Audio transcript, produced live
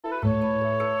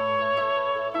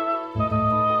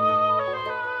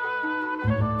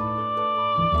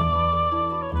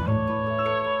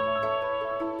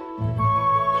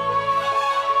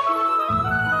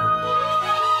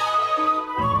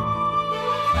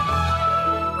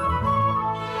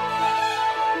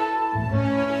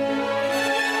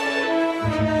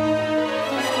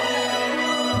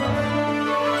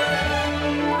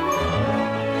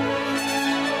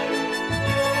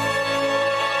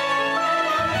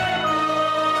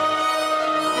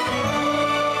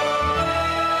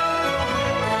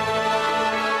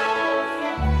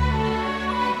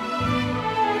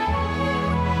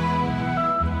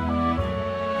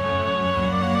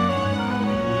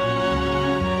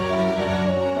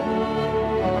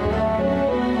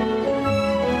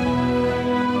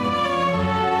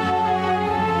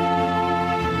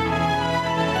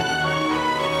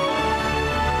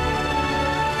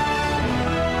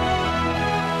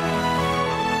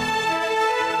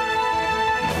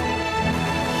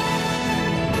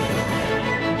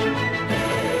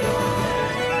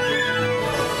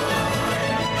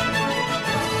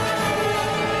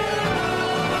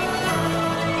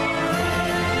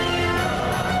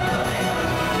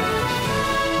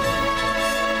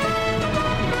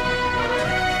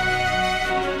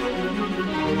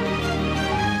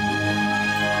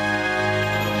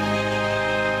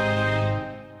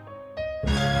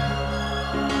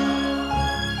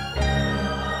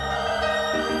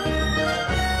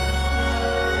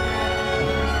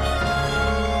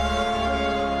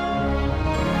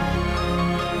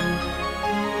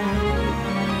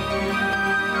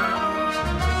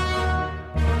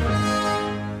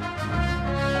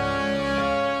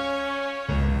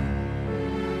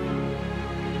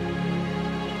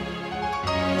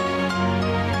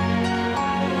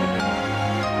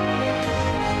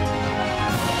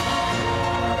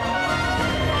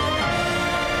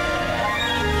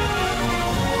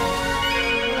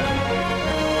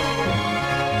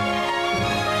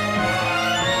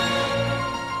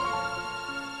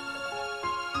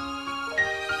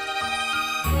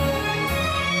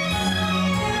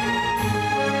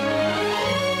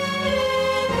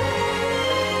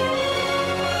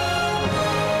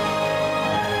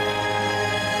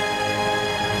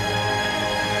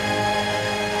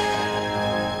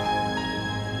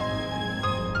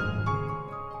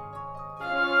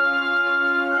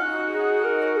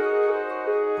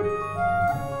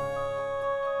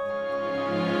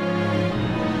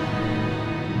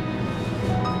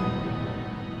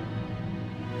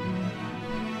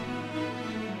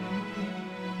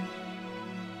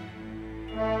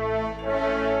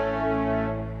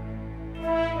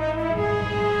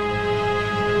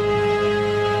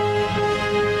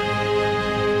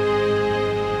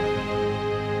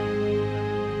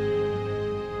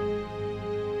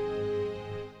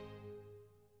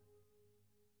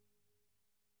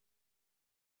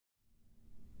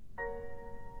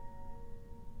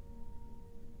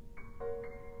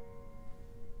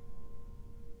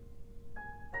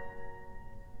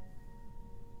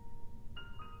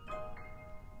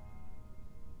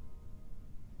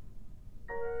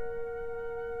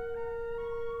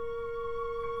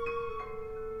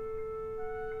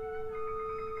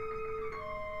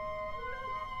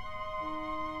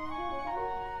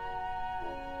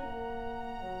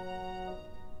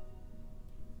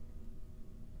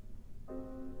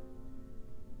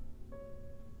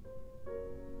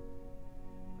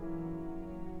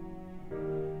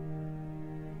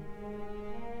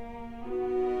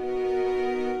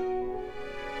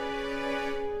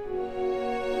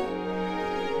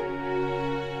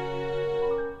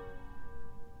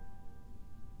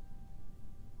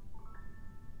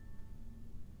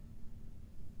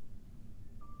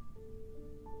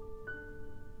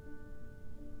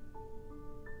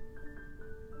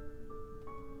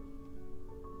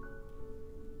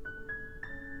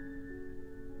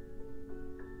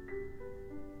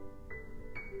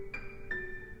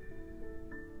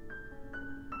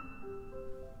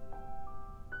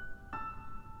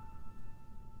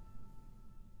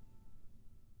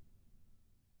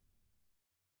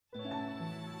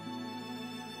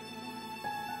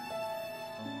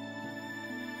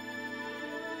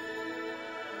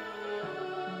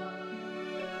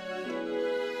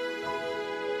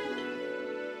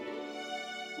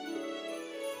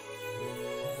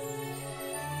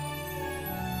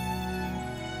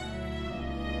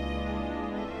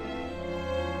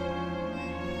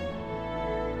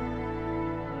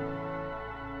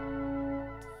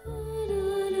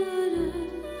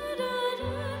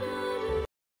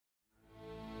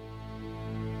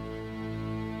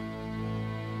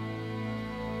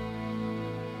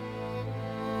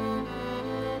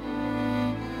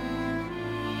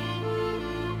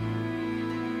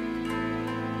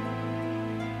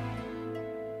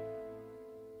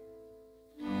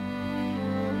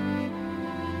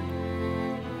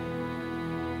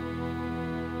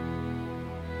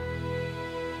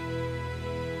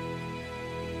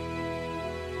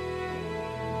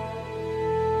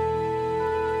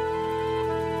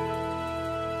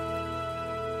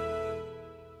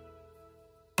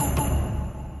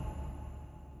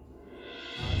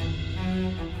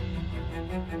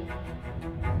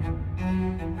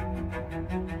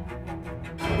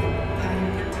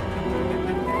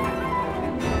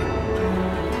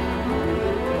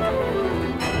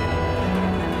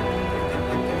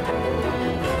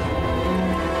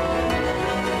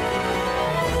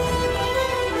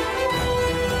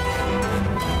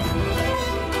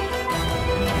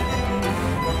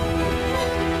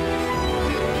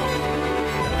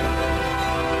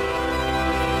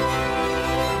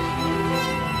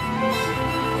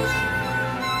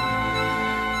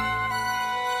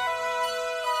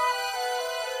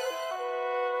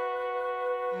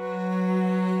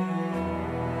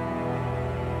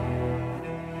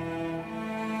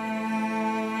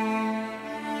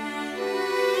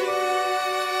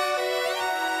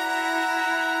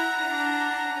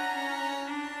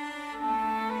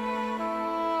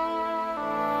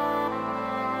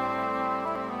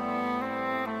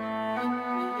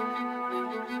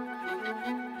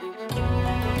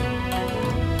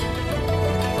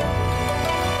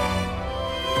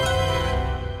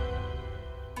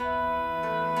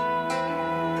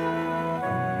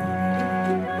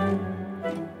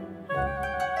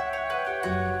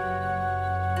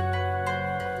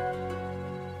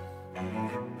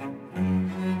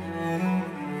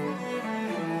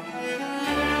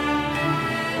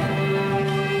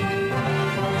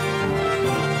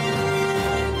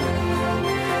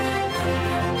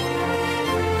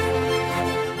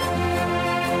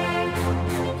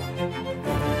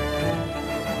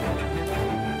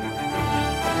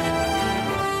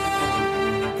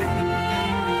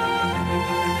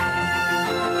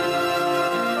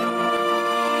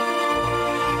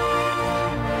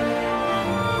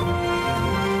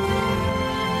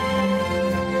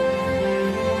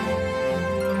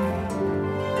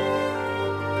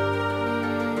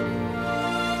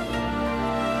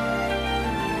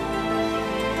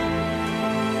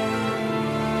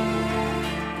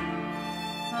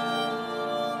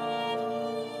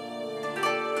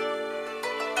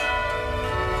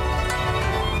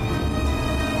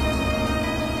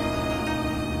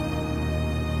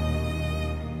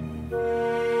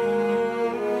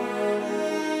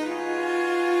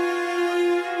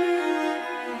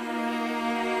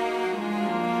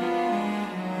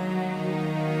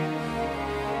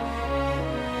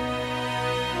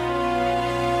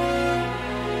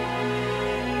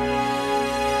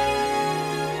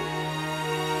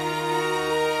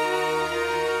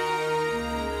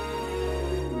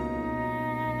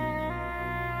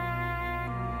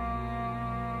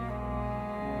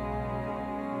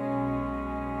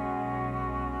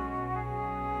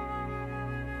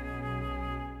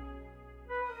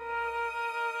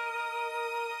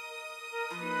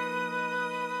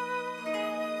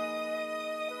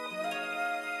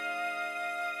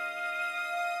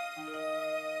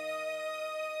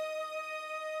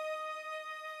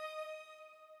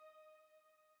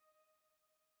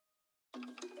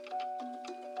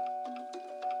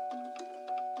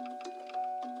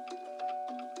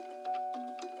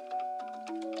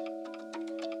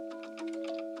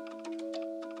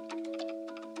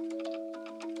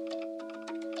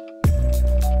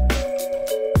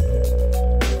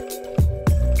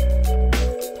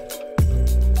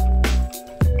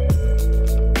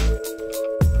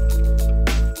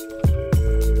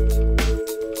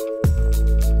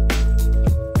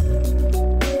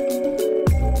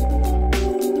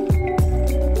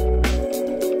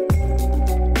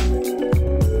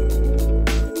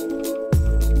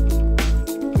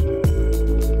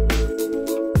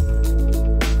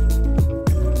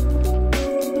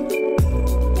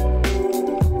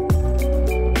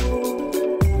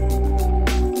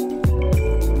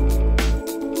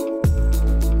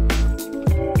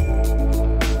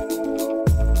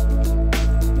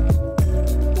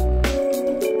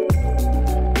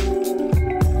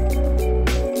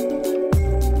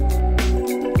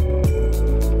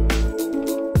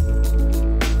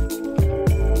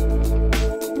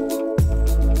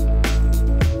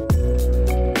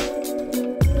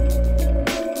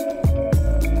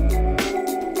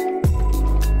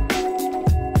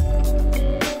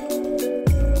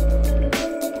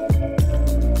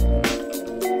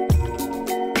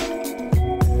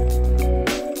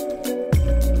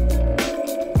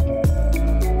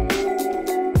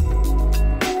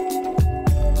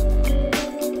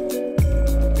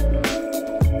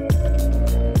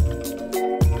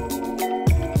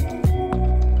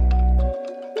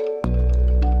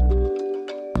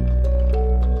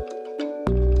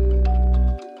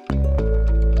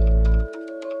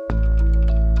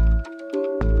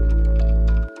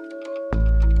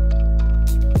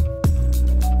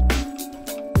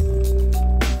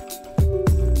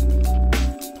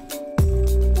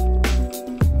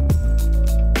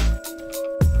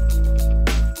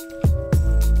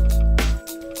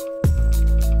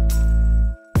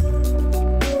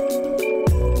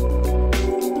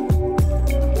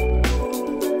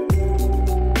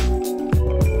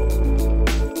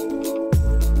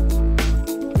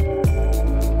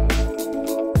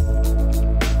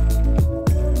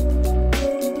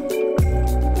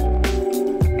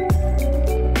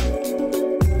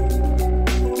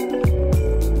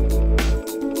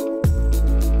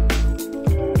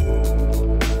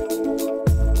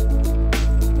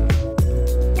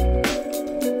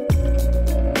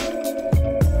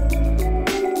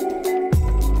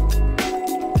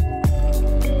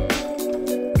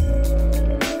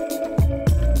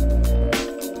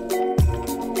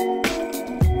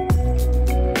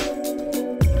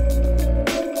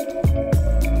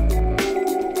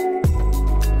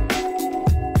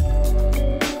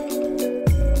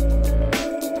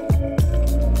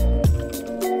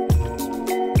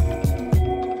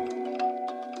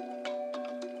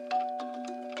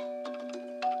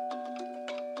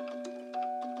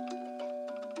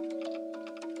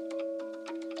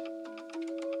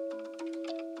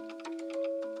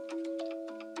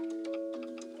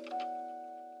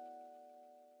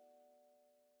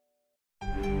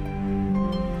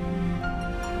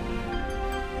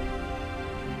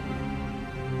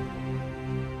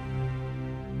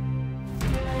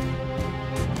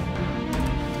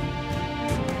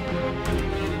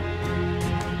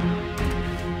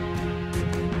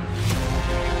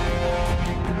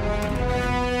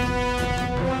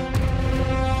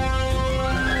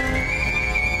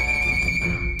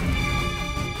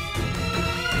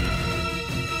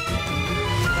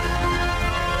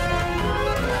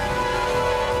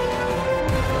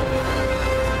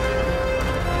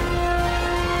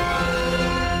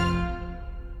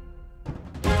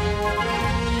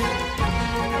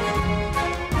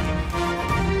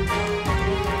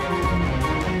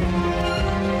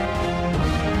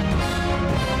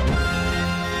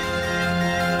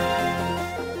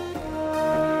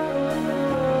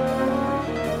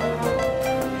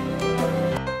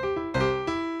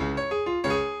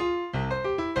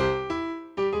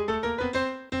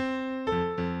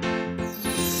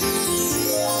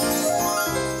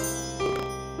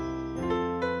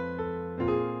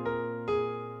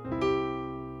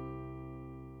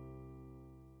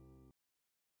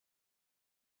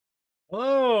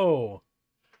Hello!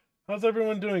 How's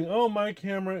everyone doing? Oh, my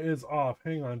camera is off.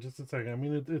 Hang on just a second. I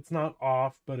mean, it's not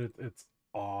off, but it's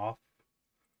off.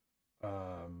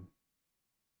 Um,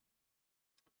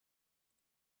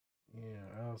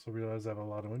 yeah, I also realize I have a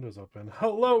lot of windows open.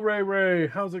 Hello, Ray Ray!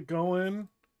 How's it going?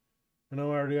 I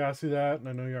know I already asked you that, and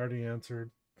I know you already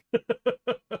answered. Give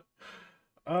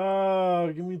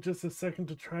me just a second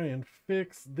to try and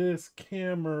fix this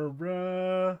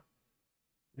camera.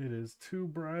 It is too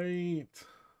bright.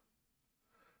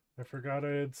 I forgot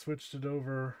I had switched it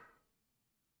over.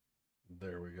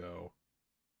 There we go.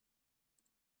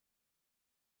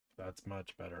 That's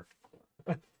much better.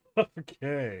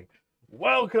 Okay.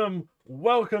 Welcome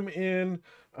in.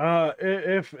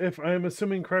 If I'm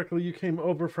assuming correctly, you came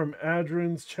over from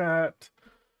Adrin's chat.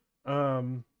 I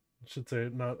should say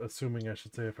not assuming, I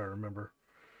should say if I remember.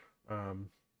 Um,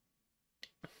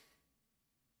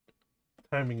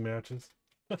 Timing matches.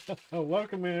 Oh,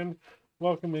 welcome in.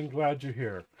 Welcome in. Glad you're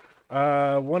here.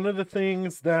 One of the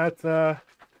things that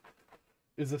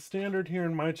is a standard here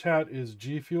in my chat is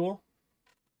G Fuel,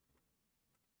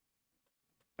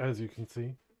 as you can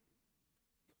see.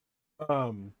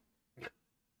 Um,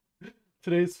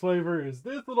 Today's flavor is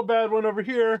this little bad one over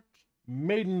here,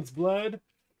 Maiden's Blood,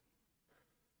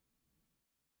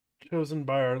 chosen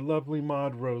by our lovely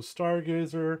mod Rose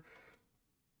Stargazer.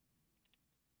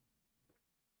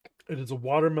 It is a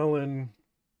watermelon,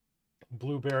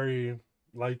 blueberry,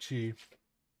 lychee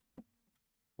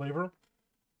flavor.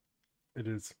 It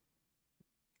is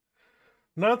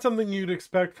not something you'd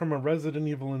expect from a Resident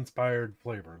Evil inspired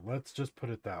flavor. Let's just put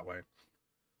it that way.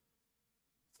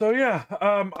 So yeah,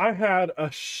 I had a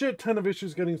shit ton of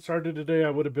issues getting started today. I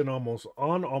would have been almost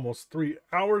 3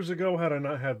 hours ago had I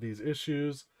not had these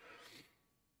issues.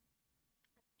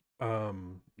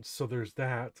 So there's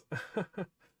that.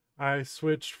 I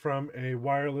switched from a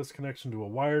wireless connection to a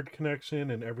wired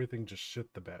connection and everything just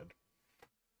shit the bed.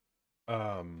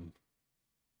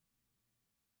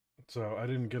 So I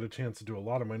didn't get a chance to do a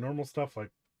lot of my normal stuff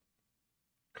like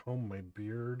comb my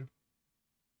beard.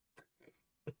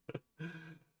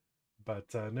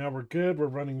 But now we're good. We're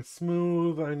running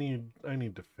smooth. I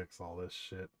need to fix all this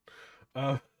shit.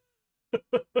 Uh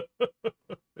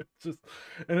it's just,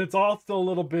 and it's all still a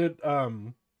little bit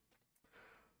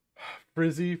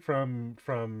frizzy from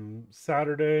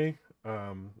Saturday.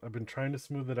 I've been trying to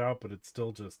smooth it out, but it's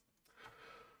still just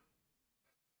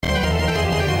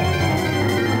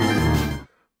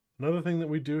another thing that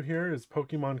we do here is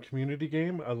Pokemon community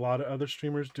game. A lot of other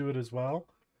streamers do it as well.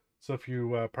 So if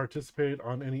you participate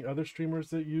on any other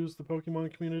streamers that use the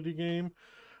Pokemon community game,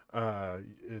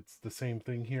 it's the same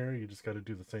thing here. You just got to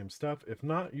do the same stuff. If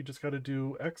not, you just got to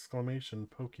do exclamation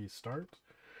Poke Start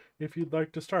if you'd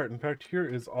like to start. In fact, here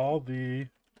is all the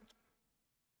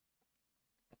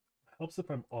helps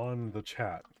if I'm on the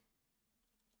chat.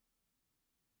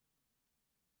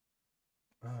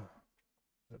 Oh,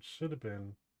 that should have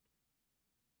been.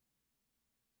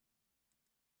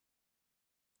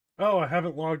 Oh, I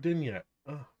haven't logged in yet.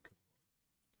 Oh.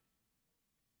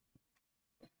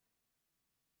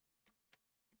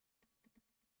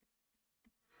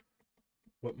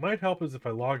 What might help is if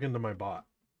I log into my bot.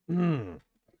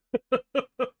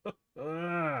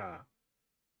 Ah.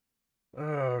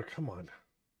 Oh, come on.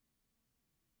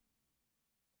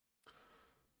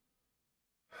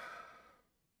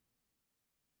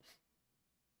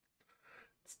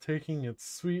 It's taking its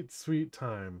sweet, sweet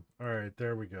time. All right,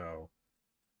 there we go.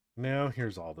 Now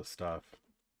here's all the stuff.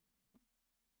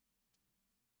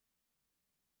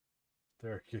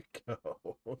 There you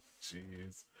go.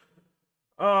 Jeez.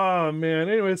 Oh man.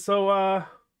 Anyway, so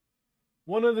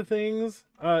one of the things,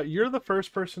 you're the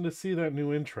first person to see that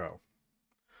new intro.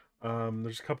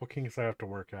 There's a couple kinks I have to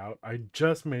work out. I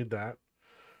just made that.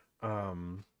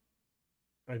 Um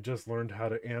I just learned how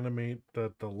to animate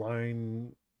the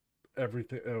line,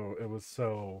 everything. Oh, it was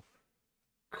so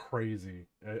crazy.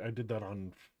 I did that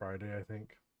on Friday, I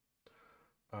think.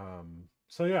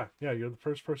 So yeah, you're the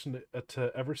first person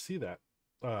to ever see that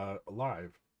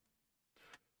live.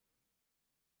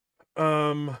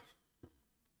 Um,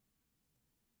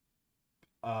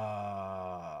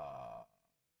 uh,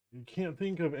 you can't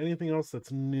think of anything else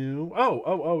that's new.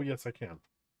 Oh, yes, I can.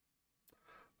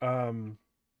 Um,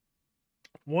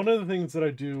 one of the things that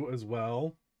I do as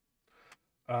well,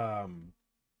 um,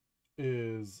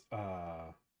 is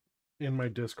in my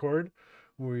Discord.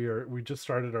 We just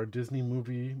started our Disney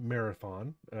movie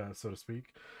marathon, so to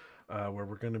speak, where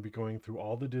we're going to be going through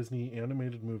all the Disney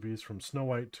animated movies from Snow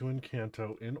White to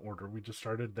Encanto in order. We just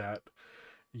started that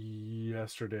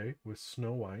yesterday with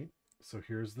Snow White. So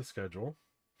here's the schedule.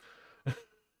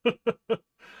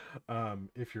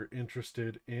 If you're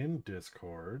interested in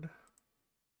Discord,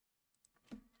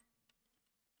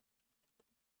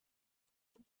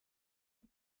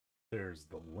 there's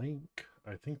the link.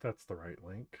 I think that's the right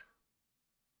link.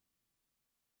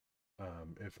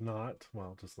 If not,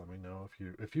 well, just let me know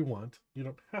if you want. You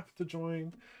don't have to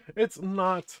join. It's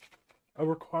not a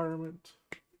requirement.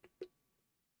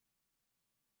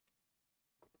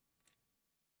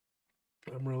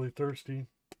 I'm really thirsty.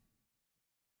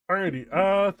 Alrighty,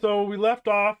 so we left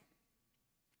off.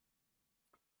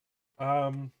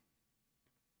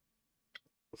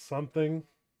 Something.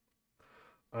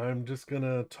 I'm just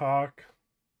gonna talk.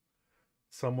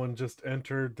 Someone just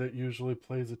entered that usually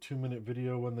plays a 2-minute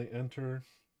video when they enter.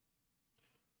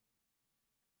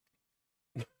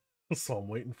 So I'm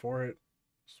waiting for it.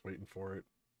 Just waiting for it.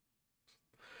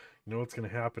 You know what's gonna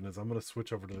happen is I'm gonna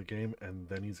switch over to the game and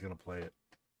then he's gonna play it.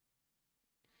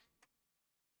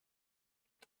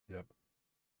 Yep.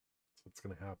 That's what's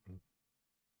gonna happen.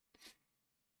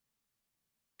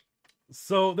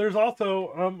 So there's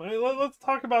also let's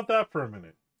talk about that for a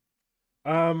minute.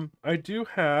 I do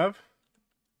have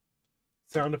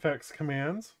sound effects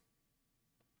commands.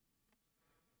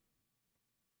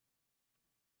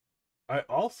 I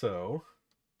also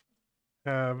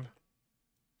have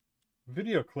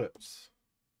video clips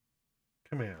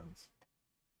commands.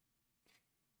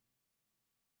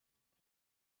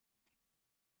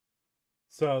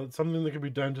 So it's something that can be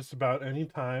done just about any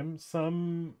time.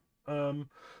 Some the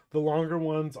longer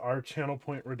ones are channel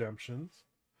point redemptions.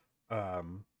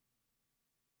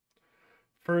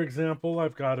 For example,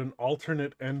 I've got an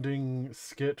alternate ending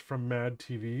skit from Mad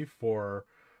TV for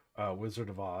Wizard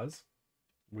of Oz,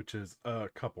 which is a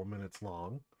couple minutes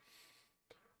long.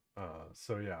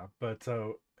 So yeah, but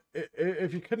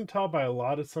if you couldn't tell by a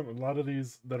lot of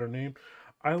these that are named,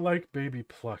 I like Baby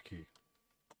Plucky.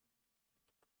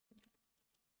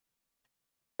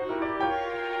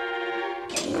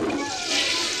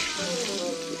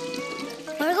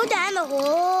 Wanna go down the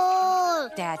hole?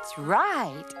 That's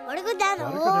right. Wanna go down the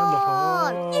Wanna go down the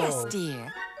hole? hole? Yes,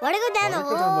 dear. Wanna go down the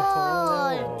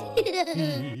hole?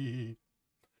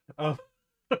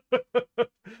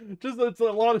 Just it's a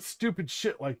lot of stupid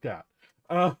shit like that.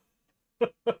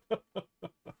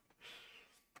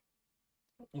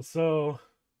 So,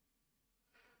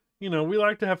 you know, we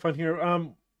like to have fun here.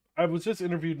 I was just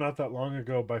interviewed not that long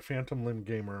ago by Phantom Limb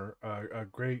Gamer, a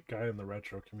great guy in the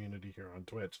retro community here on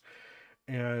Twitch,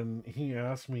 and he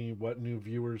asked me what new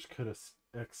viewers could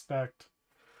expect.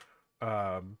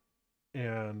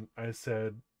 And I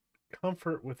said,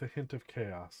 comfort with a hint of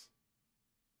chaos.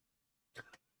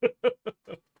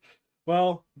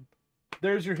 Well,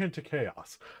 there's your hint of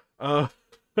chaos.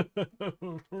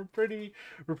 We're pretty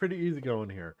easy going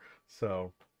here.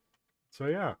 So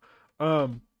yeah.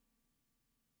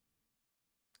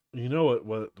 You know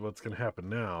what's gonna happen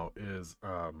now is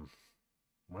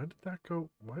why did that go?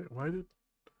 Why did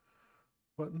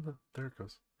what in the there it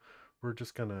goes. We're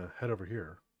just gonna head over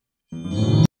here.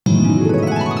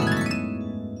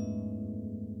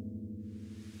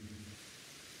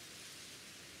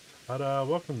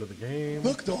 Welcome to the game.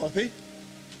 Look, Dorothy.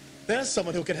 There's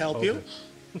someone who can help you.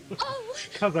 Oh.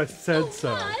 Because I said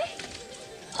so. My.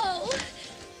 Oh.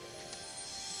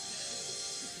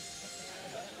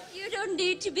 You don't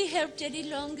need to be helped any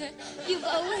longer. You've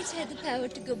always had the power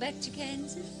to go back to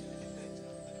Kansas.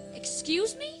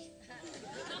 Excuse me?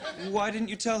 Why didn't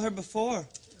you tell her before?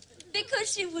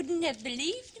 Because she wouldn't have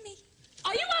believed me.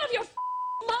 Are you out of your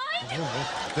mind?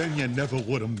 Then you never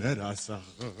would have met us.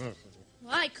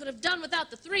 Well, I could have done without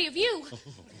the three of you.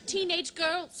 Teenage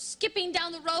girl skipping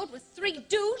down the road with 3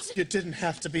 dudes. You didn't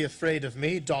have to be afraid of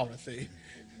me, Dorothy.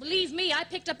 Believe me, I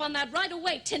picked up on that right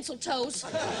away, Tinseltoes. So,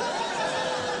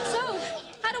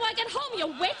 how do I get home, you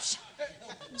witch?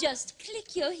 Just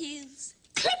click your heels.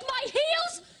 Click my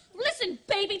heels? Listen,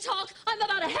 baby talk, I'm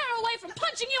about a hair away from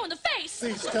punching you in the face.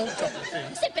 Please don't,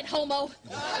 Dorothy. Zip it, homo.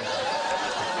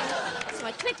 So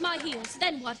I click my heels,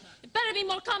 then what? It better be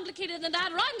more complicated than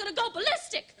that or I'm gonna go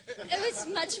ballistic. Oh, it's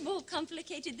much more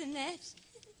complicated than that.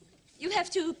 You have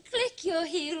to click your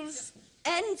heels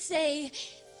and say,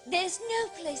 there's no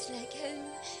place like home.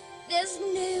 There's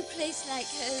no place like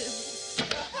home.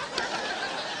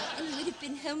 And you would have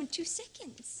been home in 2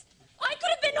 seconds. I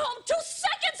could have been home 2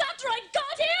 seconds after I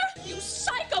got here! You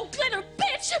psycho glitter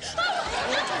bitch! I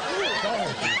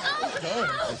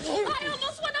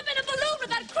almost went up in a balloon with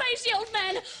that crazy old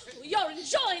man! You're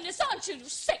enjoying this, aren't you, you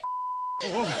sick?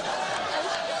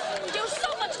 You're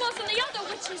so much worse than the other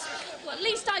witches. Well, at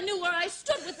least I knew where I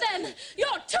stood with them.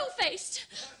 You're two-faced.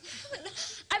 Well,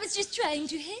 I was just trying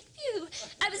to help you.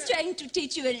 I was trying to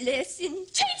teach you a lesson.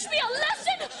 Teach me a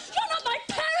lesson? You're not my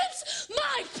parents.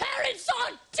 My parents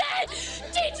are dead.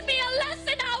 Teach me a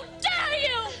lesson. How dare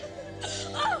you?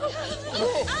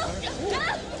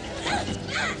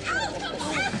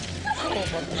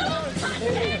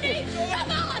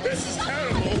 Come on. This is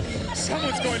terrible.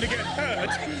 Someone's going to get hurt.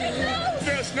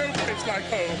 There's no place like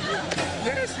home.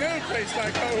 There's no place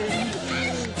like home.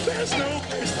 There's no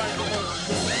place like home.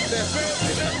 There's no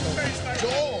place like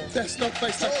Joel! There's no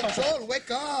place like home. Joel,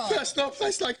 wake up! There's no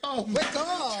place like home. Wake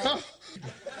up!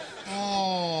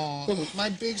 Oh, my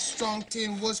big strong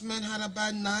tin woodsman had a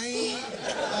bad night.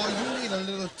 Oh, you need a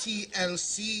little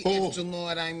TLC, if you know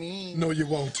what I mean. No, you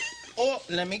won't. Oh,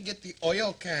 let me get the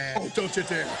oil can. Oh, don't you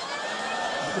dare.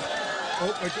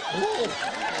 Oh, my God. Oh.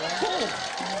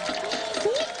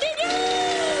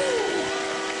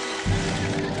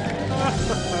 I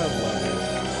love it.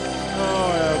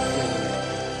 Oh, absolutely.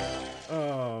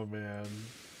 Oh, man.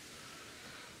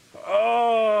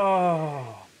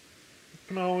 Oh. You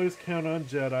can always count on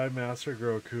Jedi Master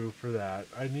Groku for that.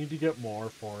 I need to get more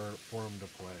for him to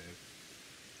play.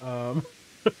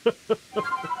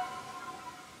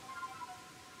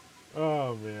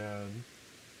 Oh, man.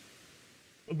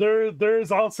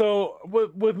 There's also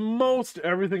with most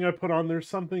everything I put on, there's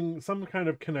some kind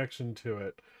of connection to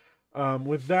it.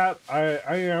 With that, I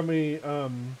am a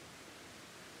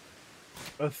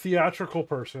theatrical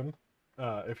person,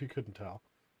 if you couldn't tell.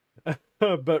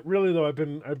 But really though, I've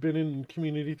been in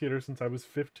community theater since I was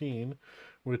 15,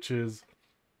 which is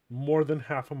more than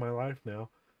half of my life now.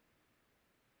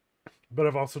 But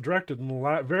I've also directed, and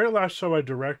the very last show I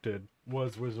directed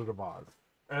was Wizard of Oz.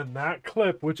 And that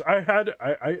clip, which I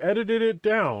edited it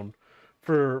down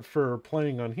for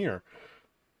playing on here.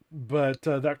 But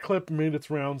that clip made its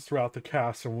rounds throughout the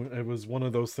cast, and it was one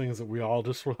of those things that we all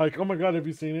just were like, oh my God, have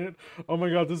you seen it? Oh my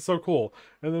God, this is so cool.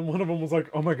 And then one of them was like,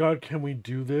 oh my God, can we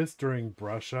do this during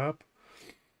brush up?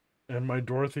 And my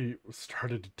Dorothy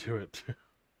started to do it too.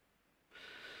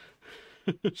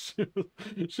 she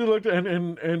looked,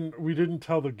 and we didn't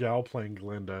tell the gal playing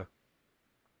Glinda.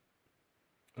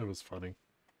 It was funny.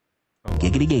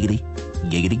 Giggity giggity,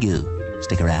 giggity goo.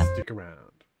 Stick around. Stick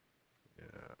around.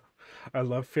 Yeah. I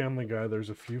love Family Guy.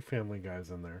 There's a few Family Guys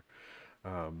in there.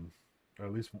 Or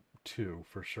at least two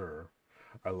for sure.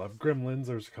 I love Gremlins.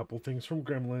 There's a couple things from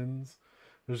Gremlins.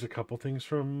 There's a couple things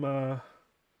from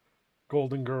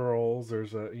Golden Girls.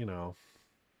 There's there's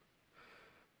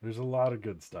a lot of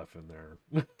good stuff in there.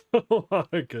 A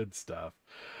lot of good stuff.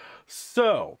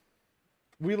 So,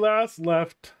 we last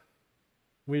left...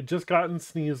 We had just gotten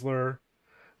Sneasler.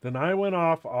 Then I went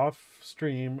off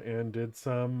stream and did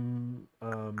some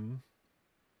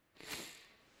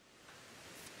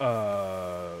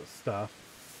stuff.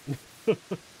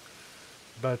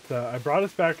 But I brought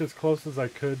us back as close as I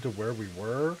could to where we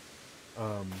were.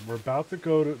 We're about to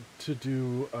go to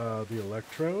do the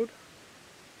electrode.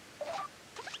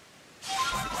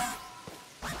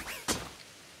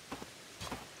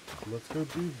 Let's go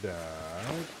do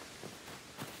that.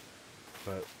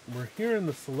 But we're here in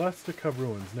the Celestica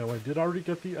ruins. Now, I did already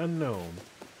get the unknown.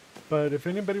 But if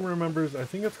anybody remembers, I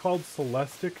think it's called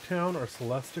Celestic Town or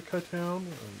Celestica Town.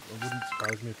 It wouldn't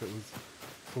surprise me if it was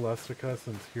Celestica,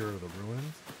 since here are the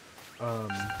ruins.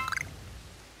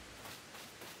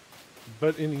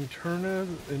 But in Eterna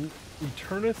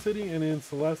City and in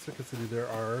Celestica City, there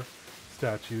are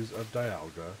statues of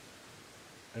Dialga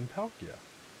and Palkia.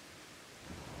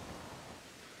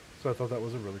 So I thought that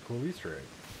was a really cool Easter egg.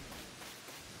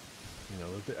 You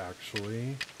know, that they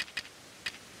actually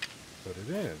put it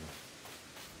in.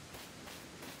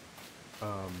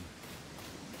 Oh,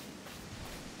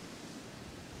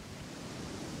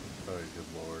 good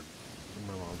lord.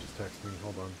 My mom just texted me.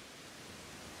 Hold on.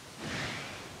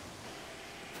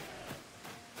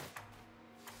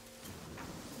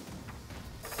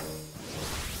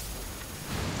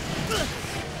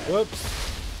 Whoops.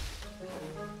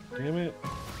 Damn it.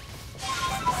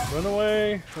 Run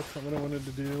away. That's not what I wanted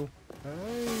to do. Hi.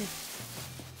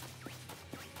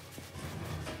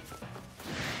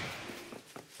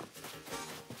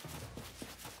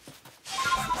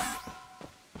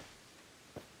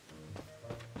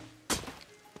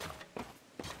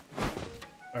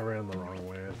 I ran the wrong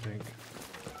way, I think.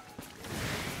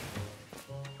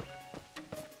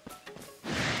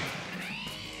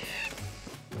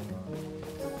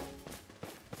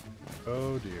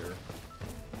 Oh dear.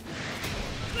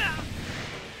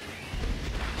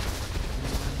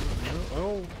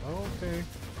 Oh, okay.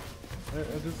 I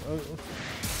just...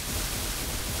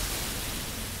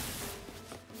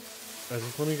 I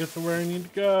just want to get to where I need to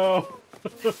go.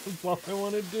 That's all I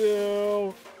want to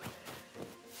do.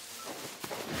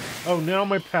 Oh, now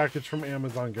my package from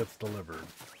Amazon gets delivered.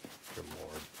 Good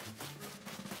lord.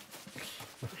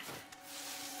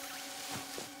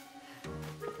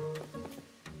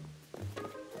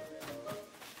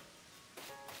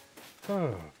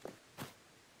 Oh.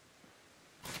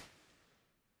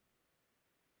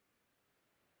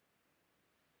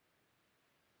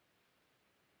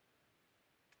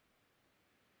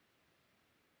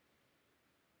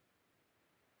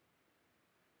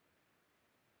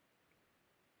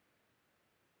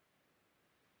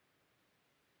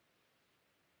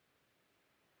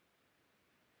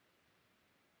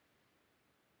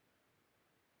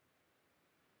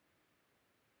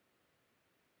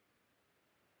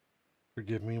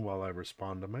 Forgive me while I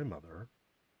respond to my mother.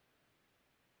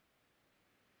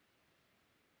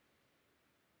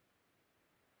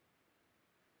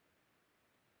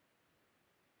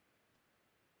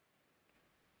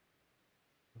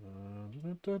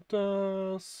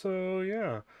 So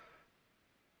yeah.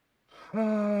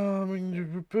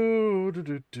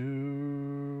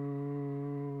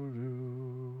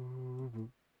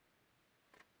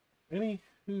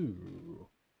 Anywho.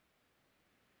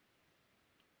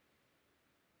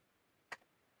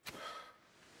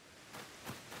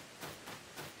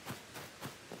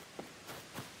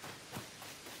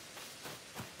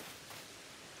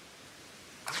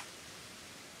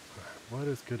 What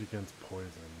is good against poison?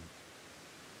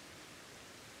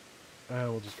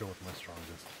 We'll just go with my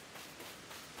strongest.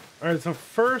 Alright, so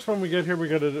first when we get here we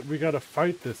gotta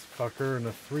fight this fucker in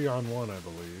a 3-on-1, I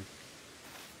believe.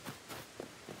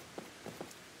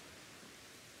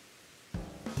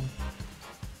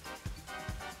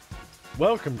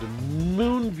 Welcome to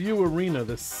Moonview Arena,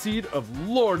 the seat of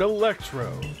Lord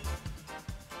Electro.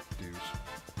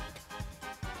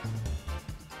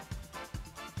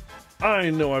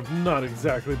 I know I've not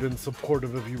exactly been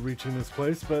supportive of you reaching this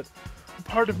place, but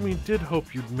part of me did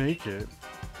hope you'd make it.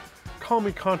 Call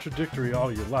me contradictory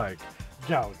all you like,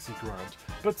 Galaxy Grunt,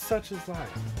 but such is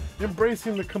life.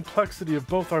 Embracing the complexity of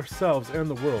both ourselves and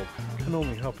the world can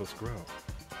only help us grow.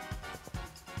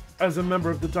 As a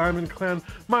member of the Diamond Clan,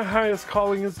 my highest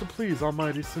calling is to please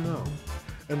Almighty Sinnoh.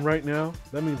 And right now,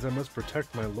 that means I must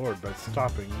protect my lord by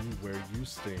stopping you where you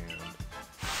stand.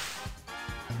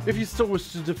 If you still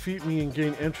wish to defeat me and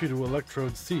gain entry to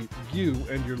Electrode's seat, you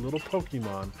and your little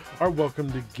Pokemon are welcome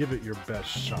to give it your best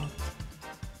shot.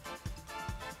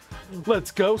 Let's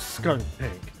go, Skunk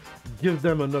Tank. Give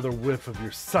them another whiff of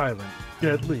your silent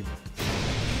deadliness.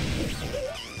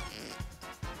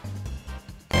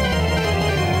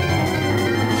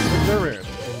 Durant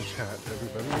in chat,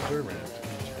 everybody. Durant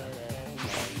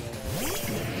in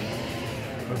chat.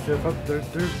 Okay, but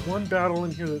there's one battle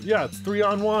in here that, yeah, it's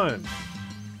 3-on-1.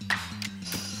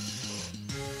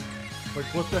 Like,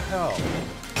 what the hell?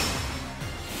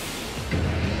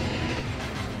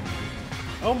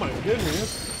 Oh my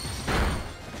goodness!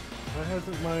 Why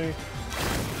hasn't my...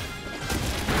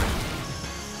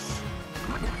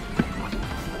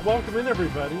 Welcome in,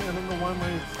 everybody. I don't know why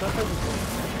my stuff hasn't gone.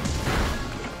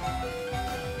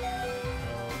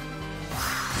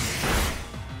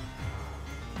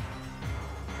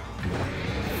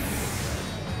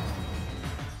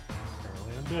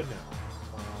 Apparently I'm dead now.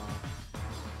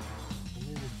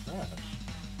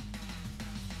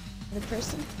 The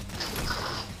person?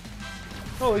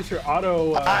 Oh, at least you're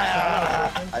auto.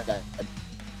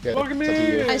 Welcome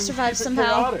in. I survived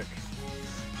somehow.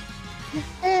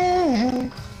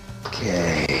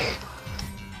 Okay.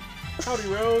 Howdy,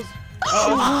 Rose.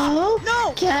 No!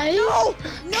 Okay. No!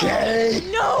 Okay.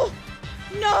 No!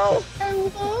 No!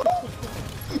 Hello?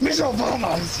 Miss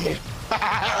Obama's here.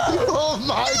 Oh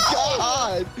my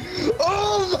god!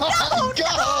 Oh my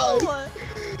god!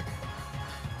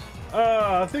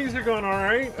 No! Things are going all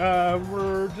right.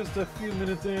 We're just a few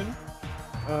minutes in.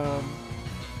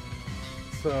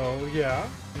 So yeah.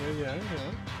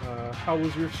 How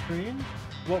was your stream?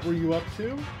 What were you up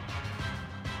to?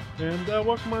 And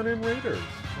welcome on in, Raiders.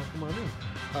 Welcome on in.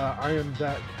 I am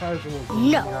that casual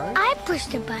guy. I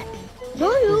pushed a button. No,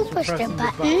 you pushed a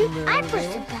button. I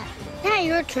pushed a button. Now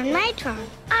your turn, my turn.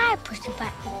 I pushed a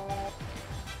button.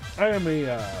 I am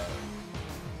a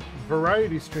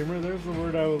variety streamer. There's the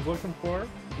word I was looking for.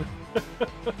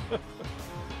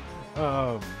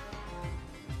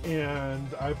 And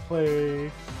I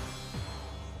play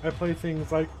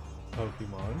things like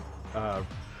Pokemon,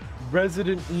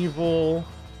 Resident Evil,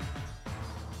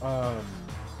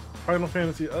 Final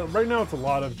Fantasy. Right now it's a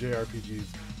lot of JRPGs,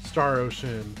 Star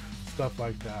Ocean, stuff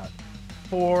like that.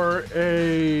 For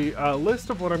a list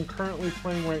of what I'm currently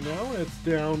playing right now, it's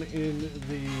down in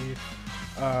the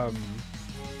About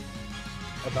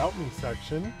Me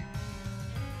section.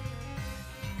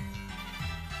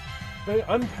 They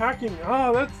unpacking.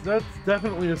 Oh, that's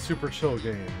definitely a super chill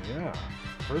game. Yeah,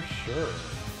 for sure.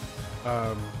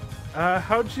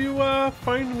 How'd you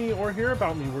find me or hear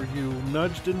about me? Were you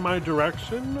nudged in my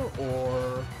direction,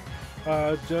 or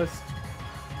just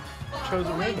chose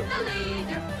at random?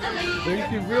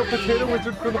 Thank you, Real Potato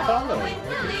Wizard, for the follow.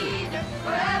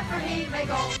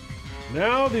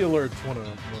 Now the alerts wanna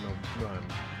run.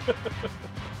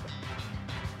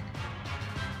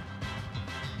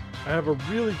 I have a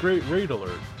really great raid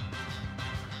alert,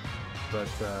 but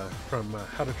from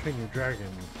How to Train Your Dragon.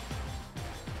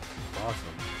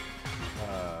 Awesome.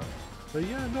 But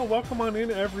yeah, no, welcome on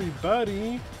in,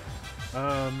 everybody.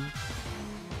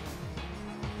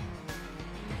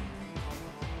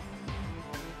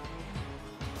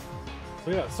 So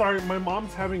yeah, sorry, my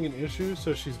mom's having an issue,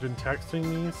 so she's been texting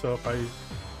me. So if I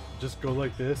just go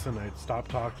like this and I stop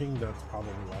talking, that's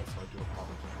probably why. So I do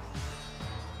apologize.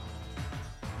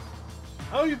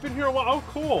 Oh, you've been here a while. Oh,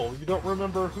 cool. You don't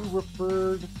remember who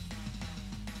referred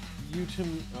you to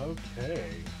me?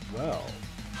 Okay, well,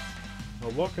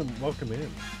 welcome in.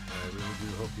 I really do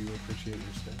hope you appreciate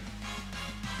your stay.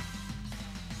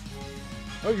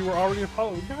 Oh, you were already a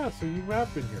follower. Yeah, so you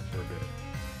have been here for a bit.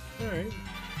 All right.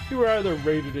 You were either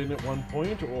rated in at one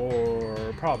point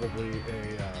or probably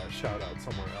a shout out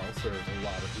somewhere else. There's a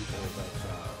lot of people that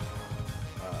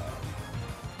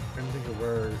I can't think of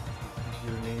where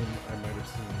your name I might have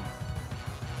seen.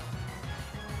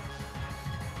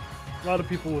 A lot of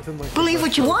people within like. Believe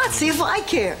what you want, see if I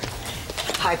care.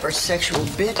 Hypersexual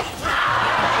bitch.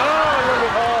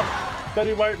 Oh,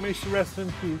 Betty White, may she rest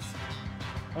in peace.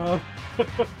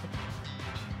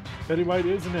 Betty White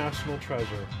is a national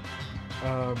treasure.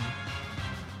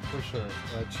 For sure.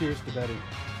 Cheers to Betty.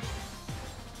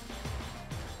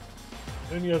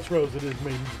 And yes, Rose, it is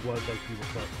Maiden's Blood, like people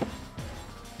say.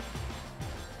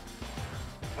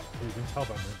 You can tell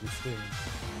by my disdain.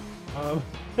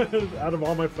 Out of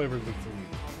all my flavors, it's sweet.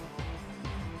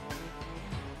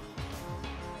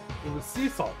 It was sea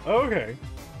salt. Okay.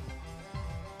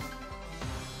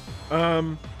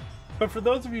 But for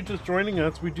those of you just joining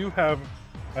us, we do have,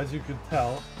 as you could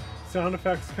tell, sound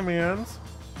effects commands,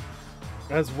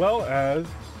 as well as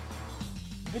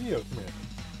video commands.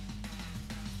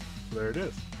 So there it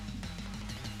is.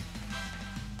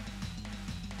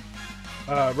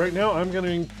 Right now I'm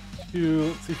going to,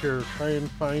 let's see here, try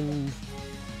and find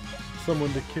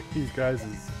someone to kick these guys'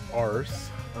 arse.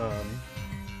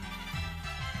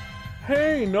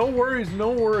 Hey, no worries,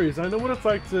 no worries. I know what it's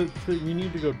like to you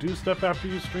need to go do stuff after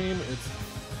you stream. It's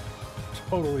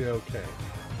totally okay.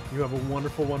 You have a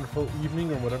wonderful, wonderful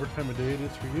evening or whatever time of day it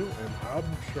is for you, and I'm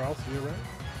sure I'll see you around.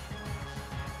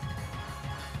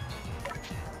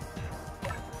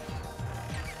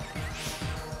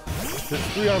 This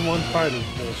 3-on-1 fight is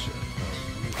bullshit.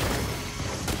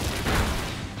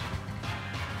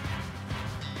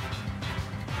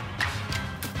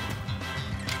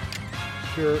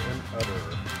 Pure and utter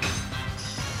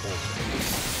bullshit.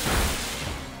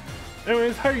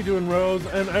 Anyways, how you doing, Rose?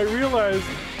 And I realized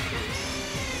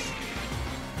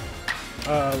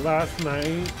last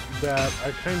night that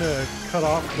I kind of cut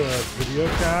off the video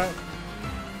chat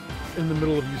in the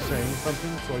middle of you saying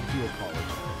something, so I do apologize.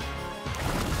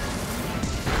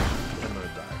 I'm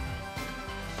gonna die.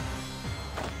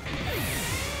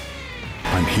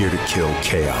 I'm here to kill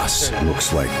Chaos.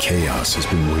 Looks like Chaos has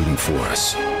been waiting for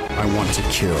us. I want to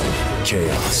kill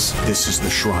Chaos. This is the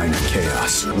Shrine of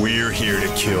Chaos. We're here to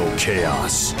kill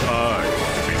Chaos. I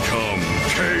become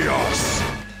Chaos.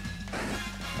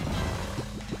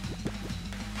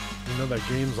 You know that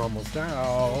game's almost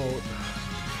out.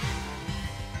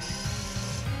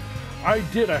 I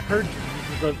heard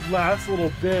the last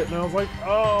little bit and I was like,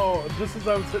 oh, just as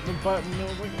I was hitting the button, and I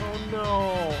was like, oh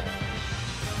no.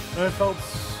 And I felt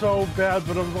so bad,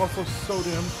 but I was also so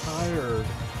damn tired.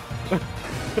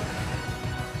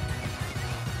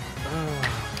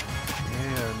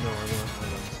 Man, no, I don't.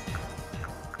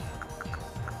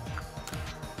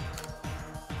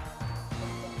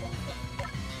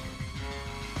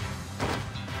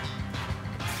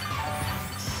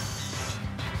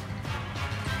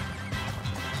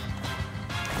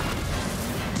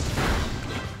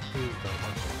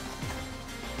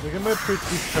 Look at my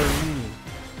pretty pony.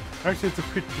 Actually, it's a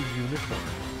pretty unicorn.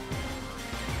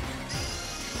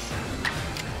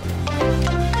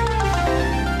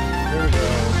 There we go.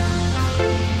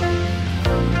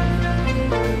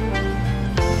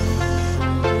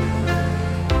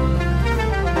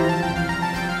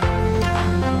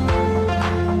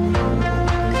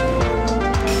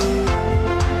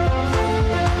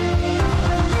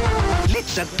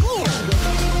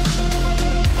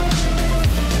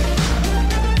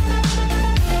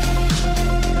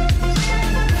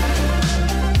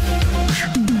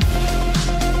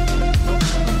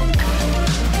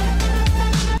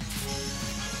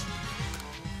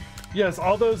 Yes,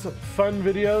 all those fun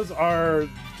videos are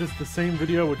just the same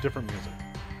video with different music,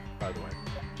 by the way.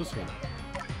 Just so you know.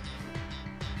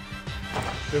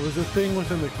 It was a thing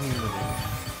within the community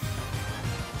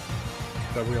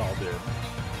that we all did.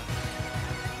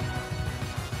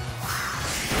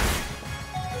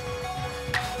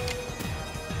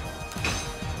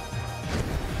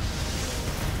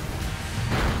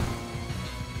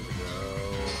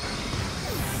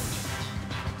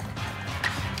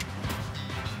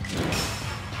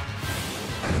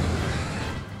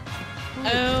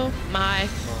 Oh my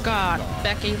god,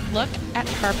 Becky, look at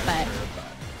her butt.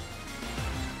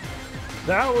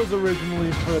 That was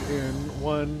originally put in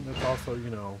one. It's also,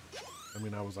 you know, I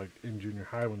mean, I was like in junior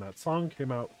high when that song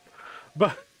came out,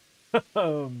 but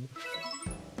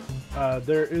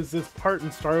there is this part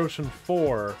in Star Ocean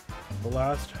 4, The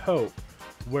Last Hope,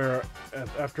 where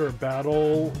after a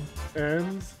battle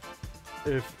ends,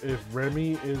 if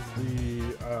Remy is the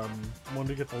one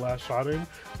to get the last shot in,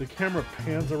 the camera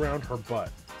pans around her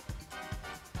butt.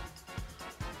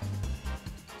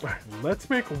 Let's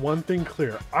make one thing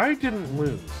clear. I didn't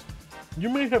lose. You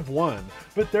may have won,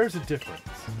 but there's a difference.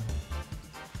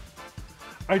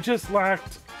 I just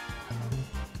lacked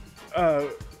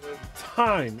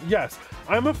time. Yes,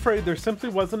 I'm afraid there simply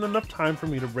wasn't enough time for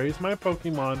me to raise my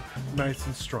Pokemon nice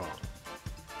and strong.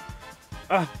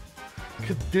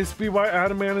 Could this be why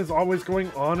Adaman is always going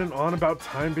on and on about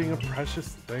time being a precious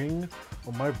thing?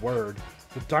 Oh my word.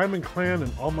 The Diamond Clan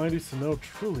and Almighty Sinnoh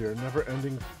truly are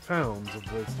never-ending founts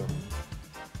of wisdom.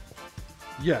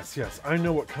 Yes, I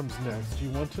know what comes next. You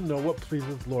want to know what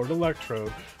pleases Lord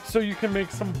Electrode, so you can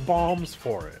make some balms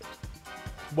for it.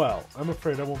 Well, I'm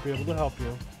afraid I won't be able to help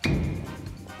you.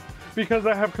 Because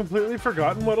I have completely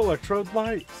forgotten what Electrode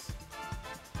likes.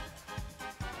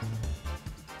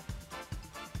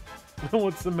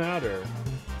 What's the matter?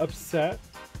 Upset?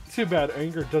 Too bad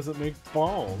anger doesn't make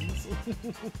balms.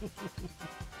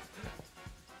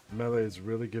 Melee is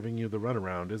really giving you the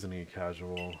runaround, isn't he,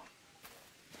 Casual?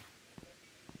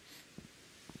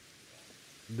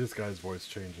 This guy's voice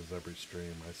changes every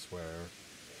stream, I swear.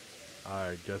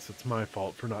 I guess it's my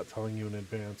fault for not telling you in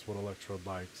advance what Electrode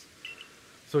likes.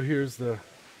 So here's the...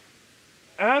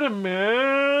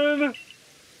 Adaman!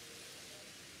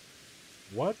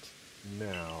 What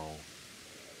now?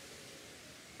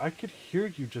 I could hear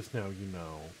you just now, you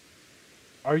know.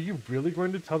 Are you really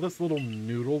going to tell this little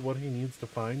noodle what he needs to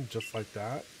find just like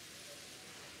that?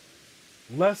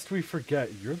 Lest we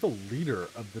forget, you're the leader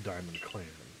of the Diamond Clan.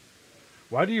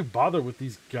 Why do you bother with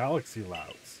these galaxy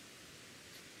louts?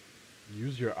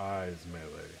 Use your eyes,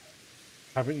 Melee.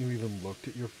 Haven't you even looked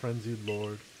at your frenzied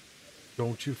lord?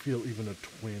 Don't you feel even a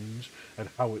twinge at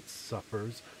how it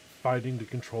suffers, fighting to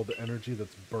control the energy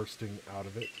that's bursting out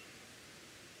of it?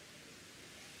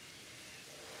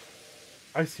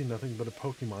 I see nothing but a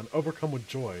Pokemon overcome with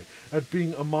joy at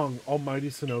being among Almighty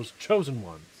Sinnoh's chosen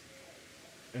ones.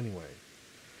 Anyway,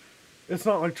 it's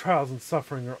not like trials and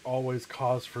suffering are always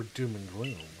cause for doom and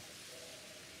gloom.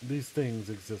 These things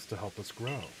exist to help us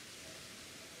grow.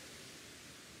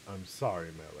 I'm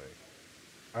sorry, Melee.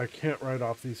 I can't write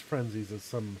off these frenzies as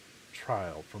some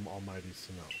trial from Almighty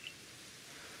Sinnoh.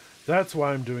 That's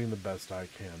why I'm doing the best I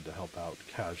can to help out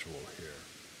Casual here.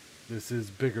 This is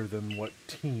bigger than what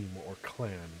team or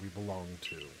clan we belong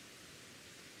to.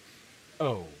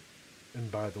 Oh,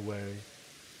 and by the way,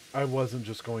 I wasn't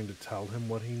just going to tell him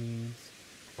what he needs,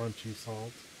 crunchy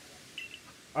salt.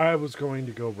 I was going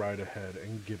to go right ahead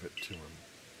and give it to him.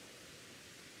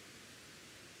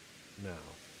 Now,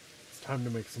 it's time to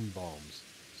make some balms,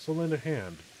 so lend a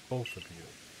hand, both of you.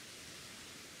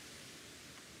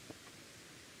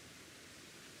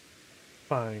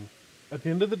 Fine. At the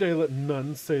end of the day, let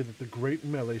none say that the great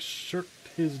Melee shirked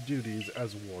his duties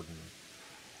as warden.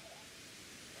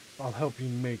 I'll help you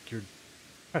make your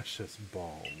precious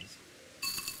balms.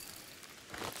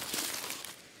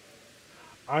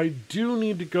 I do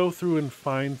need to go through and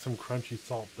find some crunchy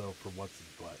salt, though, for what's his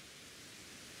butt.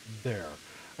 There.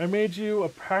 I made you a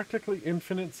practically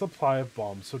infinite supply of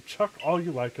balms, so chuck all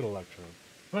you like at Electro.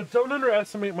 But don't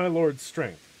underestimate my lord's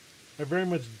strength. I very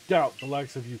much doubt the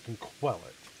likes of you can quell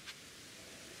it.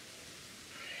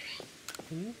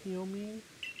 Can you heal me?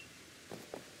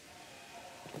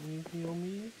 Can you heal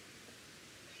me?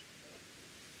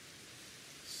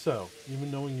 So, even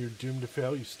knowing you're doomed to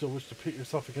fail, you still wish to pit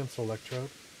yourself against Electrode?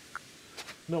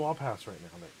 No, I'll pass right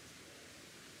now, Nick.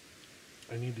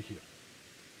 I need to heal.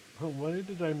 Why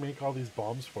did I make all these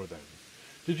bombs for then?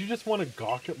 Did you just want to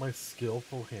gawk at my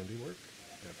skillful handiwork?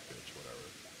 Yeah, bitch, whatever.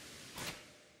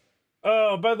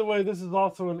 Oh, by the way, this is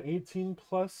also an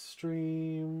 18+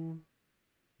 stream.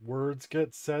 Words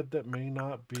get said that may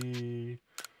not be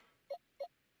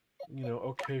you know,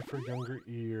 okay for younger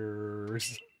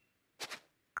ears.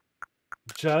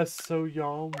 Just so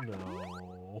y'all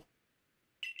know.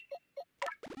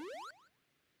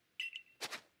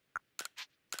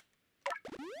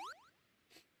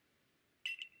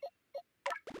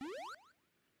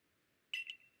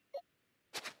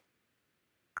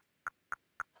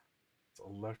 It's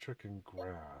electric and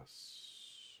grass.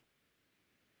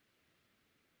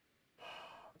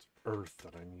 It's earth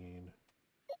that I need.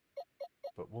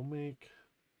 But we'll make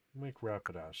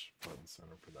Rapid Ash front and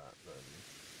center for that then.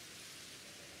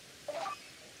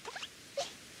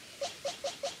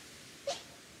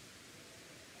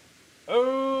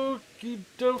 Okie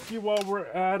dokie, while we're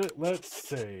at it, let's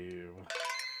save.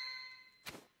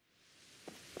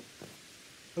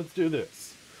 Let's do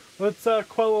this. Let's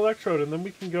quell Electrode, and then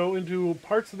we can go into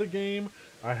parts of the game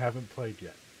I haven't played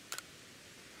yet.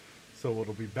 So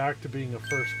it'll be back to being a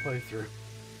first playthrough.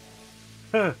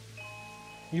 Huh.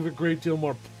 You have a great deal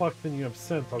more pluck than you have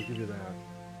sense, I'll give you that.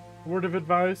 Word of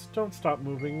advice, don't stop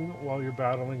moving while you're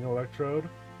battling Electrode,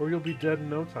 or you'll be dead in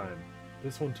no time.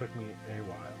 This one took me a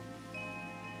while.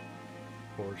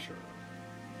 For sure.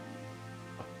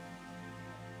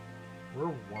 We're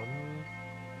one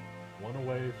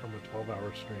away from a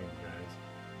 12-hour stream, guys.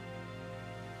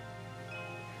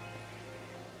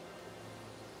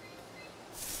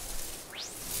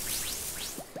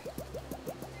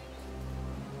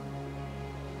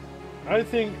 I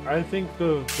think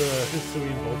the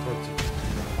Hisuian Voltorb,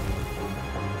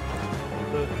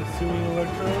 the Hisuian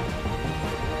Electrode.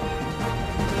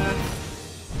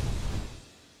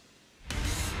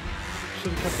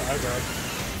 Should have kept the eyebrows.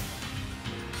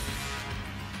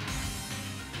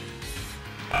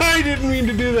 I didn't mean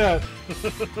to do that.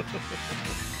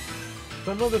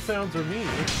 Some of the sounds are mean.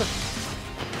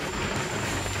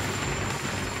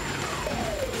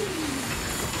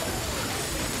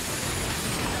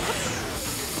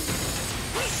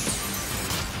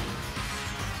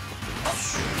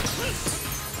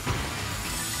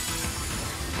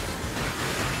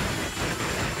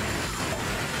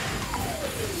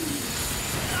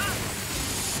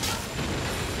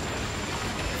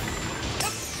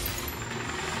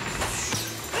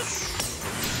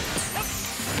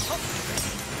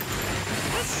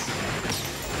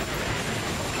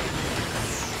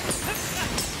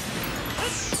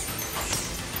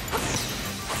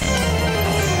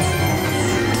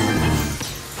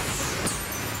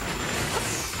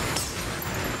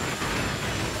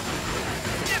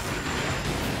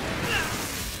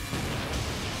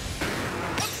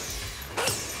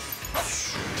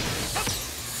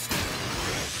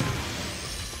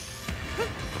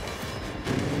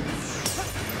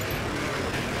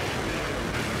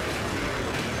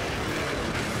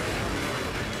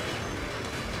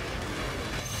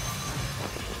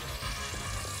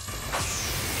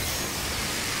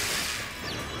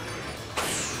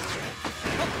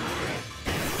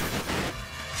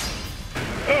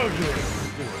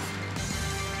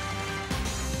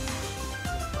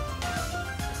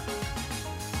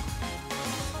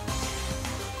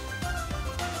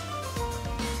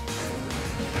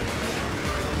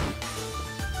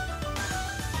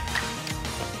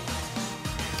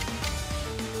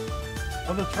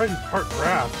 Oh, that's right, he's part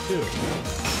grass, too.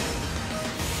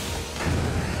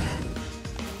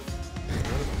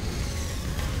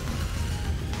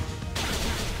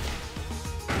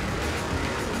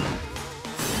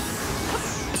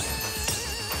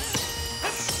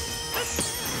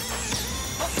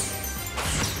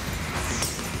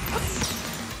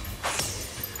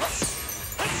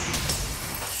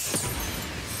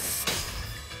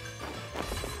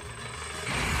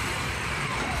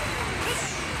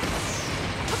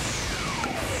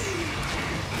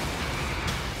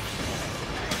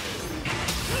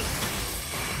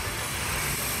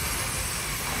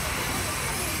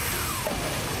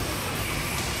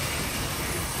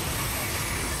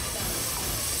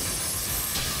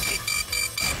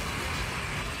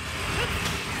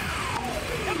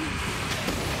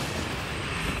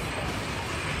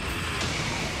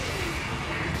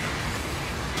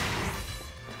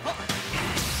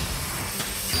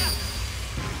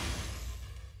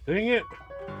 Dang it!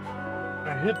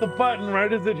 I hit the button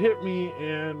right as it hit me,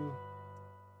 and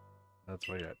that's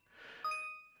what I got.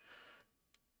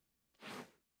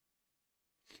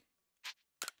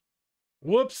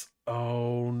 Whoops!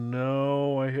 Oh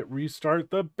no, I hit restart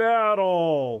the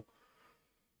battle!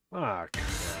 Ah, crap.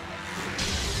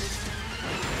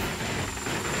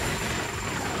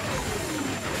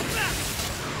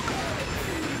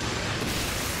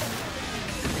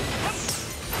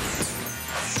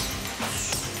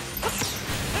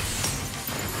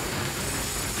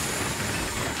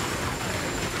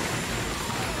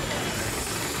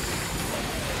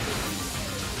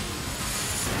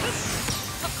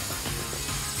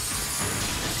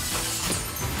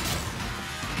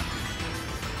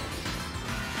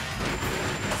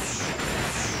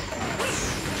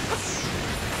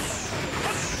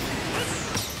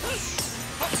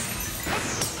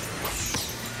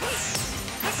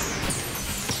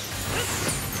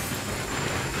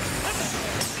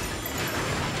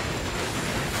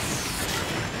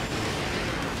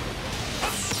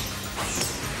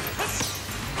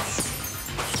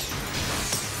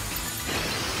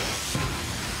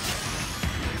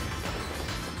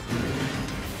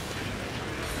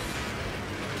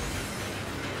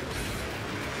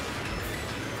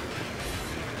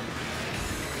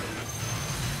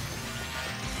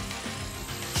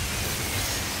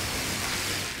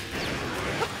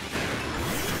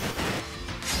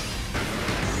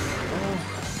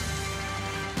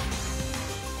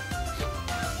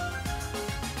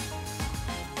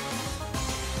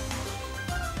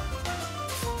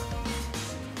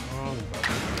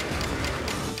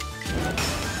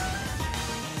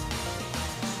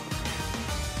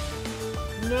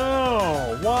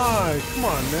 die. Come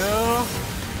on now.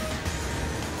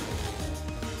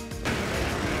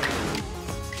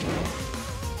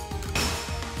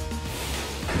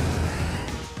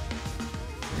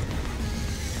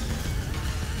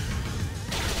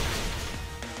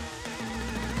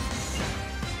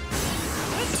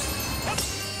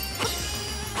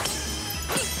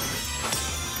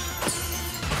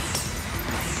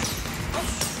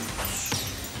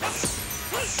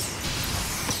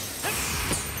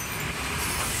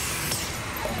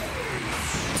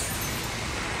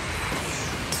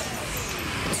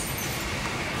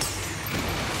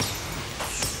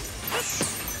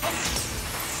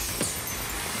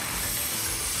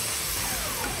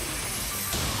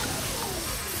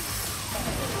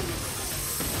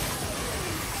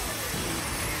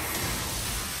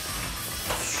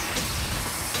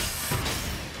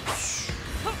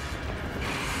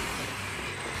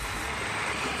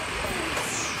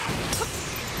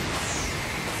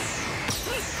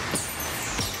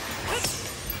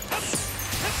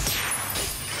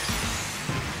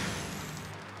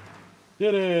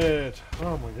 Did it!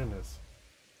 Oh my goodness.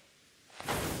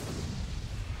 My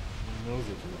nose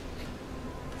itches.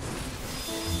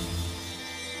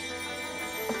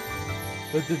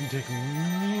 That didn't take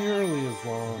nearly as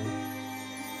long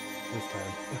this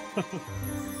time.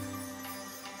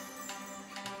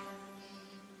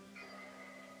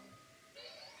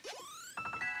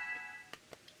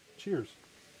 Cheers.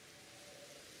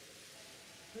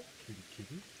 Kitty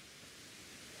kitty.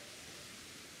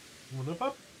 Wanna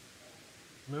up?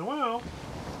 Now, wow.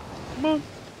 Come on.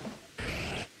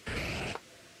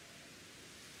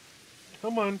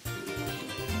 Come on.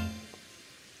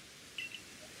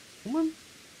 Come on.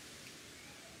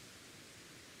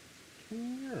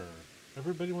 Come here.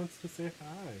 Everybody wants to say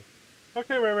hi.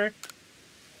 Okay, Ray Ray.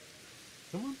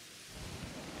 Come on.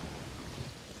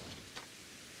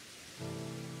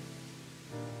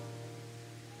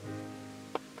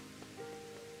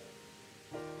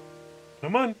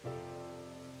 Come on.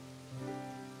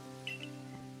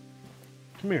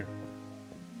 Come here.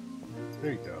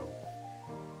 There you go.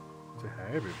 Say hi,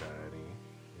 everybody.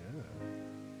 Yeah.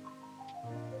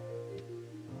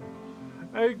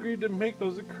 I agreed to make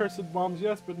those accursed bombs,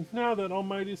 yes, but now that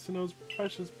Almighty Sinnoh's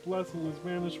precious blessing has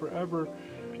vanished forever,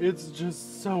 it's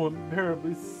just so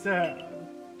unbearably sad.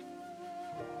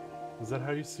 Is that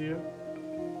how you see it?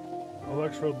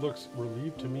 Electrode looks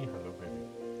relieved to me, hello baby.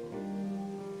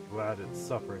 Glad its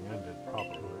suffering ended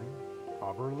properly.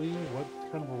 Properly? What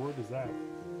kind of a word is that?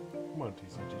 Come on,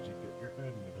 TCGG, get your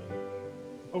head in it.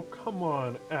 Oh, come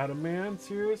on, Adaman,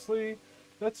 seriously?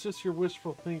 That's just your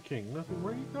wishful thinking. Nothing.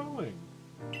 Where are you going?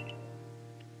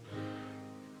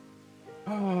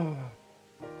 Oh,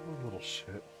 little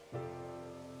shit.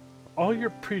 All your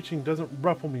preaching doesn't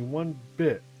ruffle me one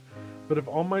bit. But if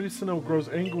Almighty Sinnoh grows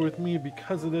angry with me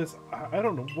because of this, I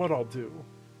don't know what I'll do.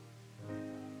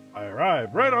 I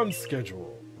arrived right on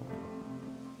schedule.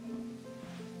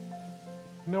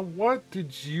 Now what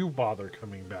did you bother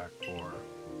coming back for?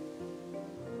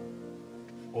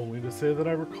 Only to say that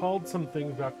I recalled some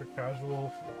things Dr.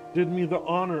 Casual did me the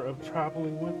honor of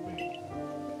traveling with me.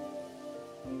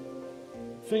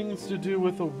 Things to do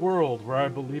with a world where I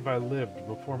believe I lived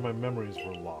before my memories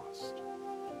were lost.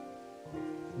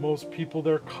 Most people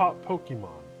there caught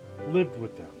Pokémon, lived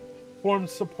with them, formed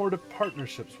supportive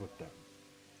partnerships with them.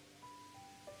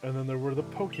 And then there were the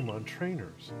Pokémon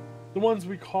trainers. The ones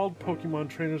we called Pokémon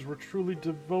trainers were truly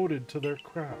devoted to their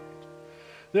craft.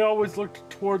 They always looked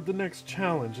toward the next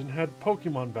challenge and had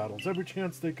Pokémon battles every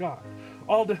chance they got,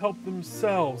 all to help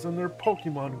themselves and their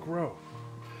Pokémon grow.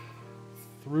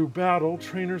 Through battle,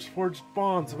 trainers forged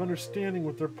bonds of understanding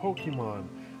with their Pokémon,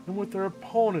 and with their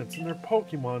opponents and their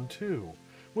Pokémon too.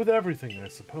 With everything, I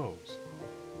suppose.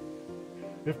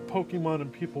 If Pokémon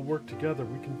and people work together,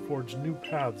 we can forge new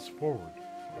paths forward.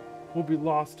 We'll be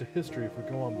lost to history if we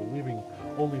go on believing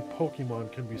only Pokémon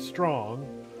can be strong,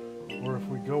 or if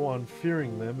we go on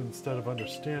fearing them instead of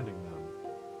understanding them.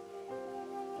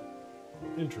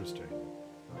 Interesting.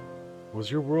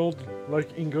 Was your world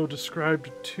like Ingo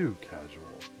described too, Casual?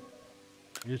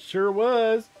 It sure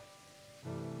was.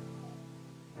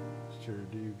 Sure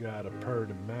do got a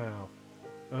purty mouth.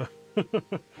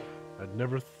 I'd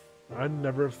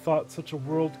never have thought such a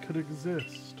world could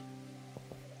exist.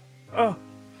 Oh,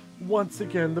 once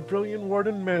again, the brilliant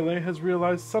Warden Melee has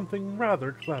realized something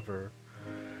rather clever.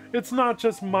 It's not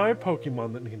just my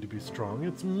Pokemon that need to be strong,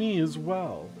 it's me as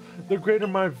well. The greater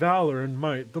my valor and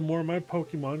might, the more my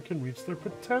Pokemon can reach their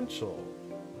potential.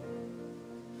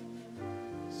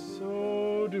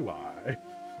 So do I.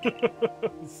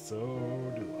 So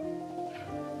do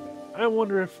I. I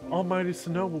wonder if Almighty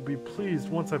Snow will be pleased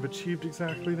once I've achieved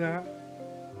exactly that.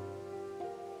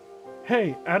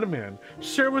 Hey, Adaman,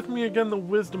 share with me again the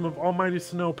wisdom of Almighty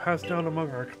Snow passed down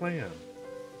among our clan.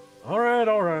 Alright.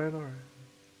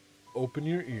 Open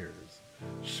your ears,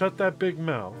 shut that big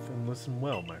mouth, and listen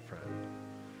well, my friend.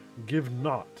 Give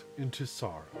not into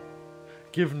sorrow.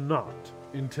 Give not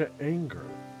into anger.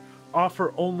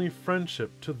 Offer only friendship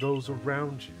to those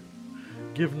around you.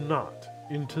 Give not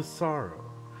into sorrow.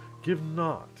 Give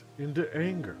not into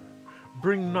anger.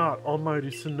 Bring not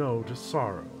Almighty Snow to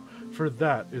sorrow, for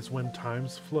that is when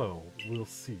time's flow will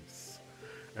cease.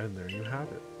 And there you have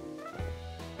it.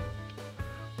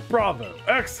 Bravo!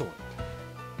 Excellent!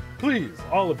 Please,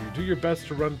 all of you, do your best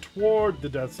to run toward the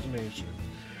destination,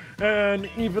 an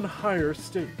even higher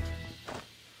state.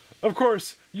 Of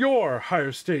course, your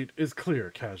higher state is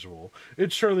clear, Casual.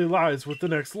 It surely lies with the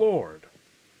next lord.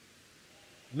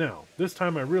 Now, this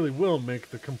time I really will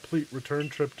make the complete return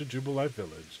trip to Jubilife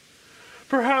Village.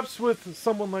 Perhaps with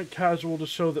someone like Casual to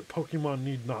show that Pokémon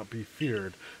need not be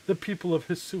feared, the people of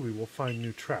Hisui will find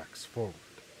new tracks forward.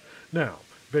 Now,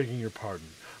 begging your pardon,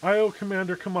 I owe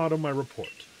Commander Kamado my report.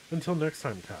 Until next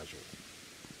time, Casual.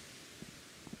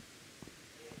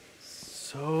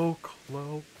 So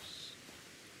close.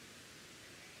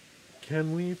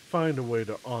 Can we find a way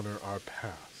to honor our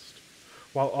past,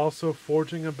 while also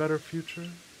forging a better future?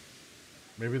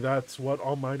 Maybe that's what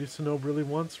Almighty Snow really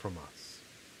wants from us.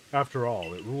 After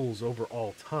all, it rules over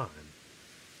all time,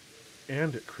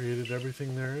 and it created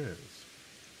everything there is.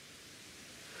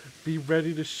 Be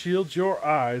ready to shield your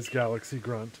eyes, Galaxy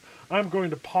Grunt. I'm going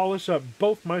to polish up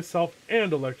both myself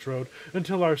and Electrode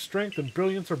until our strength and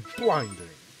brilliance are blinding.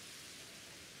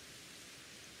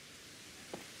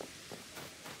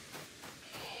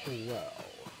 Well,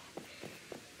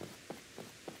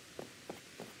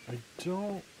 I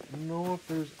don't know if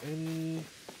there's any...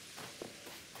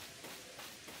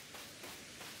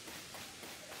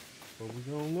 But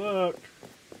we're gonna look.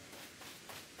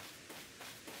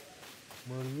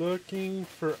 We're looking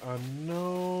for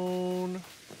unknown.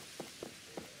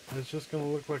 It's just gonna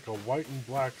look like a white and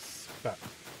black speck.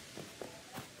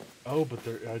 Oh, but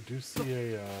there I do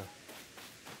see a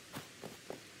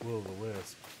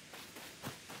will-o'-the-wisp.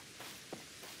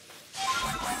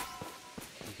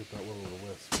 Look at that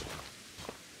will-o'-the-wisp.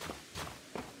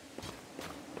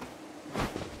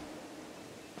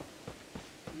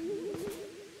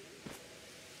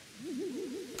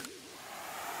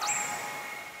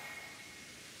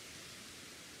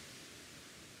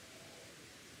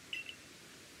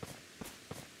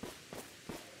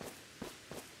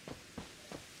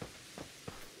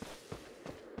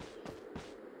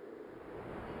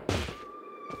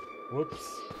 Whoops.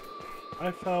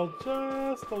 I fell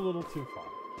just a little too far.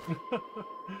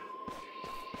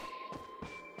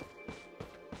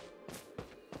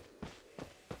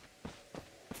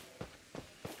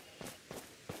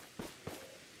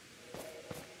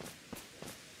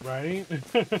 Right?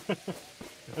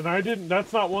 And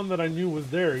that's not one that I knew was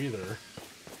there either.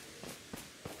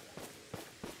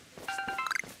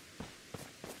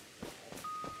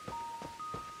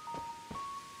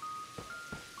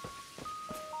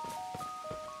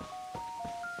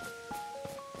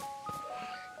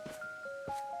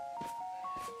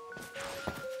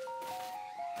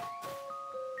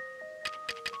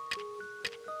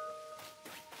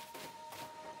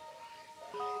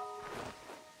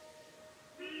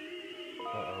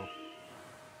 Uh-oh.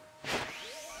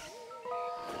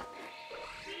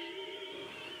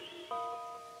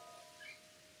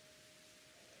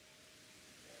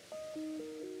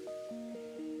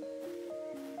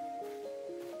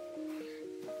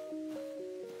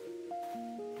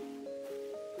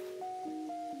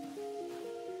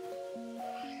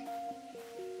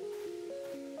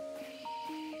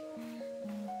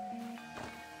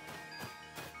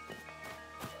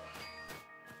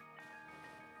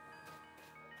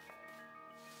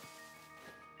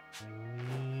 I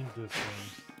need this one.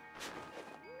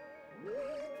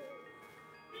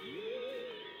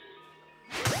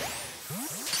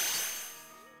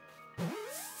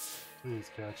 Please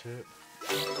catch it.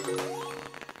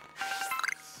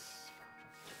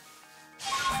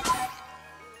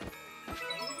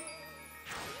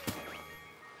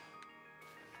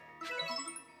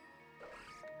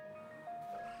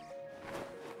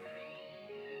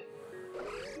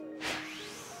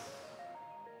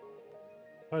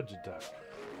 Budget duck.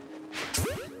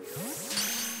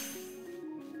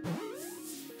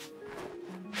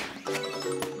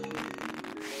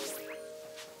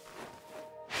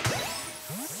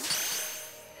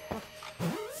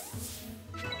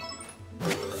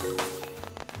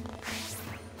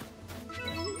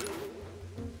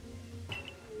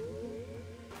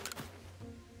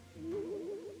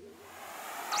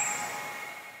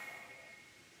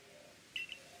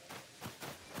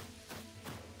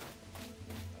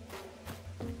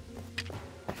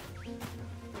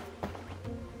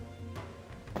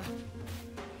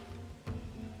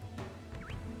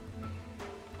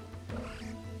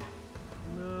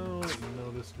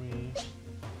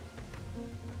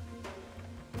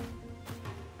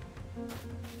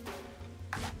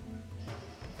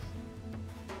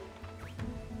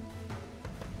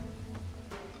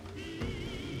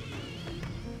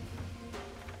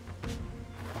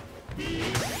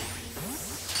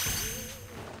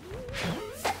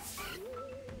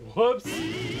 Whoops!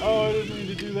 Oh, I didn't mean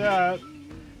to do that.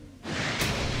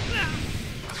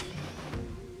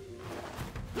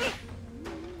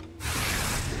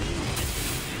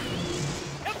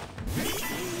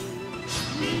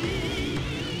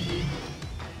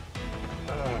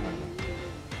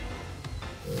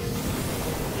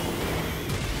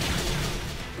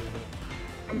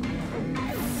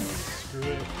 Screw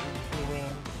it.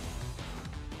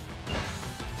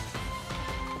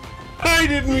 I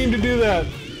didn't mean to do that!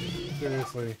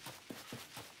 Seriously.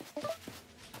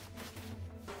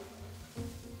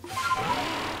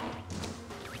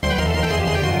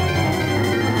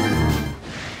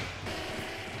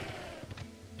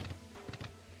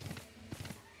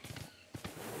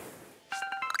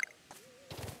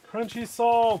 Crunchy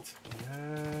salt!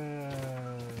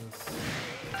 Yes.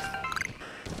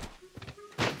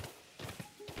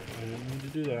 I didn't mean to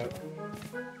do that.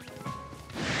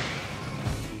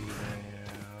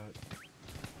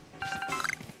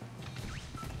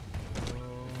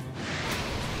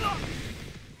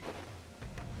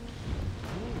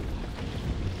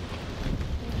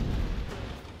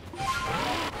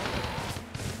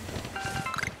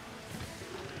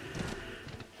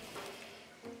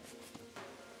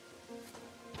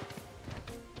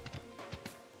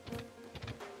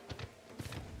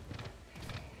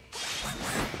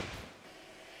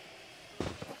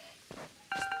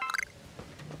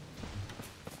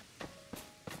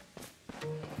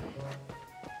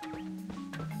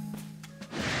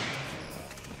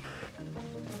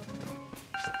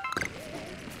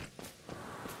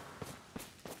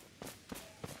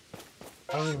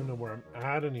 I don't even know where I'm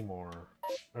at anymore.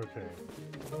 Okay.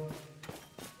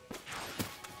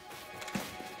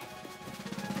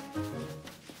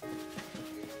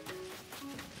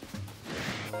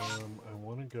 I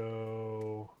want to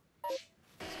go...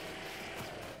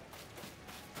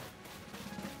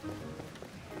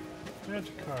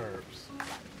 Magikarps.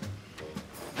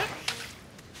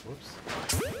 Whoops.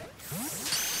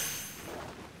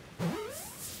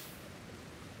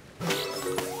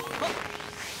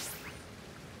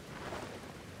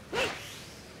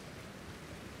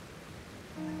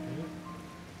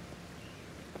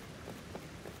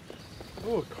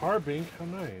 Oh, a Carbink, how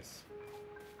nice.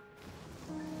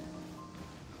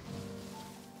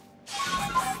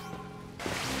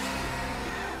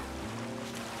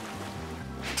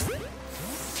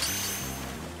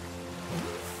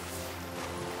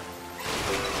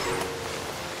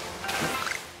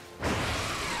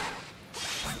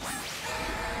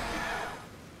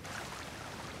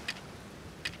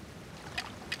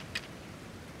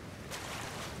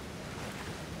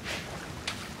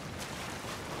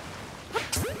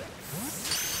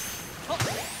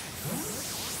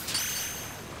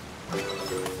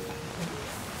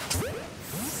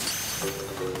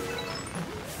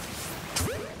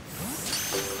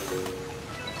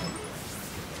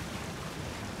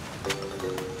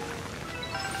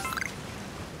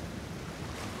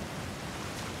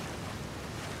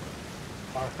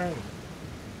 Okay.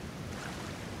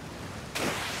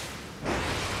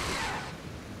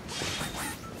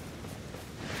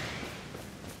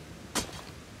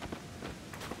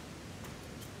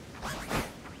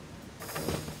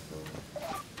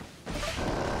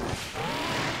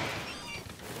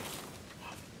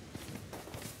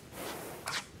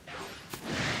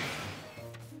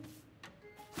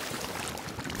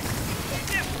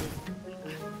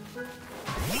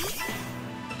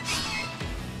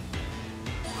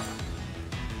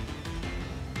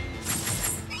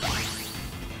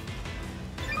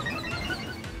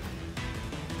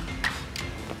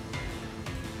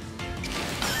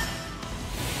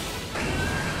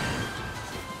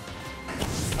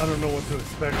 I don't know what to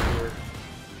expect here.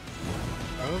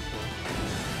 Okay.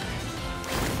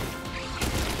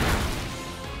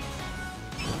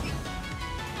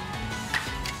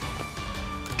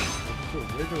 It's a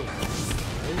wiggle,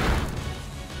 right?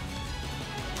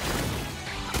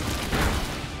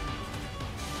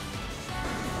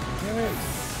 Damn it.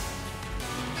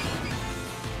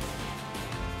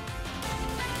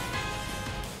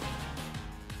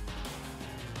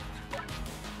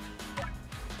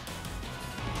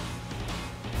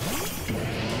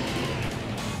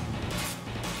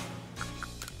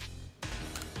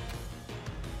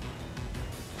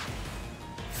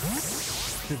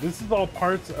 This is all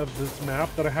parts of this map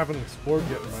that I haven't explored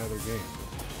yet in my other game.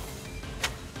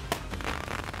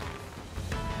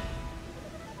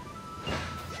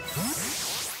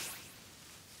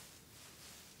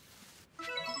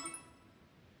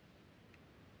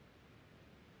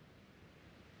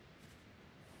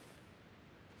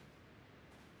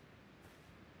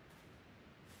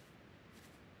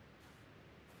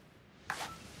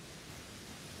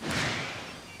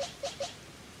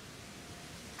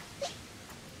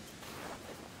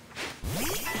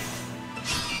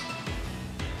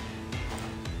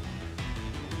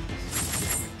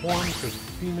 one because it's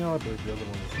female. I believe the other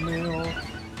one is male.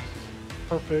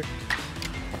 Perfect.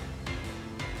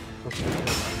 Let's see. I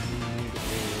need a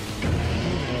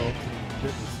female to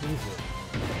get the sneezer.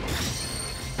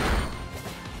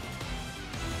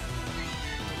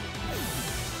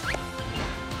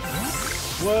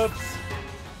 Whoops.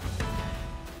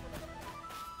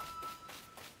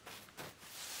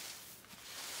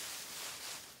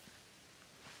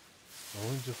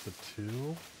 Only just the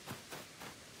two?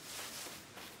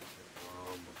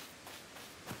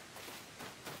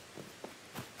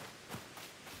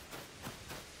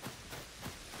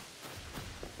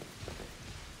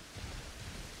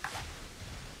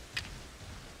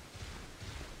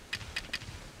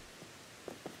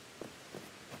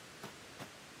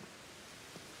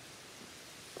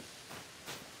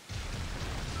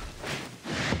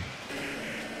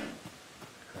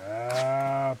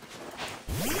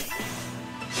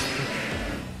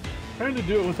 Trying to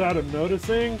do it without him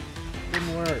noticing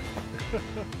didn't work.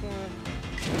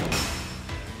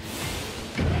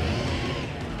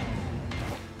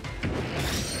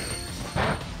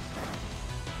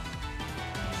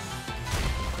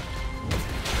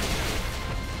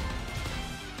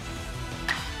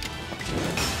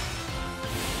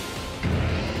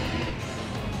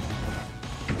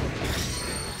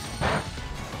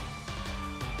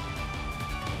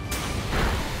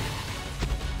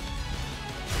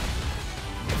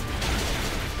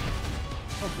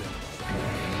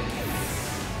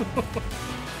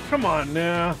 Come on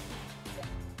now.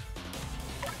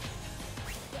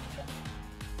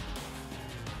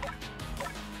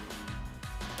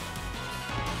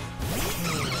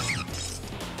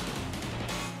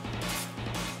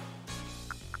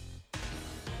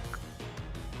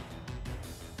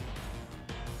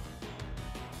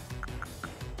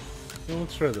 So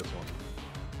let's try this one.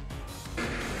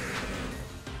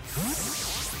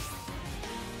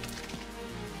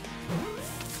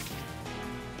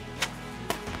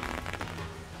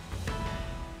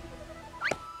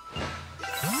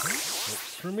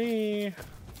 For me.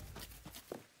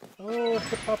 Oh,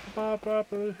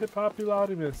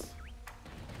 Hippopulatimus.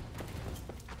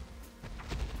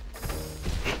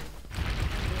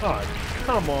 Oh,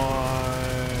 come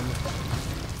on.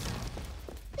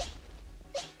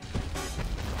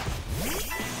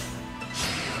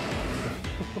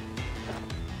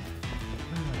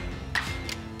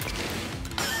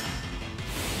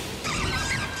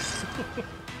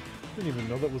 Didn't even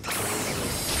know that was there.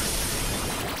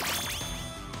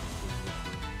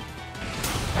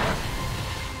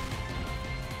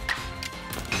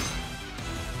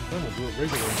 Then we'll do it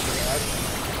regular instead.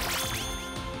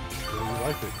 Really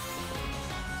like it.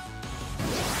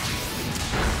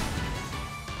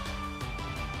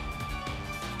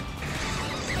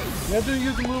 You have to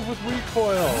use a move with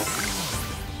recoil.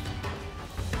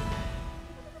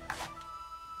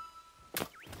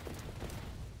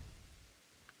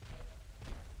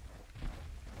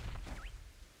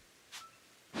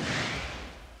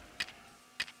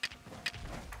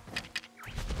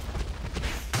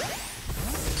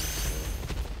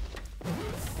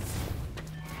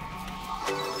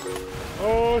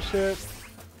 Oh shit.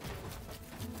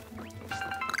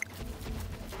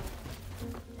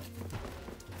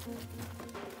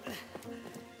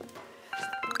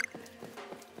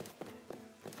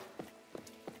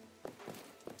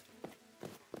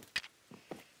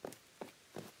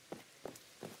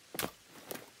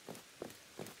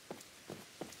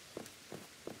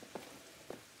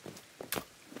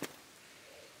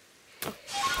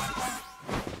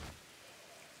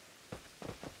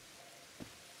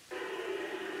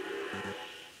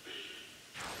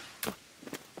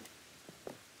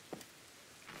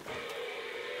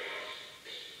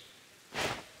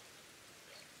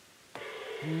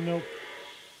 Nope.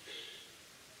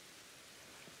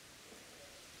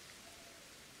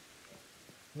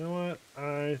 You know what?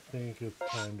 I think it's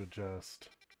time to just...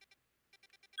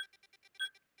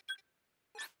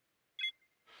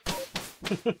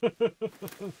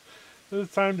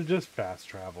 It's time to just fast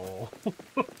travel.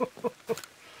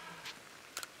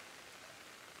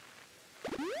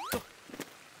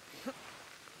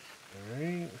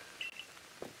 Alright.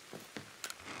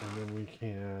 And then we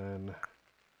can...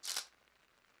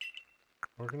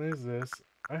 organize this.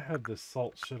 I had this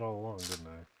salt shit all along, didn't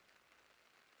I?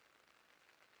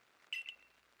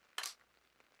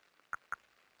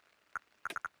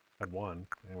 Had one,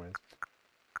 anyways.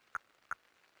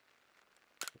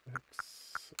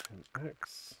 X and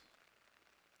X.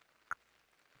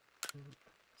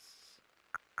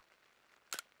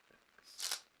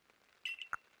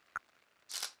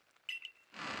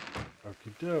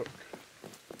 Okie doke.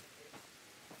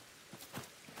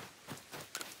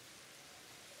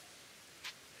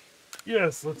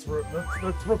 Yes, let's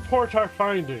report our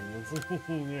findings.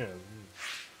 Yeah.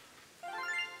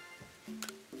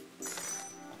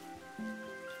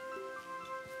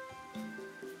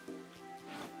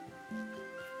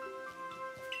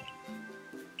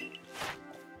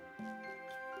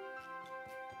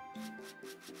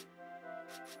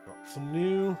 Got some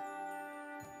new.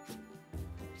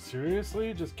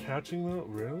 Seriously, just catching them?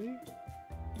 Really?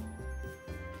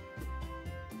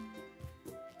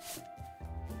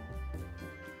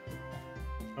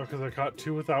 Oh, because I caught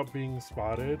 2 without being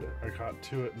spotted. I caught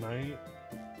 2 at night,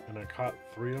 and I caught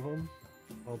 3 of them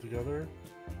altogether.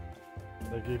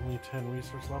 That gave me 10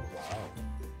 research level. Wow.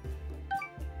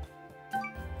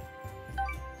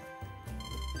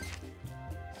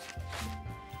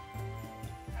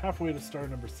 Halfway to star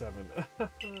number 7.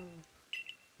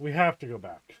 We have to go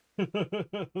back.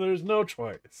 There's no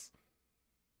choice.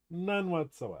 None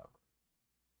whatsoever.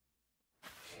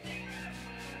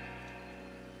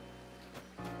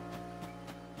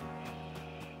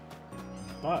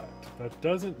 But that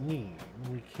doesn't mean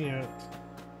we can't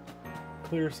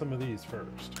clear some of these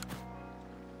first.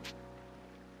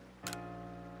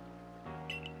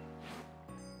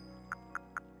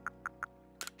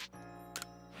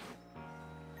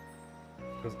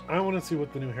 Because I want to see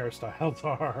what the new hairstyles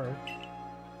are.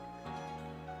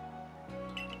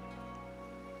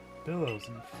 Billows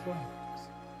and flows.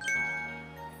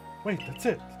 Wait, that's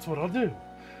it. That's what I'll do.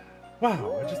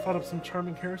 Wow, I just thought of some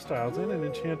charming hairstyles and an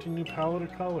enchanting new palette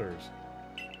of colors.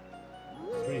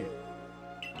 Sweet.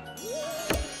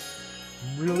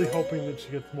 I'm really hoping that she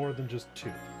gets more than just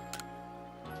 2.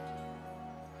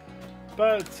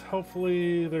 But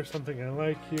hopefully there's something I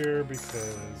like here,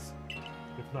 because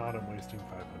if not, I'm wasting $500.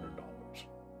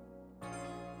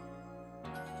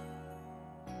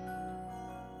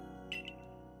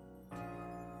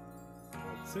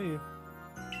 Let's see.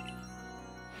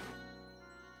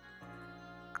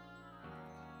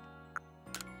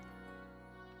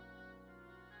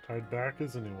 Tied back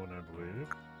is a new one, I believe.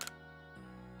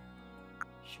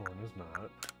 Shorn is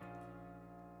not.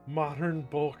 Modern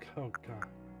bulk. Oh, God.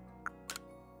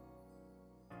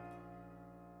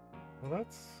 Well,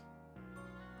 that's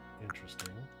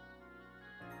interesting.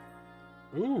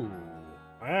 Ooh,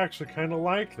 I actually kind of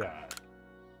like that.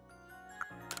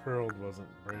 Curled wasn't,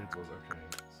 braids was okay.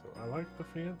 So I like the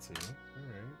fancy.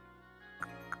 Alright.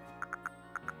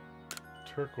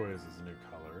 Turquoise is a new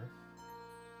color.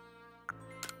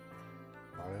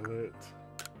 Violet.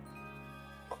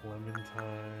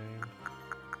 Clementine.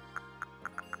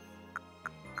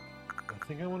 I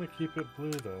think I want to keep it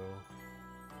blue though.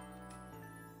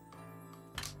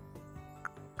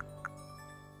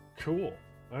 Cool.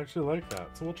 I actually like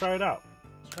that. So we'll try it out.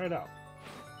 Let's try it out.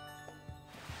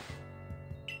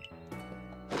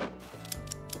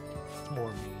 More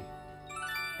me.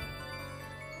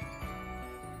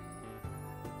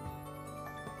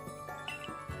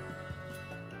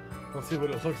 Let's see what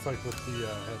it looks like with the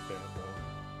headband though.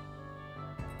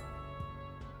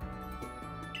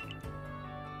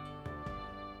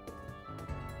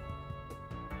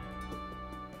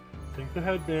 I think the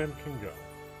headband can go.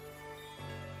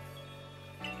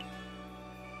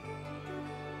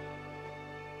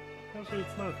 Actually,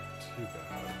 it's not too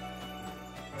bad.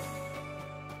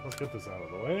 Let's get this out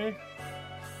of the way.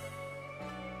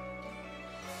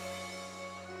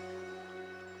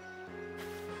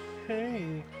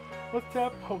 Hey, what's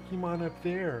that Pokemon up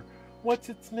there? What's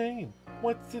its name?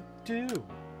 What's it do?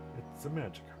 It's a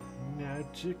Magikarp.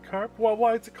 Magikarp? Well,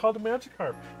 why is it called a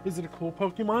Magikarp? Is it a cool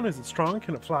Pokemon? Is it strong?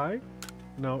 Can it fly?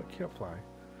 No, it can't fly.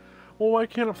 Well, why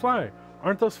can't it fly?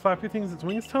 Aren't those flappy things its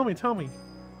wings? Tell me, tell me.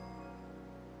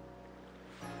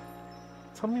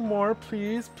 Tell me more,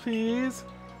 please, please.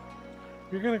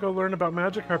 You're gonna go learn about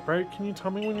Magikarp, right? Can you tell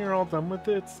me when you're all done with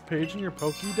its page in your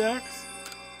Pokédex?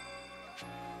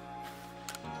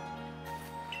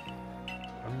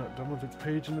 I'm not done with its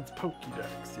page in its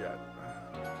Pokédex yet.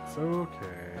 It's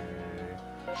okay.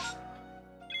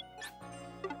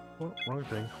 Oh, wrong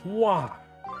thing. Why?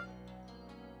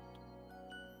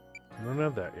 I don't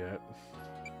have that yet.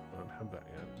 I don't have that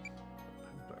yet.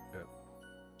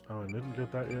 Oh, I didn't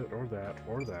get that yet, or that,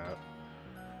 or that,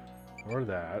 or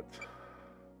that.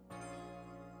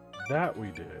 That we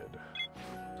did.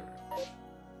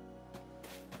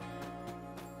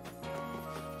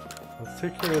 Let's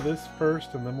take care of this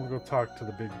first, and then we'll go talk to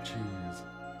the big cheese.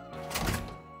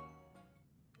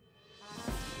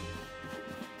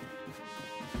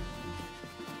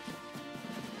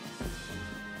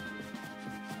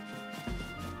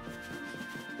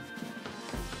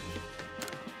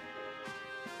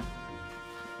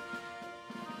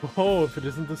 Oh, if it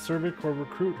isn't the Cervic or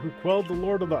recruit who quelled the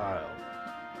Lord of the Isle.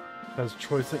 Has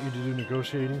Troy sent you to do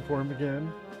negotiating for him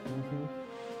again? Mm-hmm.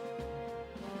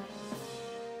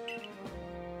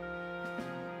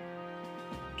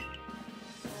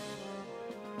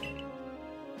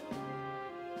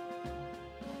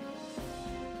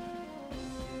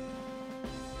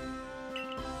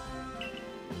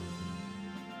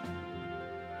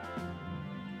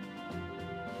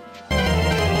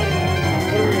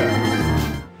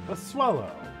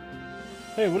 Swallow.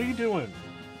 Hey, what are you doing?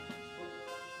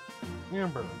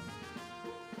 Amber.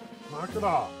 Knock it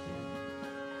off.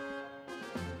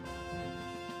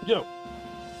 Yo.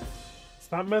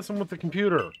 Stop messing with the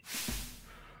computer.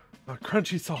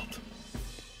 Crunchy salt.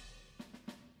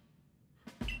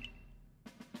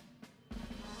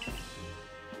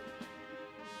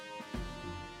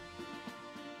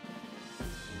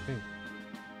 Hey.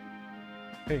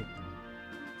 Hey.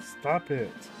 Stop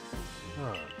it.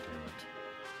 Oh.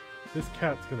 This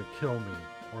cat's gonna kill me,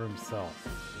 or himself.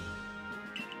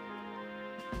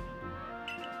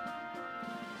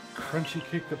 Crunchy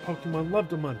cake that Pokemon love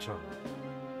to munch on.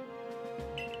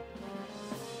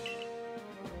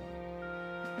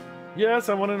 Yes,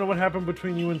 I want to know what happened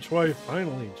between you and Troy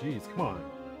finally. Jeez, come on.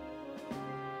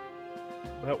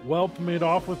 That whelp made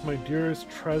off with my dearest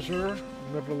treasure.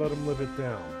 Never let him live it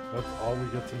down. That's all we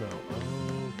get to know.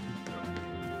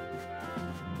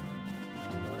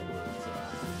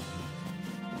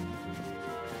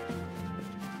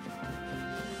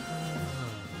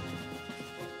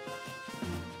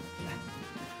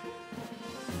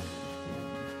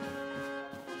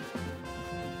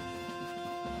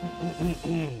 Oh, keep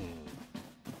going.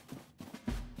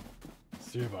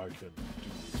 See if I can do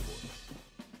these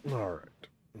ones. All right.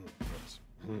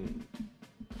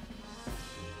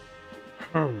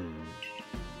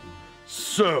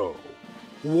 So,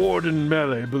 Warden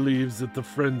Melee believes that the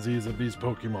frenzies of these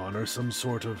Pokemon are some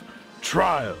sort of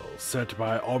trial set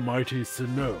by Almighty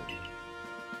Sinnoh.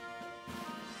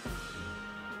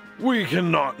 We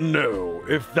cannot know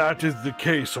if that is the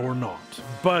case or not,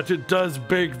 but it does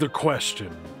beg the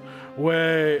question.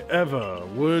 Wherever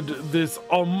would this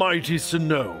almighty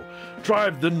Sinnoh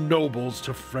drive the nobles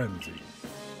to frenzy?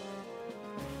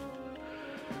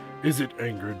 Is it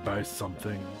angered by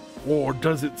something, or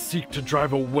does it seek to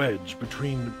drive a wedge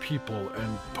between people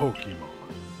and Pokemon?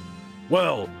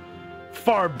 Well,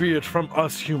 far be it from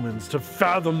us humans to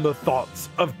fathom the thoughts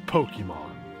of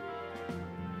Pokemon.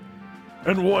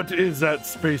 And what is that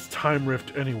space-time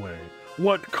rift anyway?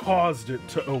 What caused it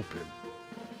to open?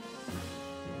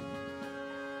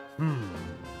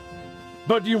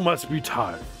 But you must be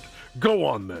tired. Go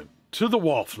on then, to the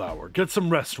Wallflower. Get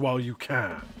some rest while you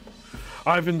can.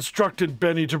 I've instructed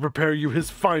Benny to prepare you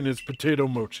his finest potato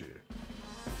mochi.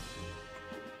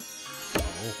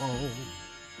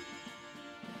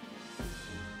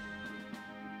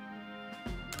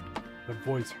 That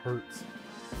voice hurts.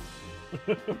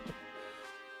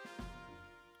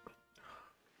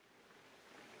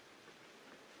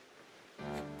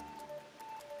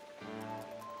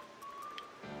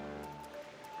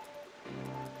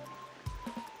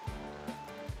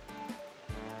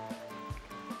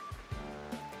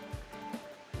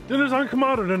 Dinner's on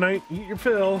Kamado tonight. Eat your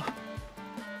fill.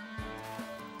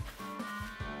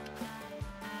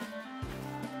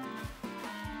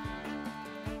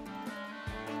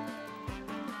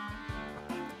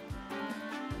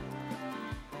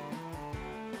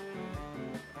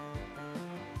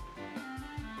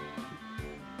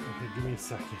 Okay, give me a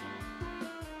second.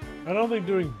 I don't think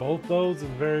doing both those is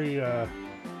very, I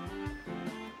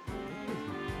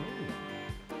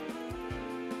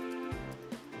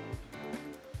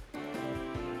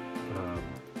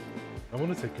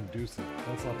want to say conducive.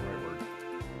 That's not the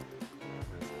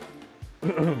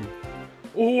right word.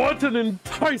 What an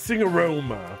enticing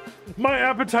aroma! My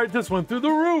appetite just went through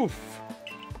the roof!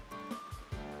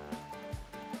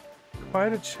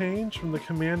 Quite a change from the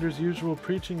commander's usual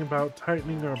preaching about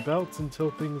tightening our belts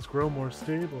until things grow more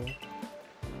stable.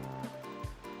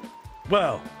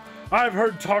 Well, I've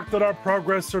heard talk that our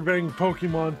progress surveying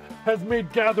Pokemon has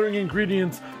made gathering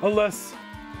ingredients a less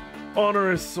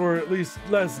onerous, or at least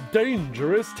less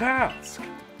dangerous task.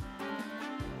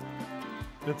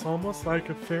 It's almost like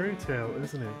a fairy tale,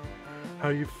 isn't it? How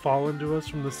you've fallen to us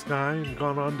from the sky and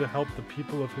gone on to help the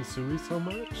people of Hisui so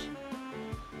much?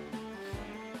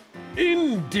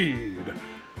 Indeed!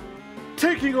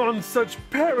 Taking on such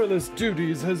perilous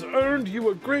duties has earned you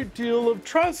a great deal of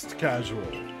trust,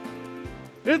 Casual.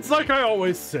 It's like I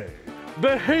always say,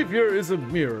 behavior is a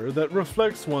mirror that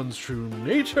reflects one's true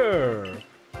nature.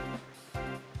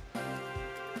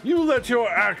 You let your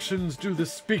actions do the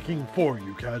speaking for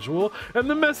you, Casual, and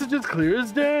the message is clear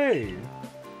as day.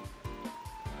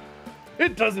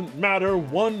 It doesn't matter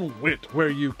one whit where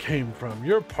you came from.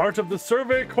 You're part of the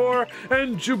Survey Corps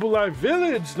and Jubilee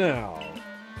Village now.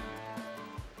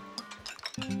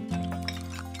 Thank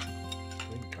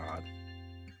God.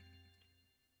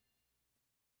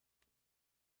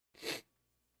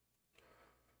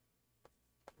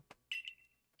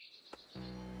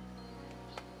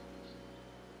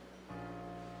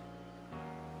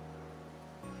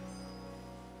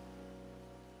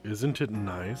 Isn't it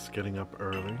nice getting up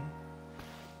early?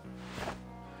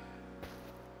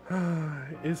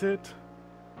 Is it?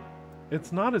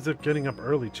 It's not as if getting up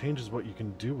early changes what you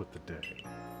can do with the day.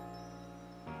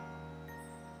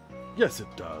 Yes, it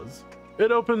does.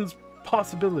 It opens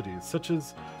possibilities, such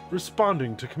as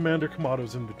responding to Commander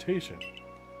Kamato's invitation.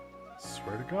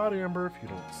 Swear to God, Amber, if you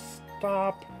don't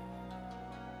stop.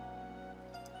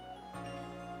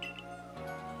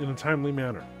 In a timely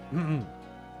manner.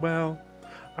 Well,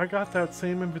 I got that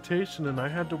same invitation and I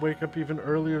had to wake up even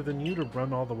earlier than you to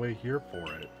run all the way here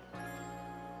for it.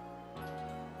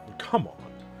 Come on.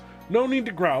 No need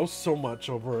to grouse so much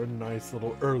over a nice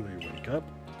little early wake up.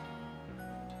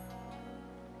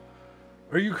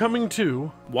 Are you coming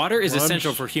too? Water is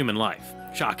essential for human life.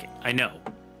 Shocking, I know.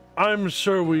 I'm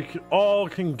sure we all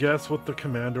can guess what the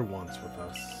commander wants with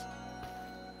us.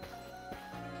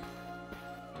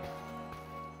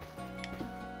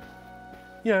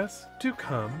 Yes, do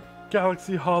come.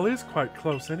 Galaxy Hall is quite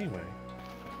close anyway.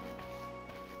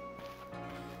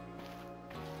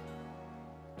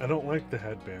 I don't like the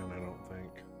headband, I don't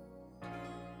think.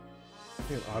 I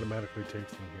think it automatically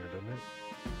takes me here,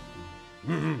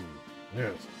 doesn't it?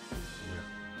 Yes.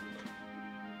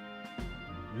 Yeah.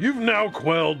 You've now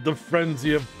quelled the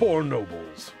frenzy of 4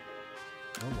 nobles.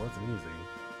 That wasn't easy.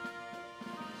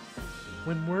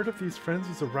 When word of these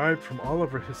frenzies arrived from all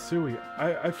over Hisui,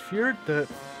 I feared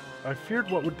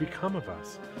what would become of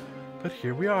us. But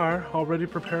here we are, already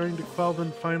preparing to quell the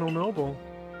final noble.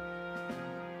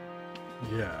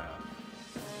 Yeah.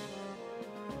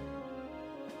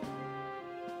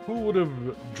 Who would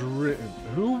have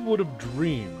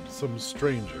dreamed some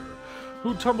stranger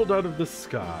who tumbled out of the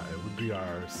sky would be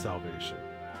our salvation?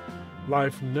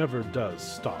 Life never does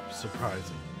stop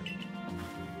surprising you.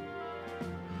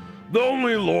 The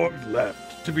only lord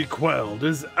left to be quelled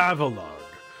is Avalugg,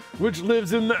 which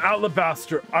lives in the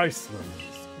Alabaster Icelands.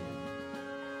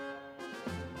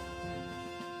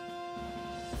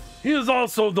 He is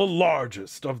also the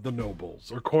largest of the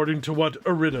nobles, according to what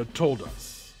Arita told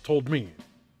us. She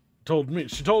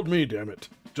told me, damn it.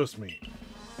 Just me.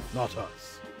 Not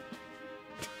us.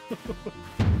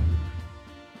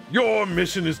 Your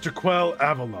mission is to quell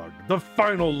Avalugg, the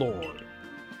final lord.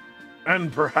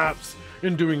 And perhaps,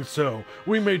 in doing so,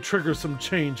 we may trigger some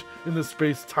change in the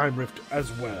space-time rift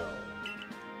as well.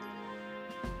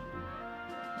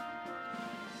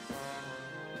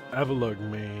 Avalugg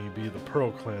may be the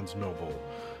Pearl Clan's noble,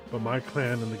 but my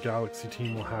clan and the Galaxy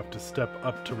team will have to step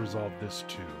up to resolve this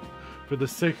too, for the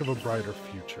sake of a brighter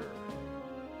future.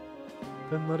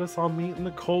 Then let us all meet in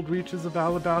the cold reaches of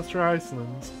Alabaster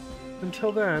Icelands.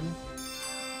 Until then...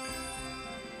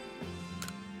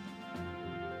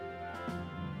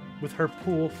 with her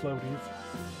pool floaties.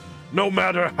 No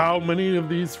matter how many of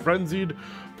these frenzied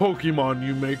Pokémon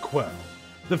you may quell,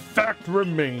 the fact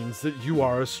remains that you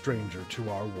are a stranger to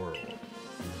our world.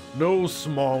 No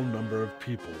small number of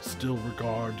people still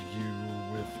regard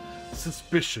you with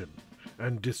suspicion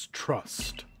and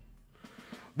distrust.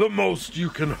 The most you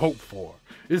can hope for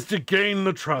is to gain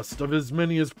the trust of as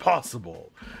many as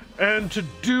possible, and to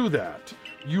do that,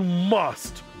 you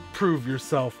must prove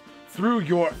yourself through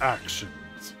your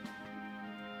actions.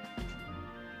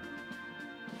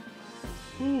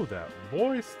 Ooh, that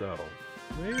voice, though.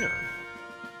 Man.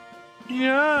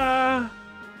 Yeah.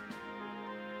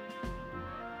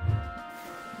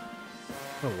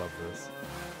 I love this.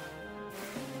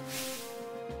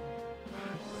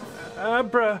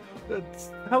 Abra,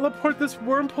 teleport this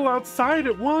wormhole outside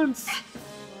at once.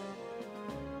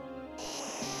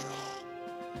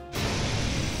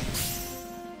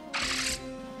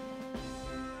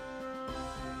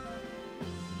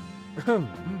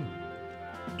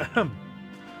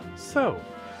 So,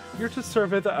 you're to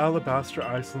survey the Alabaster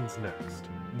Icelands next.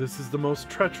 This is the most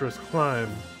treacherous climb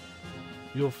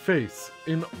you'll face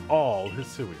in all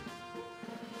Hisui.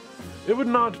 It would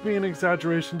not be an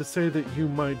exaggeration to say that you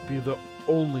might be the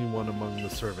only one among the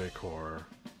Survey Corps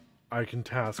I can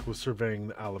task with surveying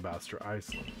the Alabaster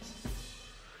Icelands.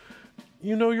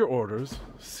 You know your orders.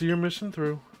 See your mission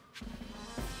through.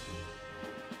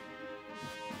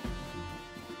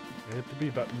 Hit the B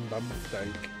button by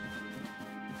mistake.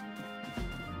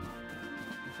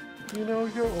 You know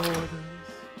your orders.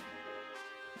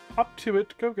 Hop to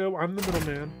it. Go, go. I'm the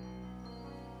middleman.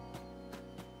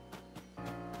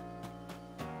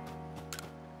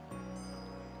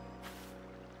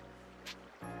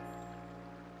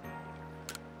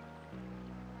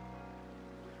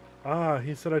 Ah,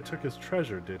 he said I took his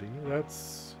treasure, did he?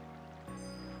 That's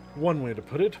one way to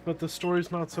put it, but the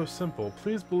story's not so simple.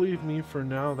 Please believe me for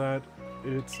now that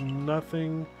it's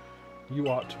nothing you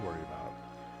ought to worry about.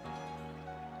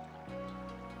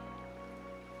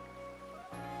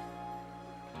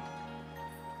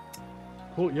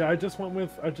 Cool. Yeah, I just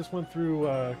went through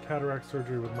cataract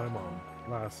surgery with my mom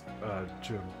last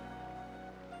June.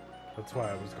 That's why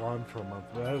I was gone for a month.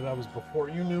 That was before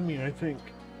you knew me, I think.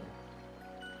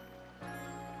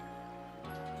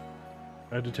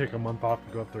 I had to take a month off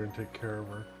to go up there and take care of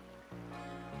her.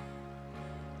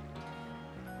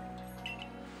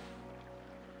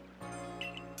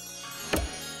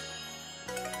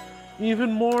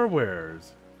 Even more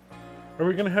wares. Are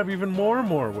we gonna have even more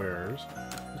wares?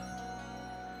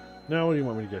 Now what do you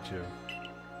want me to get you?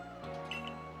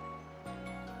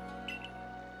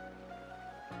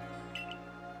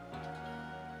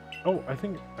 Oh, I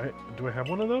think do I have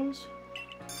one of those?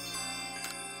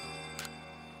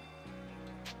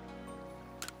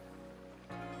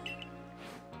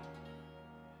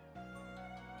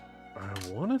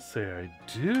 I want to say I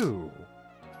do.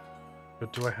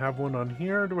 But do I have one on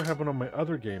here or do I have one on my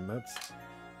other game? That's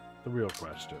the real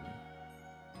question.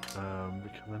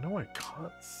 Because I know I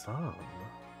caught some.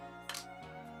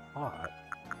 Hot.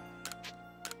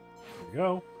 There we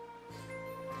go.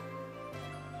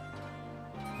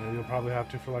 Yeah, you'll probably have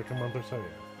to for like a month or so, yeah.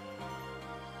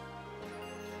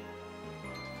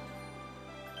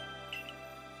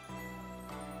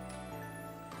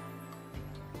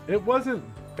 It wasn't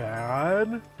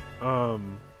bad.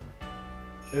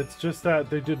 It's just that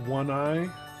they did one eye,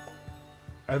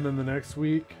 and then the next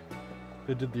week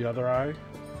they did the other eye.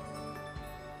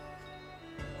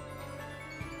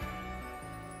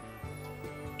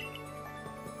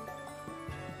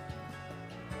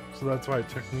 So that's why it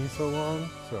took me so long,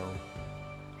 so.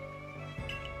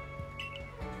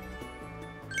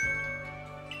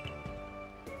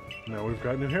 Now we've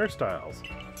got new hairstyles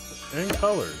and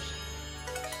colors.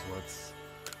 So let's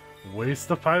waste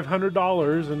the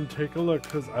 $500 and take a look,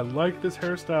 because I like this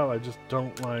hairstyle. I just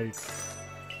don't like,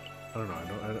 I don't know,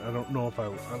 I don't know if I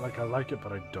like it,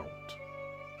 but I don't.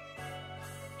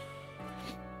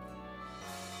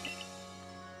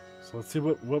 So let's see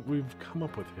what we've come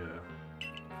up with here.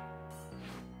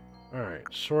 Alright,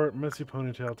 short, messy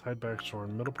ponytail, tied back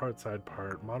shorn, middle part, side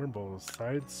part, modern bowls,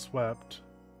 side swept.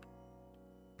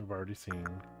 We've already seen.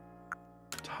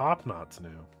 Top knot's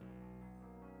new.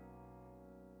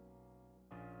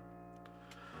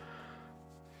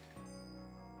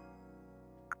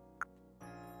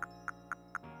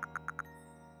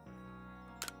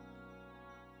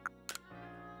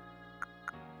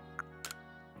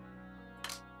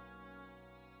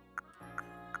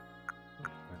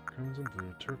 Crimson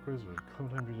blue, turquoise with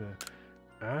clementine blue,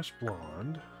 ash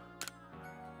blonde,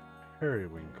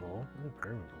 periwinkle. Oh,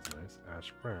 periwinkle's nice.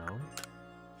 Ash brown,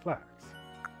 flax.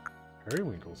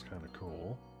 Periwinkle's kind of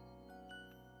cool.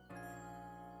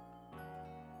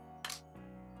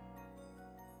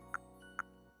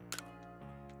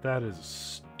 That is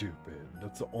stupid.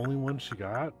 That's the only one she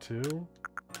got, too?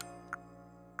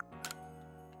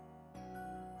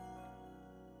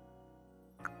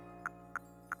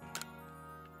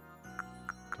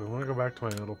 Do I want to go back to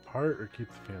my middle part or keep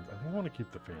the fancy? I think I want to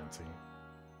keep the fancy.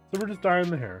 So we're just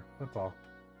dyeing the hair. That's all.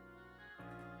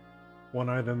 One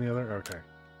eye, then the other? Okay.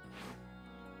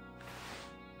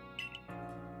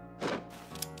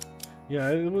 Yeah,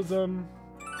 it was, you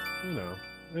know,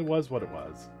 it was what it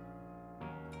was.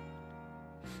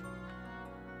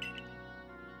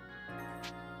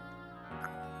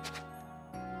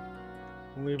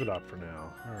 We'll leave it up for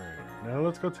now. Alright. Now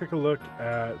let's go take a look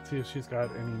at, see if she's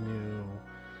got any new...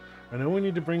 I know we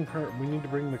need to bring her, we need to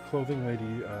bring the clothing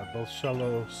lady, both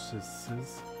Shalosi's.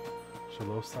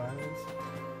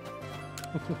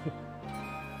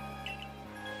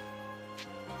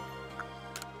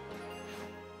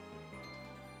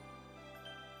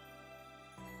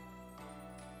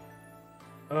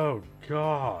 Oh,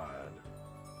 God.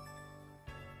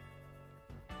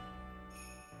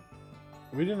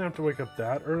 We didn't have to wake up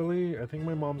that early. I think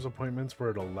my mom's appointments were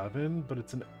at 11, but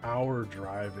it's an hour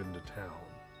drive into town.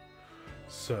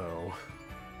 So...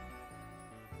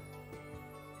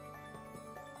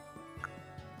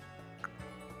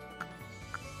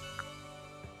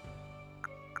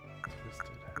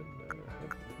 Twisted headband,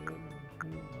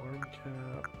 warm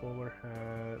cap, bowler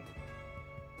hat.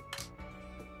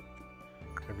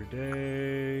 Every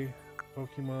day.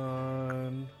 Pokemon.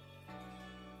 Pokemon.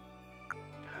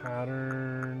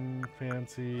 Pattern,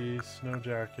 fancy, snow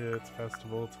jackets,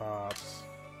 festival tops.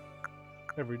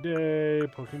 Everyday,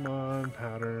 Pokemon,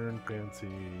 pattern, fancy.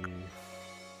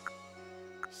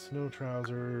 Snow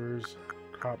trousers,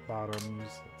 crop bottoms.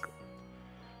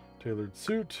 Tailored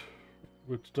suit,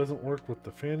 which doesn't work with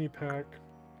the fanny pack.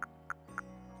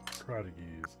 Karate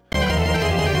geese.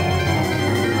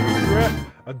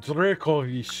 A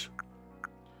Dracovish.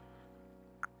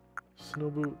 Snow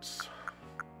boots.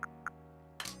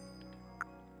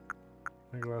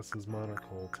 Eyeglasses,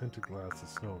 monocle, tinted glasses,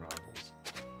 snow goggles.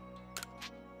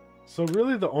 So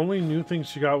really the only new thing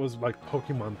she got was like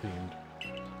Pokemon themed.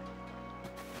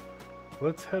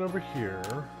 Let's head over here.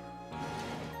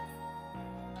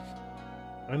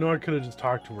 I know I could have just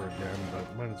talked to her again,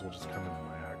 but might as well just come into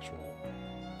my actual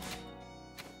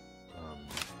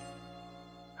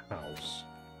house.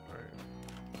 Alright.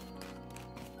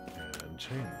 And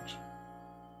change.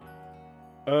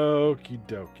 Okie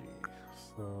dokie.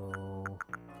 So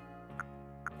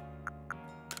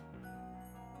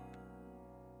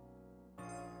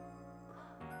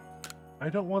I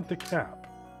don't want the cap.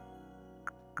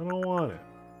 I don't want it.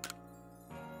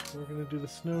 We're gonna do the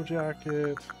snow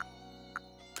jacket.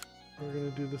 We're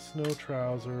gonna do the snow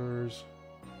trousers.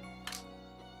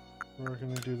 We're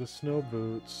gonna do the snow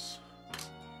boots.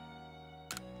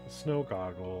 The snow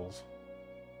goggles.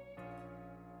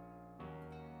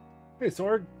 Hey,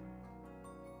 Sorg.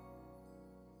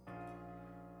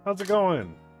 How's it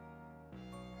going?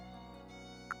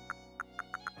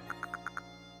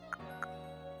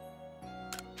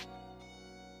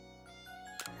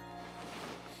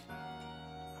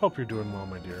 Hope you're doing well,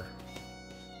 my dear.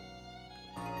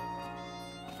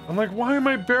 I'm like, why am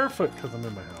I barefoot? Because I'm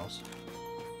in my house.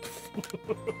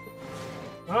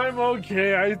 I'm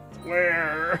okay, I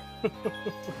swear.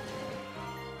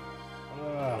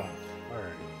 Alright.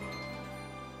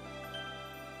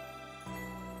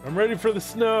 I'm ready for the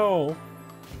snow.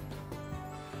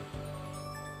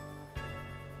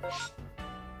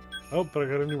 Oh, but I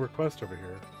got a new request over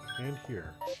here. And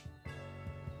here.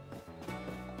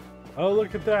 Oh,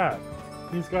 look at that.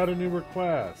 He's got a new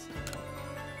request.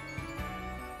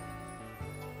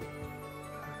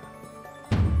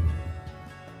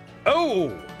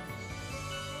 Oh!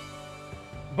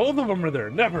 Both of them are there.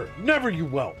 Never, never, you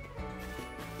whelp.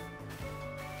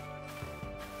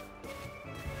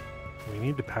 We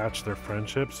need to patch their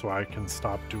friendship so I can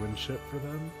stop doing shit for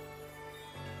them.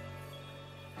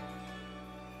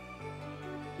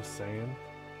 Just saying.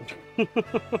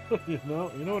 you know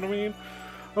what I mean?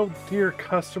 Oh dear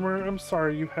customer, I'm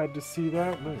sorry you had to see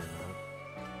that. No, you're not.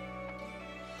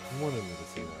 You wanted me to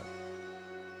see that.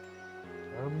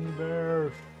 Gummy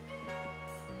bear.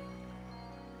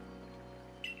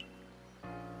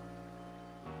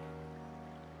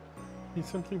 He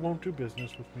simply won't do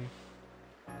business with me.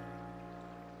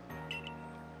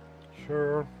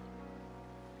 Sure.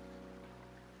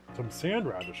 Some sand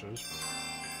radishes.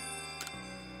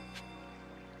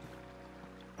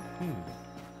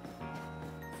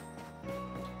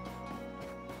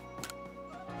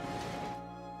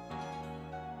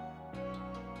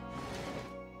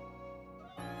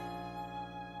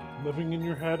 Living in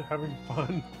your head, having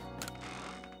fun.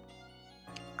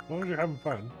 As long as you're having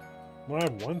fun. Well, I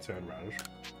have one sand radish.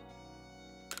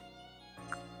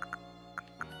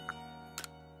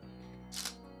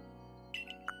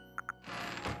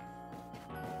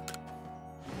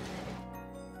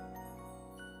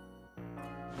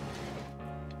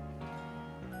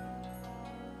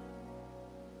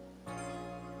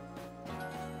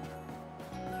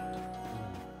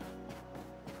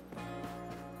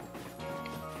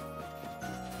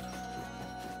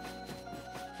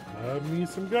 Love me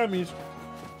some gummies.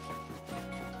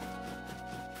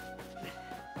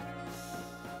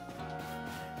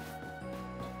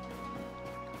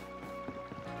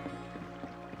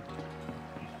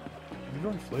 You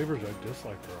know, flavors I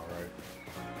dislike are alright.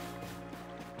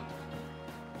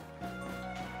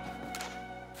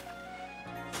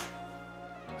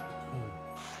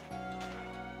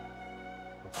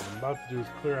 What I'm about to do is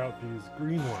clear out these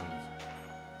green ones.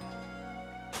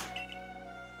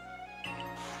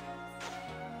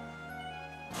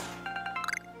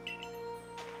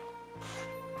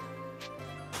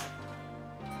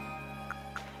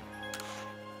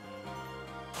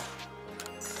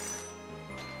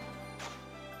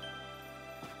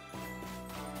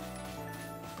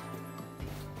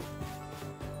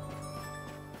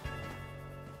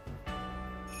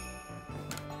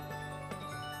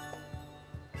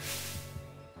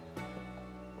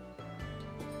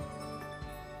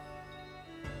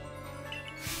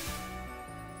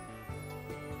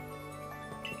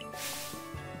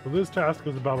 So this task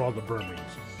is about all the Burmese.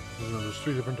 There's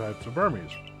 3 different types of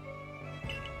Burmese.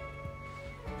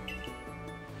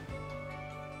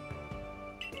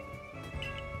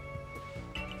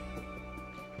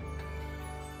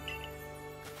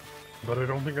 But I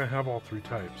don't think I have all 3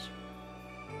 types.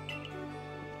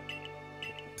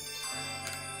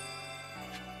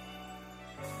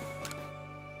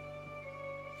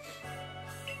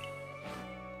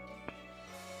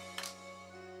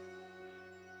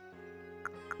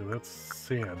 Okay, that's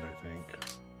sand, I think.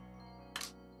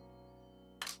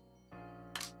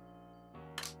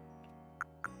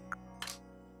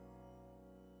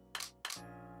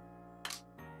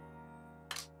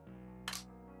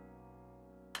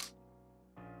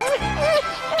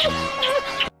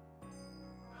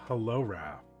 Hello,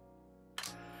 Raph.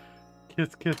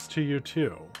 Kiss kiss to you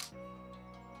too.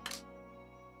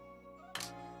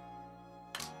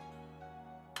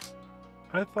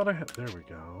 I thought I had... There we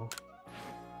go.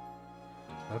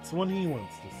 That's the one he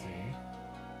wants to see.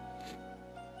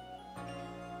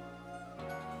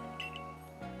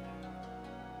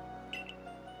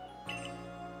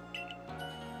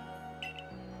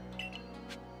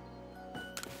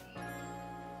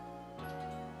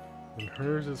 And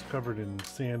hers is covered in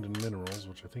sand and minerals,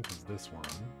 which I think is this one.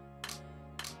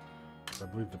 I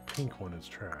believe the pink one is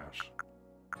trash.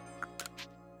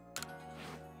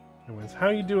 Anyways, how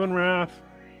you doing, Raph?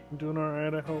 You doing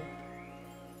alright, I hope?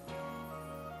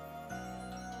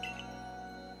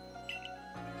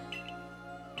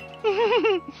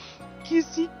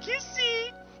 Kissy,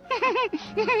 kissy.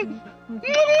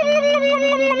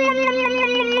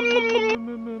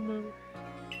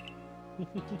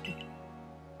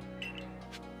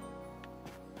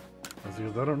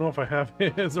 I don't know if I have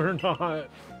his or not.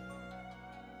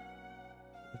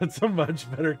 It's a much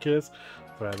better kiss.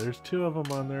 But there's 2 of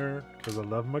them on there because I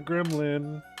love my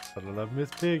gremlin, but I love Miss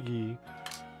Piggy.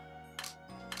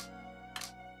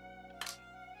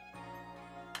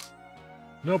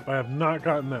 Nope, I have not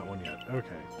gotten that one yet. Okay.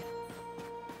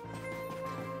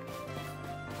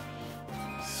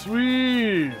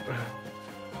 Sweet!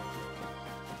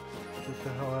 Get the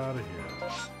hell out of here.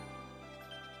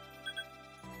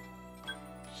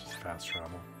 It's just fast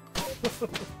travel.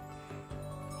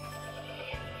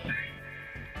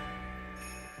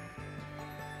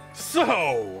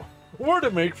 So, we're to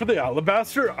make for the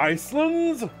Alabaster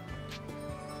Icelands?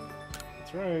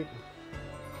 That's right.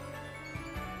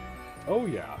 Oh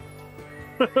yeah.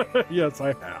 Yes,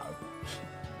 I have.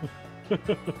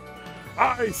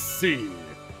 I see.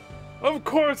 Of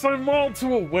course, I'm all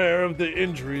too aware of the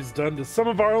injuries done to some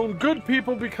of our own good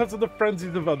people because of the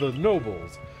frenzies of other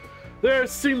nobles. There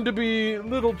seemed to be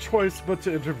little choice but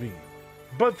to intervene.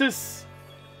 But this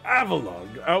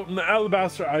Avalug out in the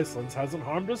Alabaster Icelands hasn't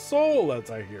harmed a soul, as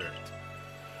I hear it.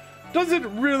 Does it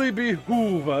really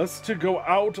behoove us to go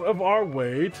out of our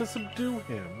way to subdue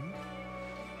him?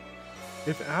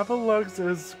 If Avalug's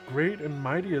as great and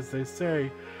mighty as they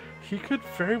say, he could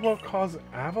very well cause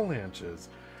avalanches.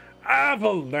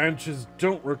 Avalanches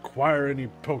don't require any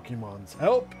Pokemon's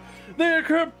help. They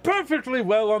occur perfectly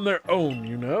well on their own,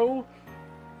 you know.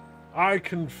 I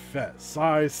confess,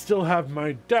 I still have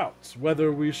my doubts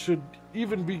whether we should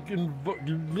even be getting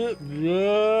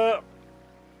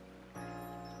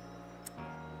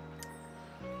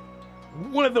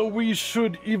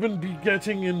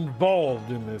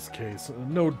involved in this case.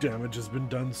 No damage has been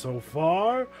done so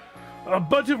far.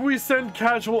 But if we send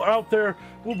Casual out there,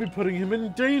 we'll be putting him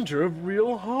in danger of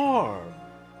real harm.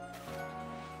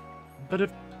 But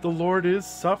if the Lord is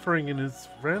suffering in his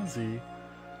frenzy,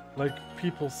 like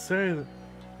people say,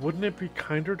 wouldn't it be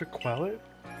kinder to quell it?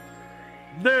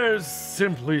 There's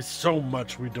simply so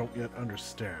much we don't yet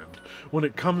understand when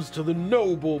it comes to the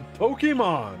noble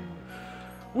Pokemon.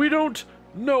 We don't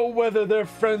know whether their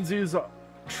frenzies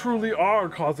truly are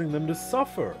causing them to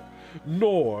suffer,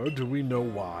 nor do we know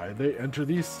why they enter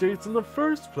these states in the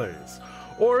first place,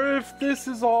 or if this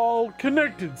is all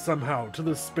connected somehow to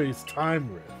the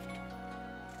space-time rift.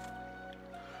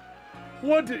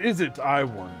 What is it, I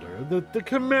wonder, that the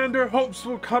commander hopes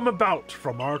will come about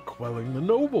from our quelling the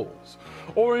nobles,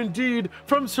 or indeed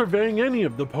from surveying any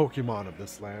of the Pokemon of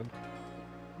this land?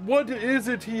 What is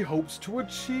it he hopes to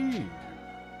achieve?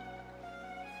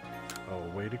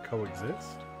 A way to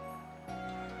coexist?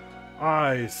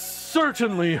 I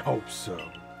certainly hope so.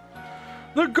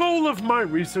 The goal of my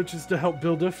research is to help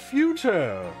build a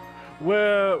future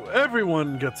where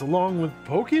everyone gets along with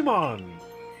Pokemon.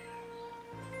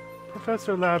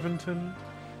 Professor Lavington?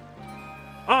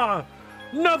 Ah,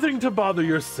 nothing to bother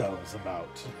yourselves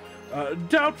about.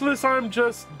 Doubtless I'm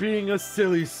just being a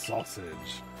silly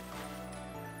sausage.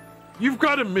 You've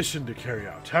got a mission to carry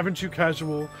out, haven't you,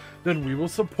 Casual? Then we will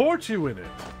support you in it.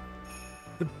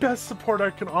 The best support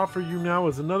I can offer you now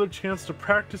is another chance to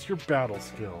practice your battle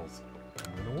skills.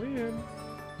 I'm gonna win.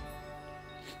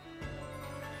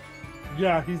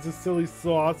 Yeah, he's a silly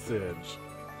sausage.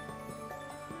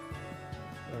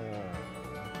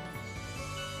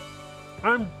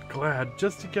 I'm glad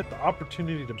just to get the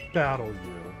opportunity to battle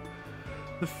you.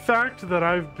 The fact that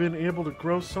I've been able to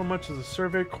grow so much as a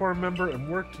Survey Corps member and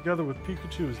work together with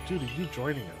Pikachu is due to you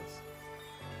joining us.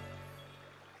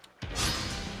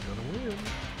 Gonna win.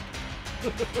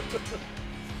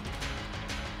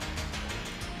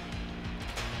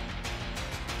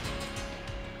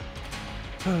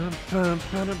 Pum, pum,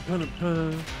 pum, pum,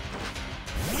 pum.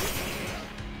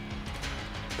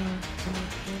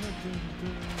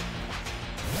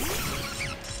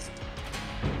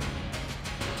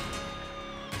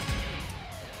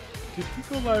 Did he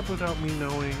go live without me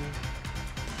knowing?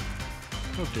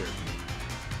 How dare you?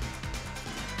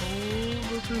 Oh,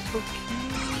 this is so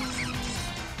cute.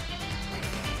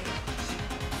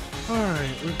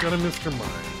 Alright, we've got a Mr.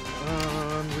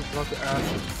 Mime. We've got the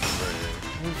acid spray.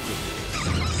 This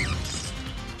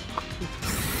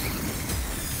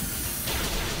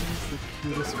is the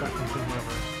cutest fucking thing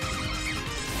ever.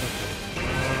 Okay.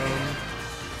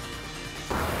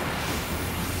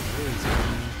 Where is he?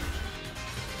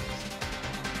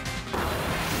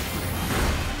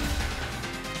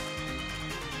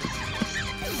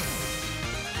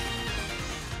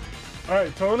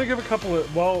 Alright, so I want to give a couple of,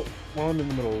 while I'm in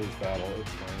the middle of this battle,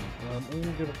 it's fine. I'm going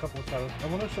to give a couple of shout-outs. I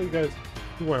want to show you guys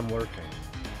who I'm lurking.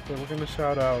 So we're going to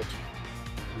shout out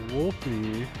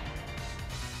Wolfie,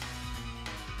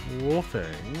 Wolfing,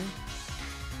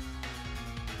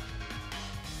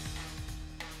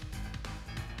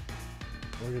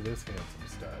 look at this handsome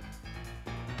stud.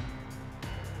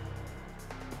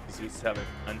 You haven't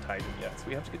untied him yet, so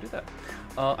we have to go do that.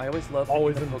 I always love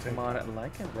picking up Pokemon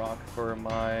like and Rock for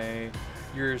my...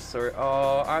 You're sorry.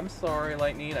 Oh, I'm sorry,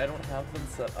 Lightning. I don't have them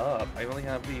set up. I only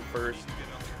have the first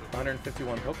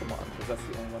 151 Pokemon, because that's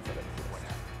the only ones that exist.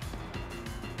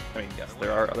 I mean, yes,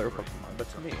 there are other Pokemon, but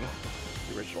to me,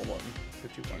 the original one,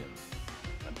 51.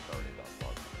 I'm sorry about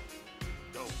Barbara.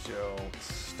 Don't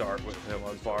start with him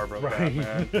on Barbara, right.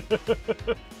 Batman.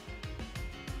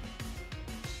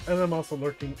 And I'm also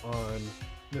lurking on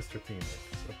Mr. Phoenix,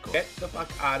 of course. Get the fuck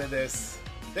out of this.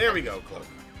 There we go, Cloak.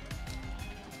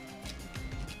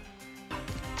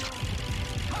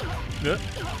 Nope.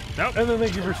 And then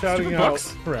thank you for shouting Stupid out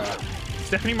books. crap.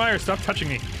 Stephanie Meyer, stop touching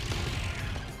me.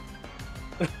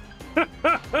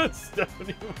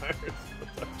 Stephanie Myers,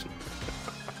 stop touching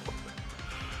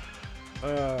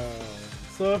me.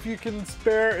 So if you can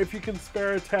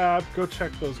spare a tab, go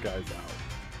check those guys out.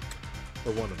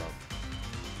 Or one of them.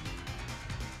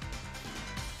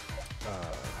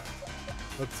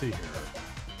 Let's see here.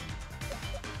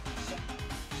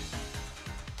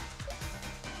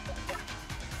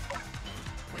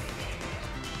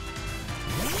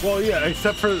 Well, yeah,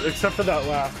 except for that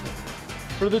last one.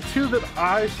 For the two that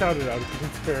I shouted out, if you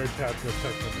can spare a tab, go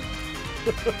check them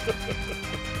out.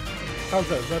 How's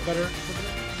that? Is that better?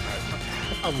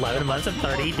 11 months and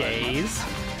 30 days.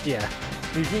 Yeah.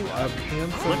 Speaking of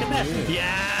handsome, look at that. men.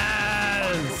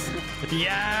 Yes!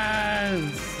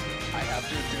 Yes! I have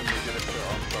to assume they did it for their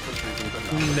own selfish reasons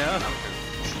and No.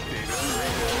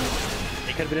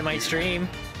 They could have been in my stream.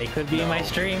 They could be in my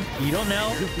stream. You don't know.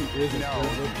 No, it's not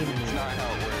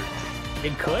how it works.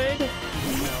 It could.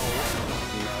 No.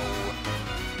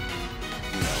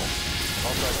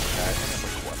 Also, I have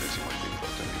like one or two more things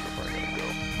left in me before I gotta go.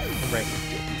 Right.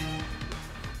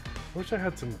 I wish I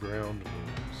had some ground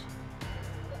moves.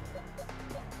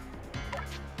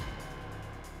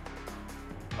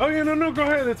 Oh yeah, no, go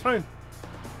ahead, it's fine.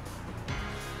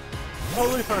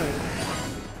 Totally fine.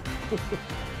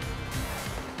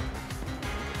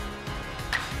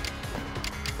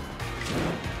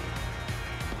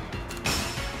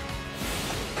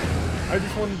 I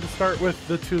just wanted to start with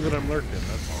the two that I'm lurking,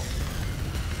 that's all.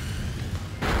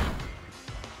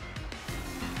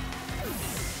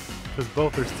 Because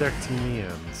both are sexy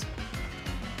men's.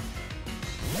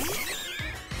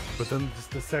 But then just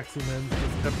the sexy men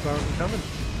just kept on coming.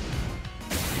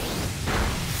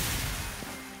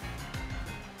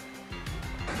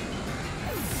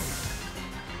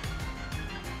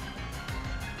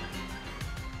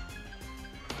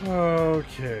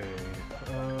 Okay.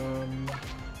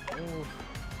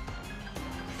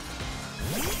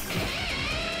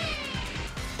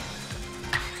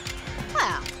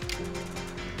 Well,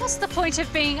 what's the point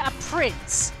of being a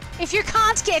prince if you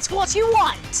can't get what you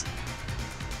want?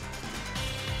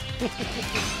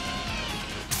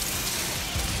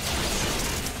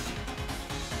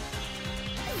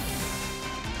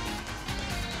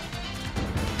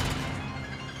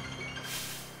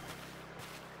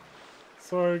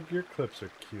 Sorg, your clips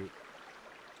are cute.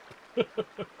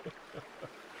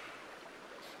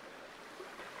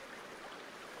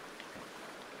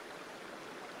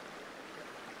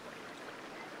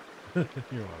 You're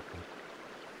welcome.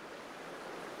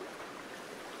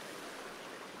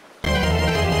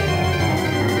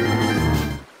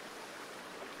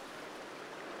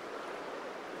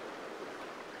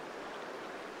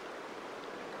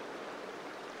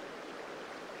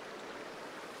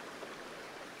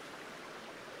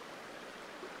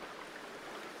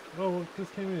 Oh, what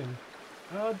just came in?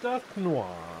 Duck Noir.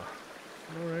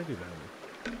 Alrighty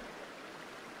then.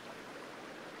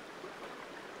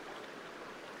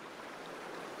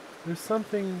 There's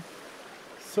something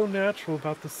so natural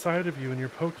about the sight of you and your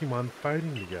Pokemon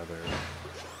fighting together.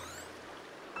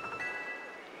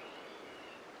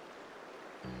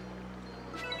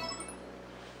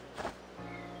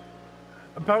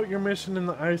 About your mission in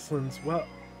the Icelands, well,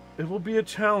 it will be a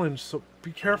challenge, so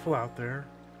be careful out there.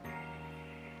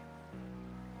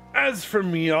 As for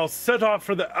me, I'll set off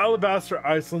for the Alabaster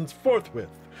Islands forthwith.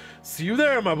 See you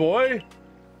there, my boy!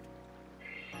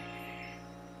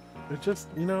 It just,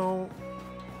 you know...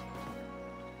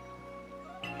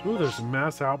 Ooh, there's a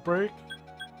mass outbreak?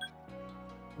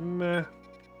 Meh.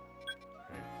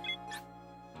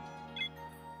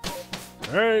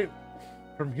 Alright.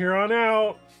 From here on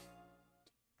out,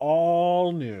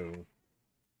 all new.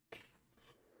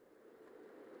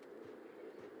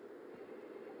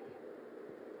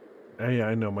 Hey,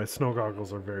 I know, my snow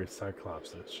goggles are very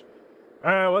Cyclops-ish.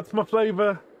 Alright, what's my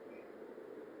flavor?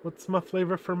 What's my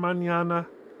flavor for mañana?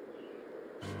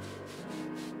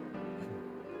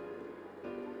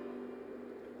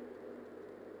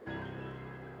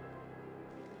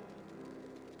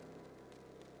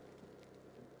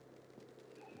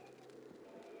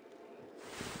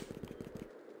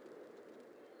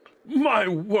 My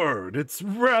word, it's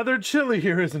rather chilly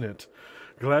here, isn't it?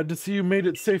 Glad to see you made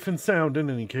it safe and sound in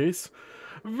any case.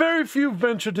 Very few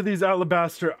venture to these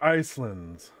Alabaster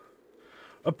Islands.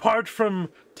 Apart from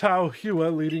Tao Hua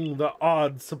leading the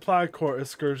odd supply corps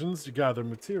excursions to gather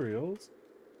materials.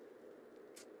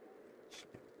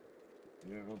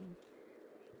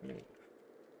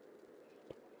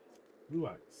 Blue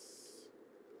ice.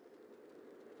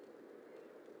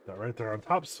 That right there on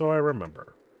top, so I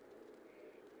remember.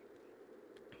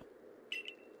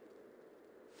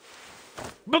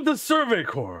 But the Survey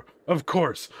Corps, of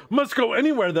course, must go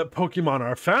anywhere that Pokemon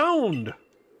are found.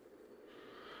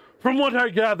 From what I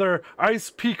gather,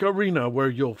 Ice Peak Arena, where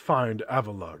you'll find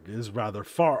Avalugg, is rather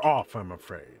far off, I'm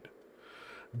afraid.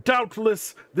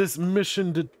 Doubtless, this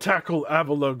mission to tackle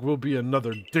Avalugg will be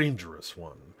another dangerous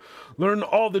one. Learn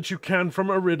all that you can from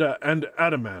Arida and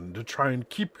Adaman to try and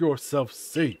keep yourself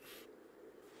safe.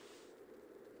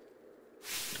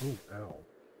 Oh, ow.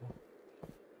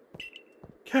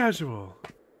 Casual.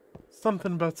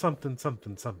 Something about something,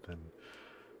 something, something.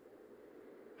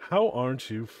 How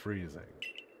aren't you freezing?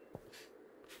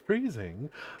 Freezing?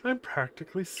 I'm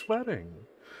practically sweating.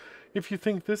 If you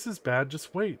think this is bad,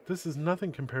 just wait. This is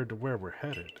nothing compared to where we're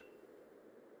headed.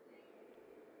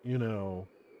 You know,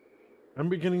 I'm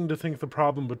beginning to think the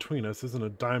problem between us isn't a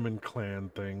Diamond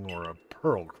Clan thing or a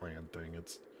Pearl Clan thing.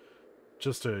 It's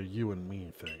just a you and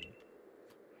me thing.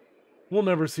 We'll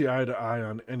never see eye to eye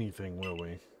on anything, will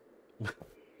we?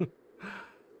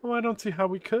 Well, I don't see how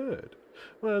we could.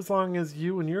 Well, as long as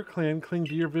you and your clan cling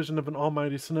to your vision of an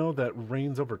almighty snow that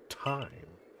reigns over time.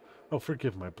 Oh,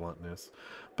 forgive my bluntness.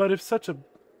 But if such a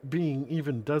being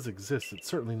even does exist, it's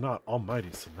certainly not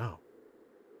almighty snow.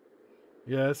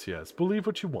 Yes, yes, believe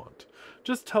what you want.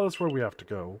 Just tell us where we have to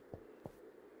go.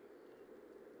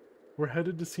 We're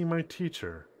headed to see my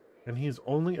teacher, and he's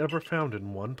only ever found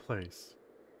in one place.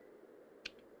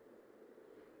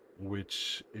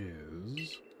 Which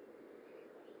is...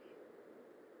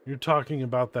 You're talking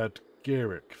about that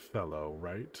Garrick fellow,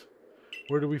 right?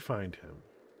 Where do we find him?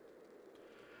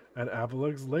 At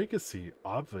Avalugg's Legacy,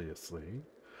 obviously.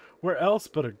 Where else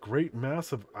but a great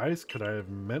mass of ice could I have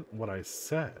meant what I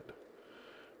said?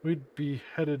 We'd be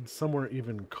headed somewhere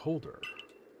even colder.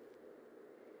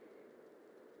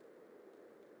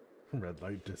 Red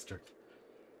Light District.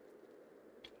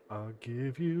 I'll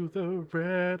give you the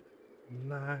red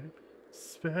light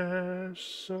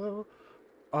special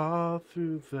all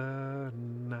through the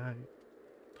night.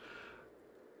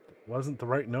 Wasn't the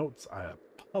right notes. I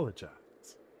apologize.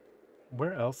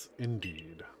 Where else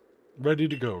indeed? Ready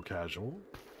to go, Casual.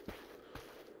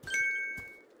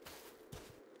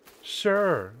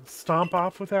 Sure, stomp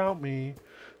off without me.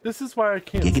 This is why I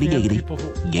can't stand people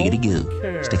who only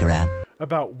care Stick around.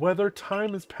 about whether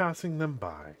time is passing them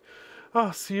by.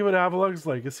 I'll see you at Avalugg's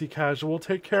Legacy, Casual.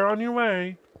 Take care on your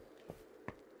way.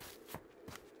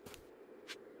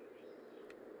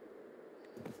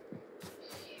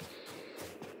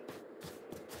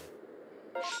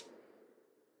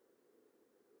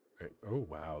 Okay. Oh,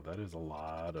 wow. That is a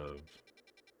lot of...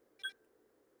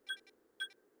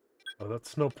 Oh,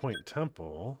 that's Snow Point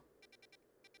Temple.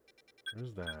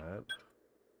 There's that.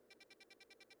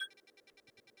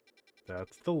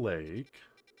 That's the lake.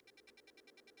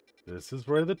 This is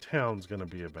where the town's gonna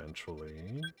be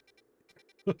eventually.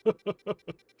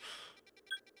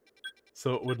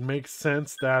 So it would make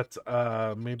sense that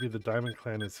maybe the Diamond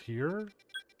Clan is here.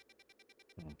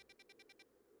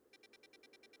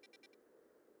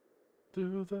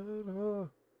 Do that.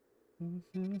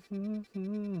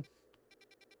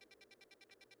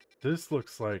 This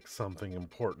looks like something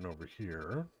important over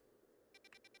here.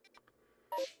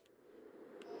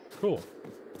 Cool.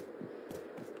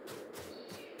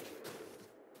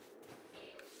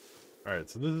 Alright,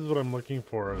 so this is what I'm looking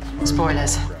for.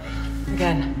 Spoilers.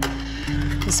 Again.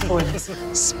 Spoilers.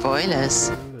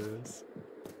 Spoilers. Spoilers.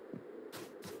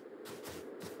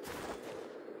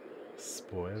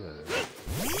 Spoilers.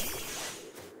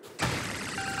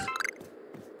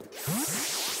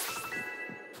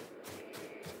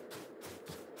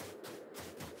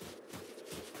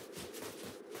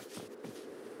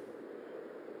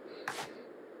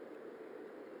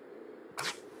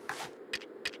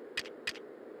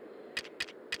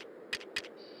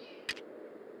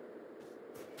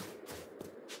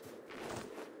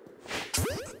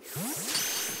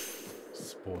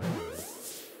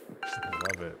 I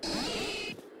love it.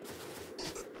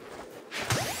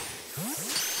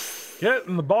 Get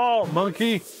in the ball,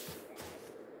 monkey!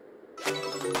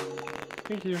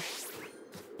 Thank you.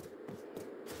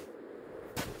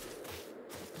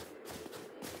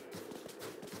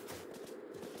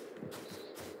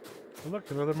 Oh, look,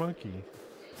 another monkey.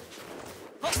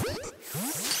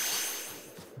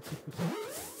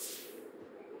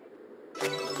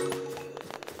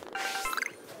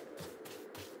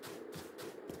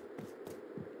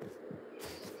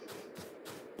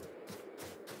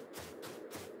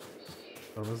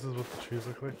 Oh, this is what the trees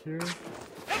look like here?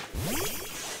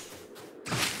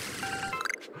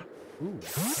 Ooh.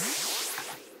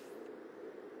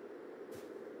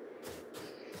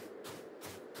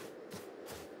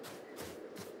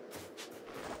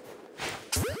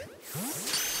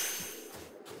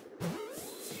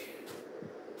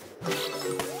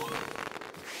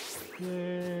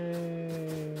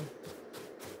 Yay.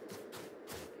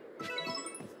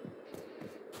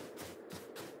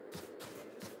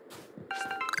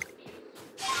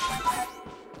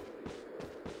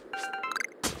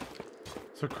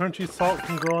 So crunchy salt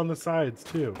can grow on the sides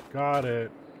too. Got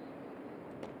it.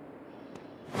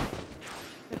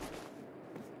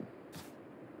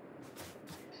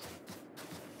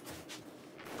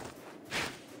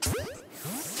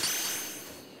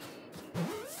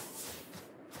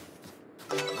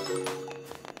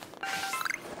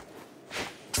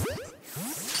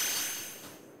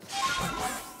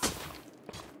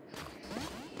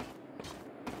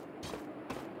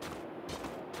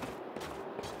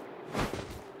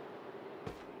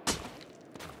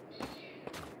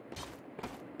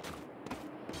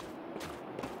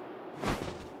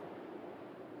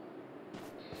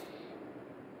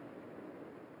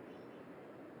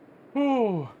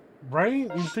 Oh, right?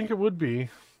 You'd think it would be.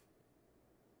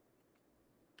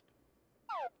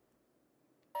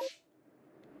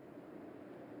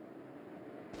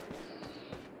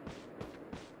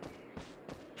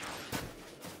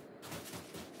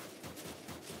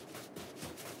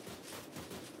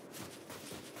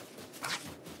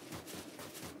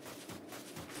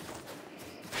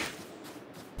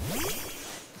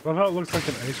 Love how it looks like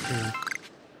an ice cream.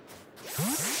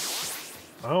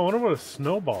 Oh, I wonder what a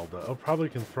snowball does. Oh, probably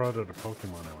can throw it at a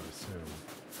Pokemon, I would assume.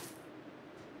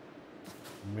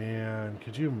 Man,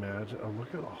 could you imagine? Oh,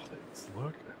 look at all this.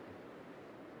 Look.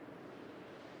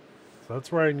 So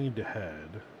that's where I need to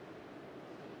head.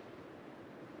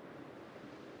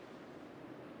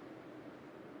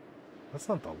 That's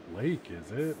not the lake,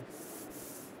 is it?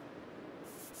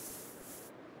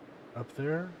 Up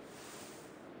there?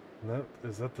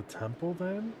 Is that the temple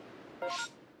then?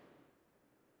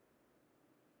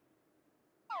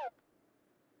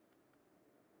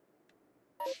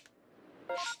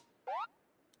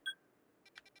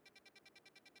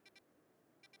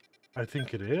 I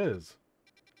think it is.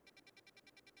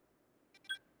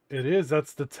 It is.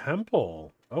 That's the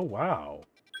temple. Oh, wow.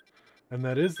 And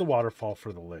that is the waterfall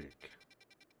for the lake.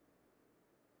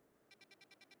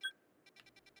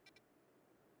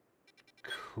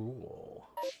 Cool.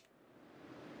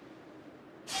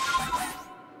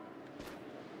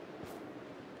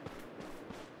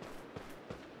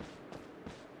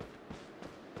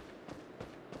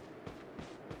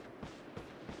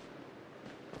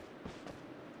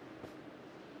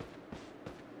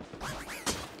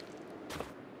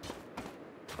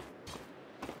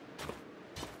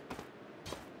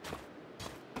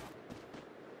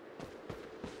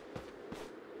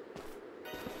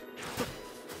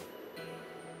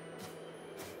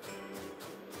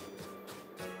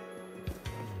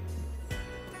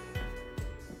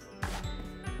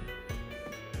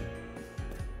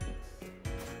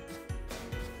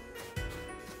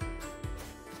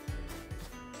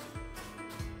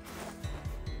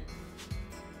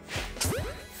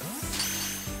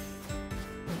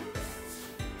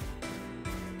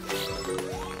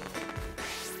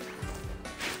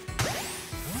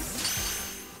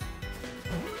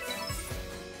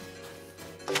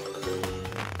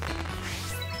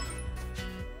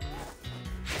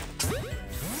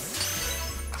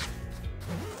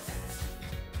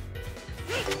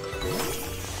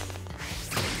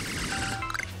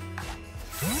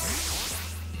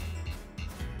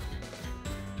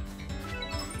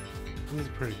 This is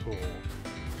pretty cool.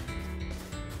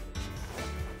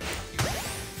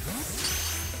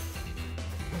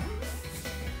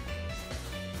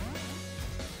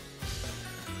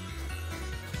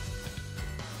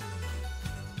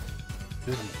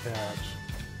 Didn't catch.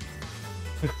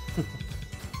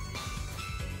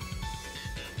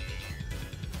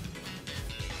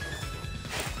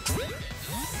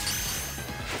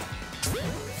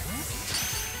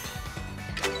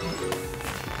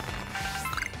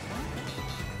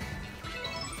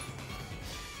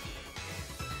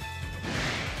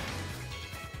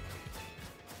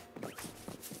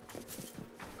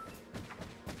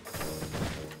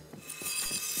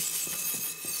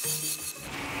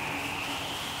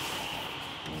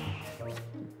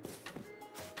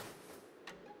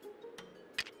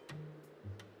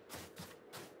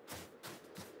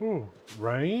 Ooh,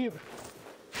 right?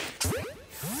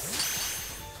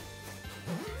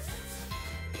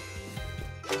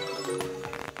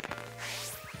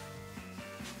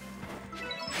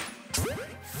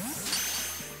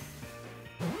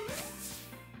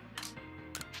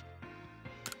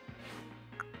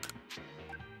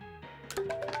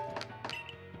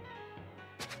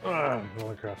 Ah, I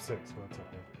only craft 6, so that's okay.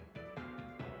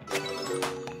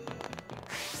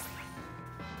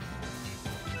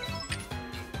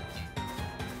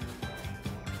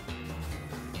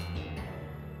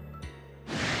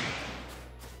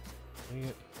 Dang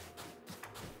it.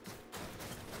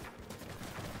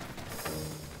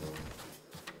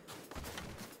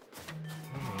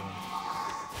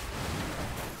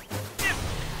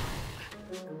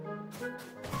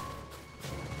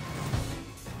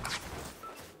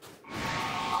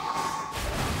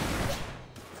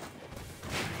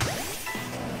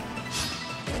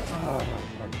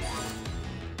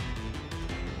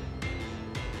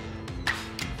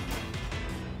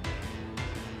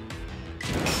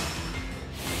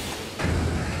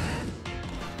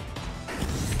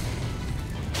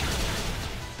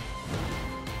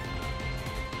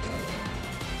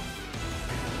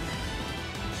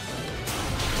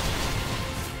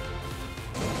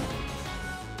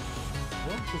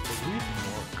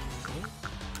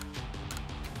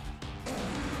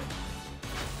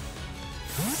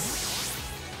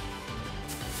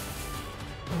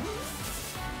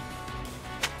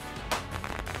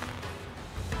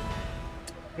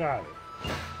 Got it.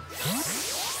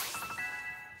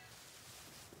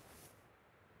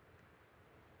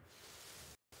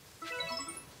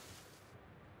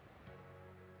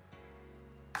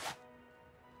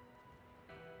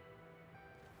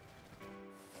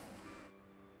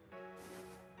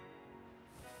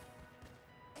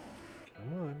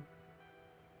 Come on.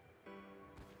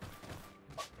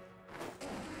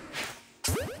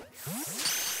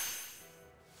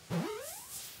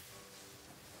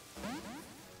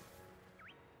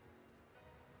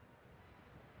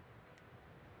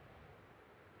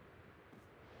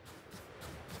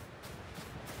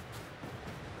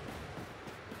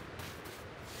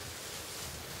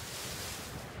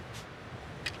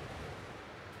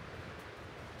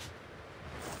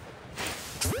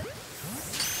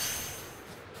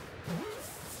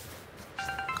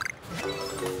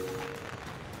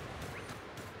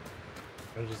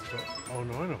 I just don't. Oh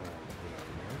no, I know how to do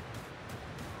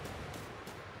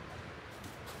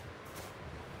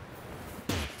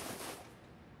that.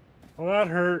 Well, that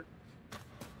hurt.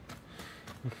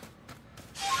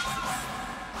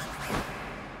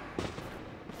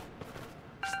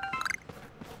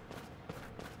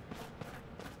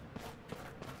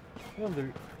 Oh,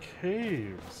 they're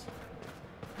caves.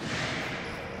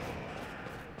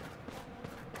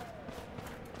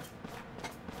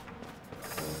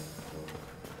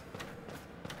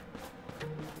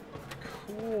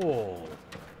 Cool.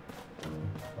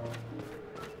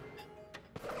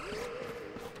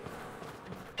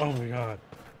 Oh my god.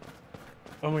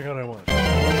 Oh my god, I won.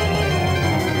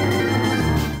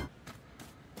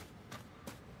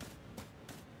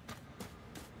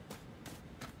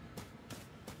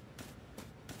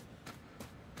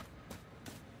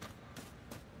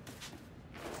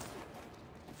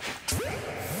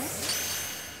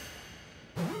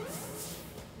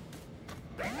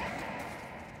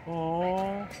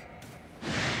 Aww.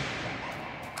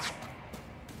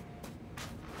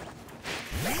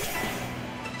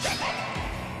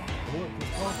 What the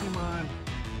Pokemon?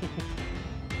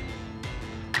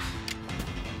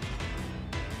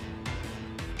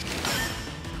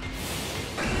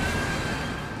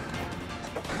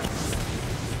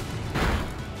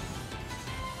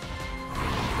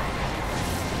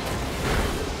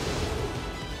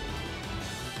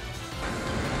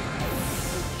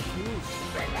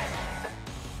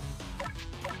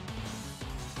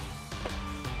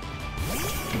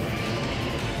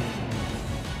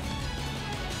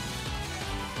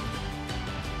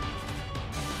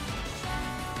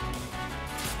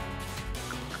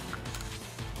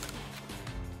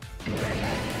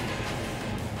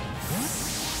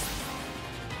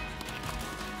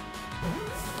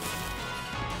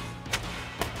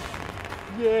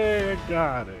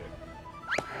 Got it.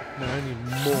 Now I need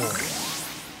more.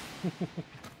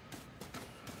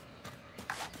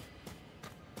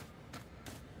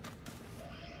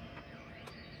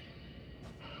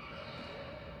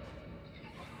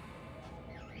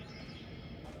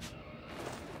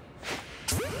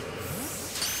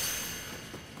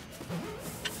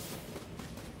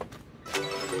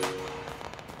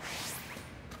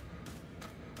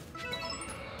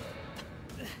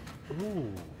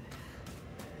 Ooh.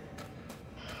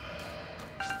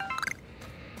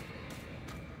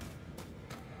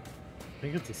 I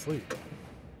think it's asleep.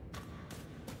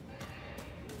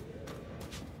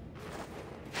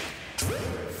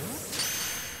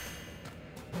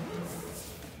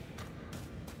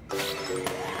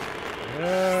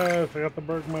 Yes, I got the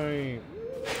Bergmite.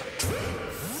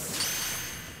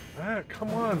 Ah,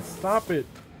 come on, stop it.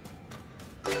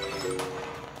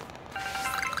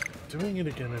 Doing it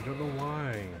again, I don't know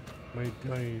why.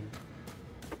 My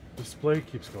display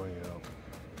keeps going out.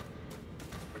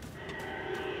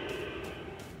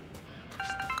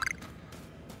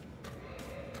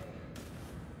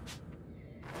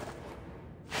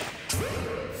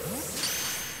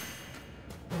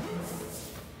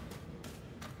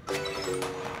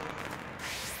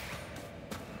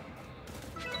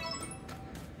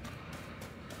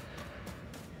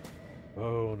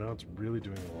 Oh, now it's really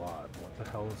doing a lot. What the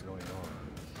hell is going on?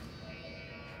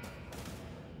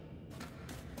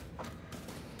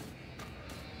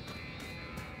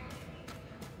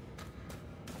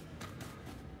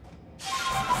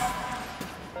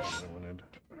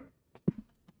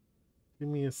 Give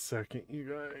me a second, you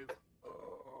guys.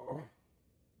 Oh.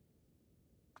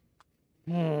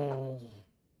 Oh.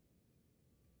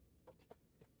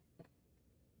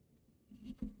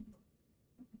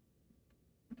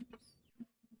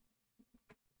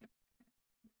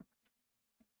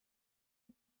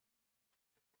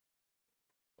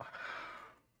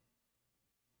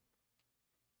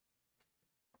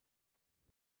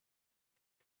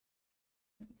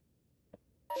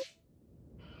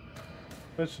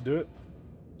 That should do it.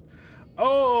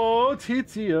 Oh,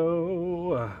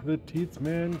 Tizio, the Teats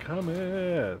man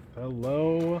cometh.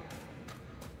 Hello,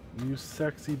 you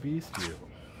sexy beast, you.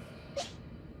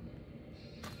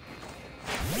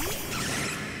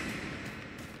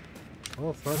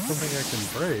 Well, it's not something I can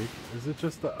break. Is it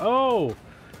just the... Oh!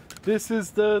 This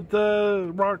is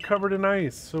the rock covered in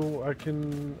ice, so I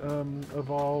can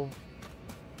evolve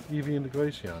Eevee into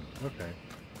Glaceon. Okay.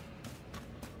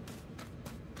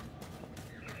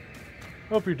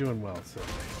 Hope you're doing well, Silver.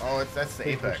 Oh, that's the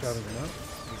Apex.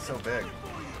 He's so big.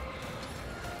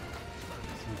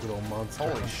 Some good old monster.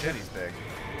 Holy shit, he's big.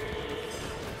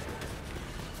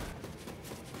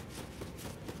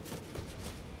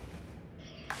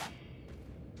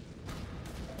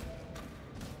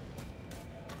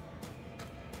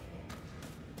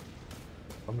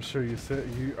 I'm sure you said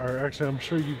you are actually. I'm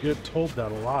sure you get told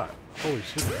that a lot. Holy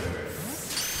shit!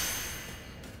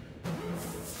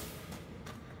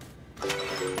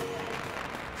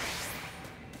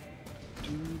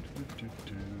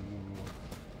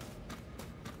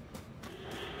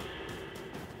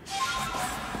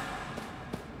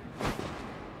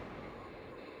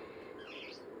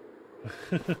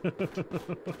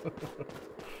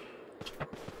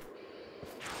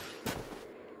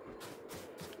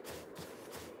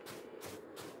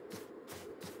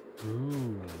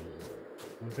 Ooh,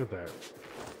 look at that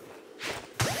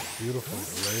beautiful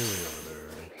Rayleigh over there.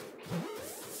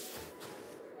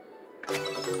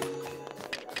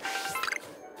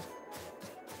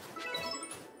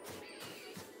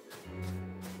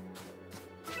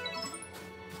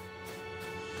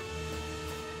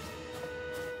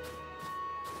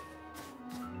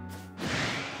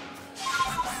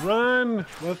 Run!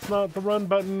 That's not the run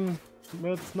button.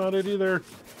 That's not it either.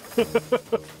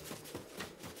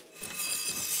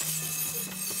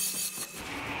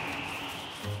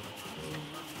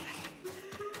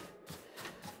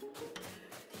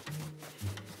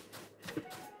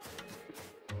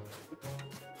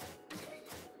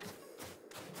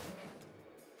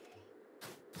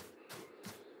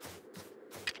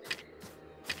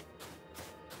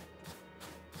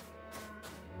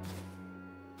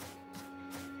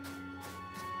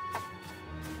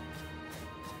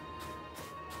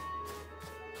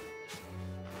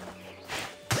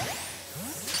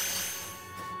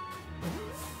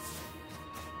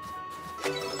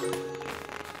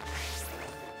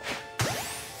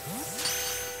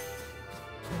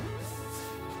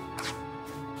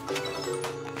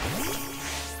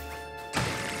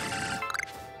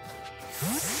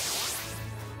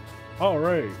 All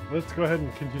right, let's go ahead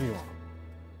and continue on.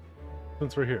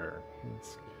 Since we're here.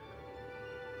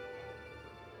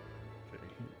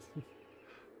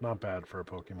 Not bad for a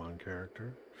Pokemon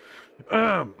character.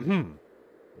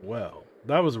 Well,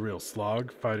 that was a real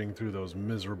slog, fighting through those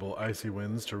miserable icy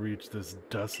winds to reach this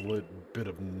desolate bit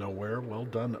of nowhere. Well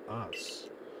done, us.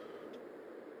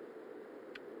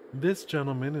 This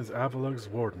gentleman is Avalug's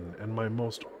warden and my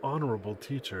most honorable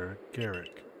teacher,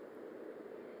 Garrick.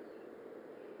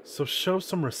 So show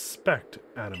some respect,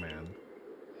 Adaman.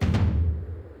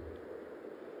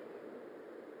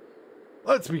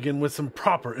 Let's begin with some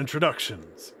proper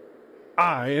introductions.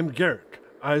 I am Garrick.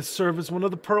 I serve as one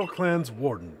of the Pearl Clan's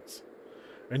wardens.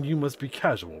 And you must be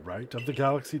casual, right, of the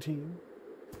Galaxy team?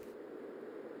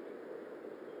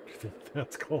 You think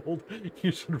that's cold?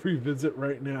 You should revisit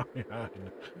right now. Yeah,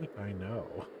 I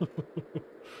know.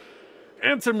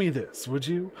 Answer me this, would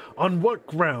you? On what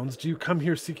grounds do you come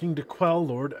here seeking to quell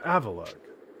Lord Avalug?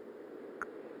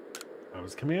 I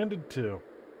was commanded to.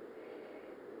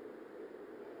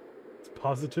 It's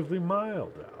positively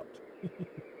mild out.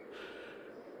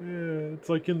 Yeah, it's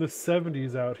like in the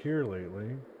 70s out here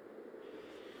lately.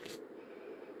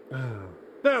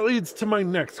 That leads to my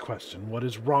next question. What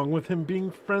is wrong with him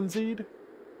being frenzied?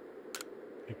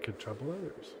 It could trouble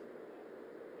others.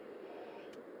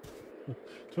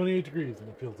 28 degrees and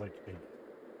it feels like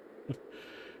 8.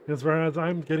 As far as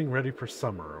I'm getting ready for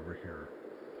summer over here.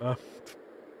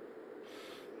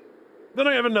 Then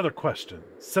I have another question.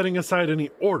 Setting aside any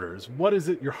orders, what is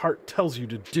it your heart tells you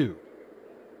to do?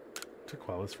 To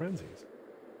quell his frenzies.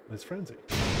 His frenzy.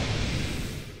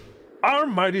 Our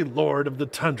mighty lord of the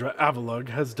tundra, Avalug,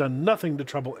 has done nothing to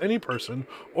trouble any person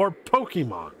or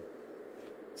Pokemon.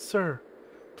 Sir,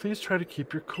 please try to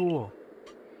keep your cool.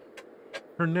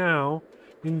 For now,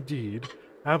 indeed,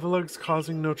 Avalug's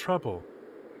causing no trouble.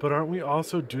 But aren't we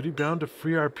also duty-bound to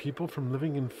free our people from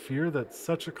living in fear that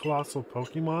such a colossal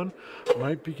Pokemon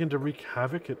might begin to wreak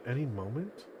havoc at any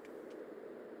moment?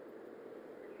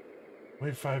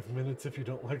 Wait 5 minutes if you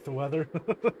don't like the weather.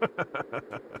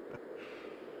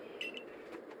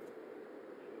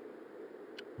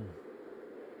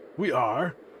 We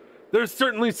are. There's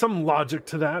certainly some logic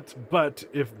to that, but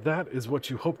if that is what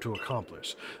you hope to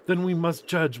accomplish, then we must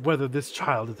judge whether this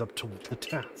child is up to the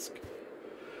task.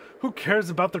 Who cares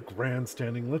about the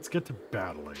grandstanding? Let's get to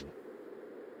battling.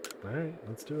 Alright,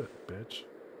 let's do it, bitch.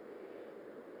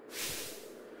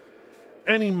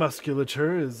 Any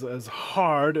musculature is as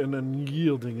hard and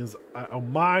unyielding as...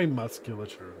 my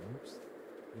musculature. Oops.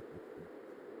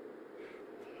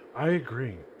 I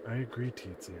agree,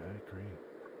 Teetsy, I agree.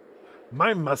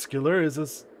 My muscular is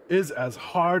as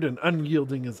hard and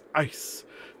unyielding as ice.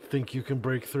 Think you can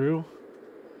break through?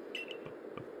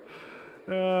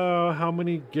 Oh, how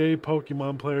many gay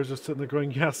Pokemon players are sitting there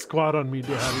going, yeah, squat on me,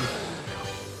 daddy.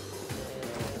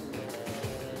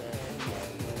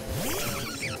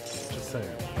 Just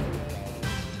saying.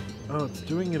 Oh, it's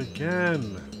doing it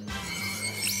again.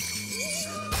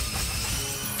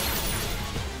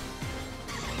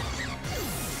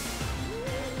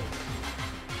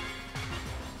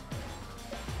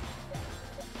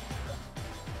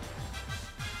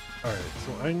 Alright,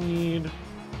 so I need...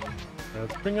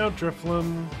 let's bring out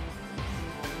Drifloon.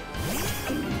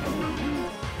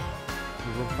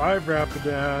 Revive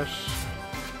Rapidash.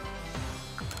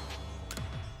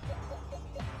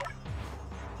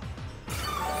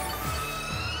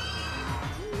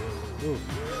 Ooh.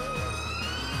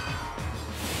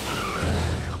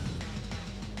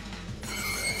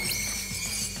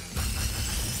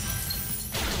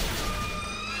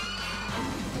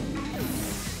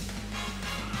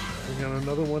 We got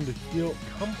another one to heal.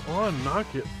 Come on,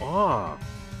 knock it off.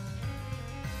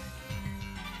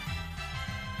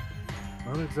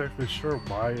 Not exactly sure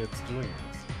why it's doing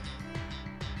this.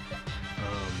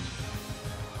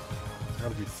 There's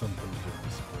gotta be something to do with the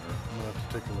splitter. I'm gonna have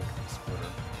to take a look at the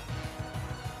splitter.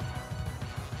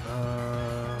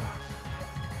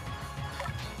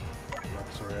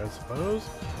 Sorry, I suppose.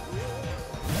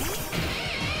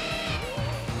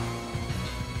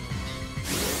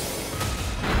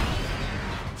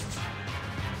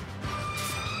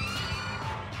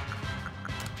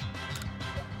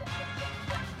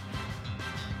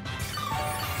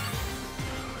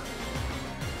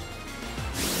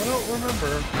 I don't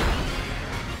remember,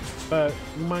 but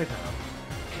you might have.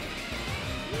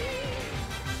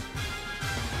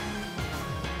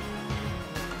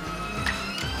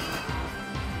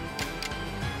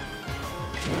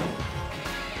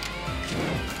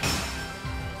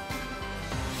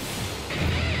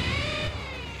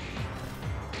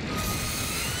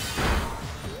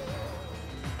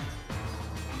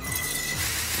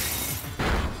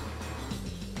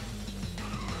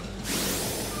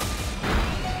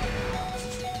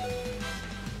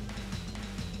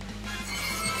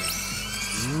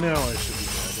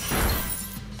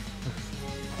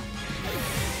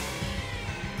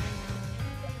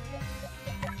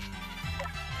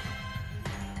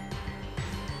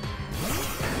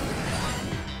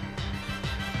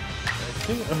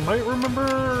 think I might remember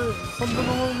something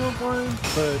along those lines,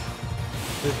 but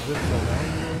it's been so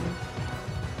long.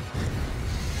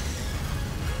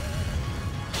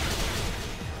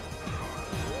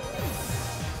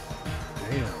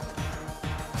 Damn.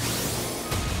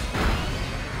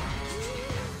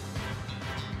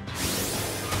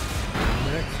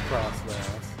 Next cross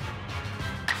last.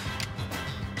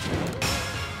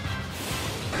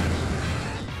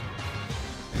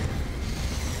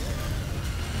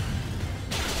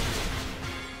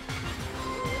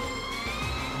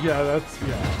 Yeah, that's,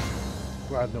 yeah.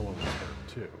 Glad no one was hurt,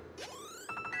 too.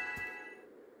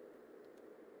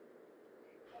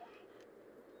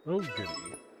 Oh, goody.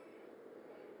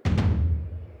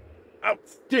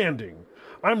 Outstanding!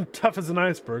 I'm tough as an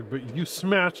iceberg, but you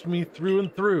smashed me through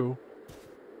and through.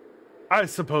 I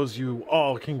suppose you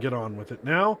all can get on with it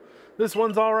now. This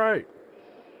one's all right.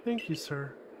 Thank you,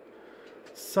 sir.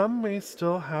 Some may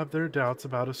still have their doubts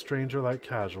about a stranger like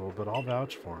Casual, but I'll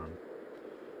vouch for him.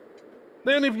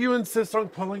 Then if you insist on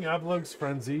quelling Avalug's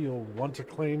frenzy, you'll want to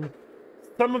claim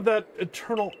some of that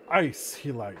eternal ice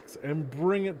he likes and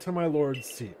bring it to my lord's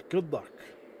seat. Good luck.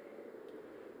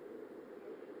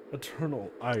 Eternal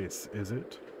ice, is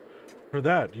it? For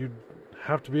that, you'd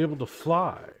have to be able to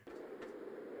fly.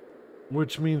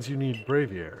 Which means you need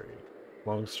braviary.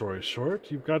 Long story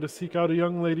short, you've got to seek out a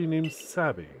young lady named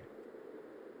Sabby.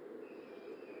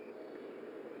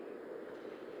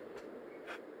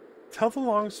 Tell the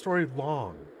long story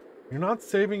long. You're not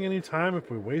saving any time if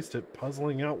we waste it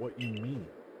puzzling out what you mean.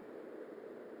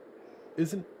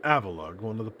 Isn't Avalug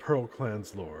one of the Pearl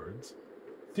Clan's lords?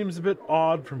 Seems a bit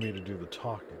odd for me to do the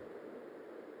talking.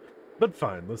 But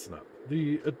fine, listen up.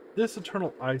 This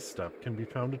eternal ice stuff can be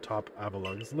found atop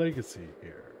Avalug's legacy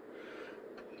here.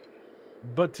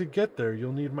 But to get there,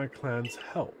 you'll need my clan's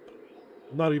help.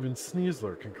 Not even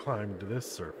Sneasler can climb to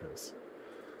this surface,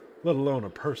 let alone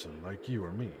a person like you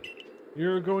or me.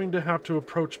 You're going to have to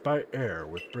approach by air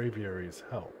with Braviary's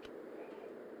help.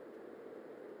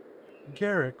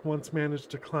 Garrick once managed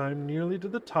to climb nearly to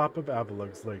the top of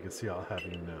Avalug's legacy, I'll have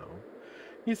you know.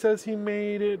 He says he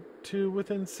made it to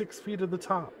within 6 feet of the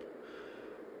top.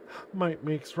 Might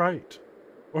makes right.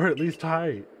 Or at least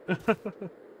height.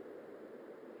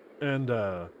 And,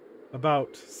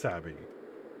 about Sabby.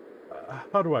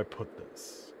 How do I put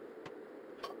this?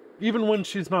 Even when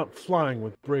she's not flying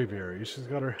with Braviary, she's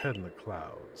got her head in the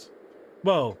clouds.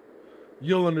 Well,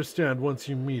 you'll understand once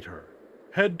you meet her.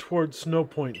 Head towards Snow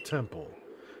Point Temple,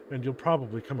 and you'll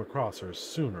probably come across her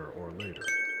sooner or later.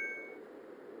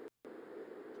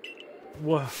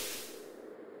 What?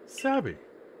 Sabby.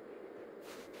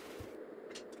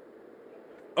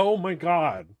 Oh my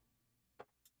god.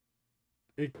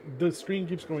 The screen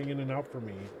keeps going in and out for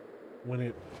me when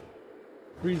it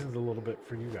freezes a little bit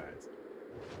for you guys.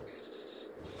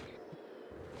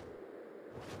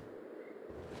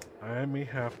 I may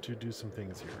have to do some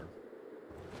things here.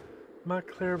 My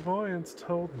clairvoyance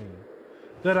told me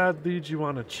that I'd lead you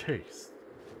on a chase.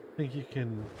 Think you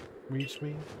can reach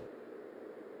me?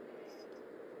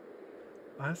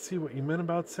 I see what you meant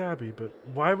about Sabby, but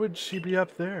why would she be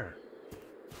up there?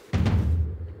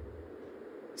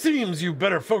 Seems you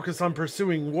better focus on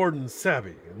pursuing Warden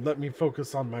Sabby and let me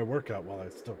focus on my workout while I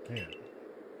still can.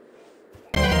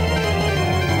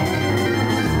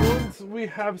 Once we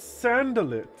have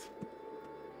Sandalit,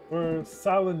 or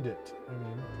Salandit, I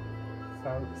mean,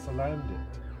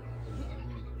 Salandit.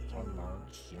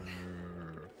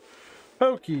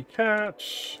 Pokey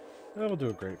catch. And we'll do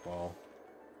a great ball.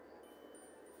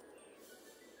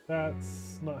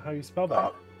 That's not how you spell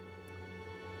that.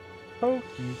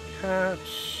 Pokey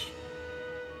catch.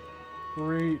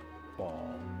 Great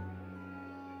ball.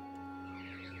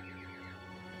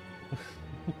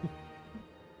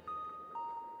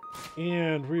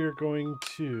 And we are going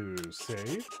to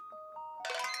save.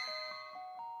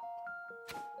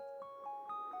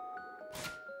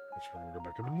 We're going to go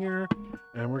back up in here.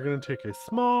 And we're going to take a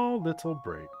small little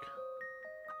break.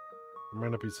 It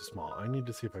might not be so small. I need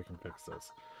to see if I can fix this.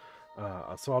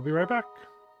 So I'll be right back.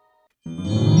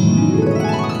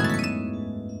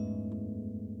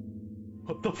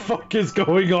 What the fuck is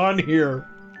going on here?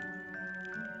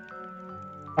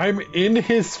 I'm in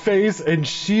his face and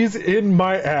she's in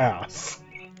my ass.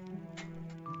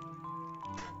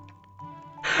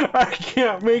 I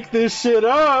can't make this shit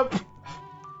up.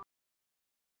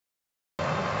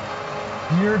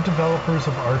 Dear developers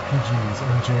of RPGs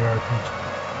and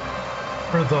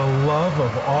JRPGs, for the love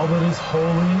of all that is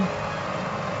holy,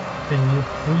 can you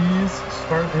please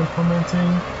start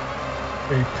implementing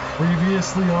a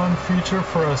previously on feature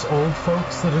for us old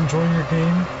folks that enjoy your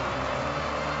game?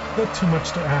 Not too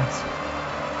much to ask,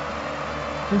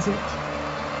 is it?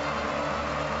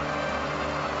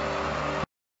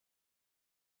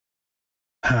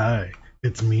 Hi,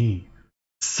 it's me,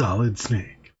 Solid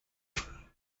Snake.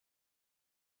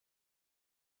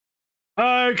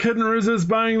 I couldn't resist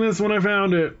buying this when I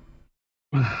found it.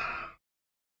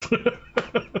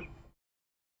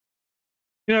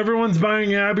 Yeah, everyone's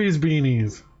buying Abby's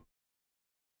beanies.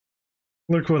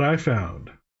 Look what I found.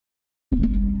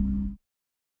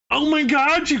 Oh my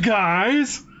god, you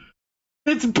guys!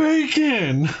 It's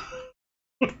bacon!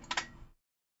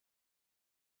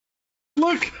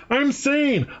 Look, I'm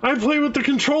sane! I play with the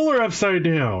controller upside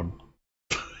down!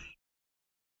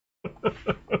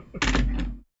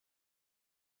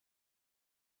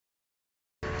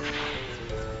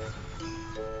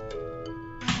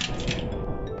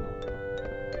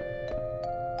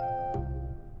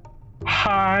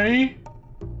 Hi!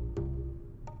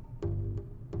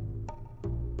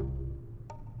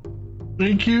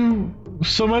 Thank you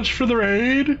so much for the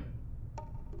raid.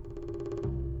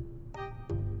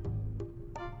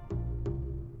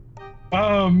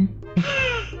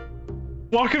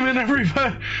 Welcome in,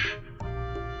 everybody.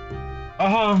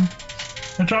 I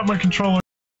dropped my controller.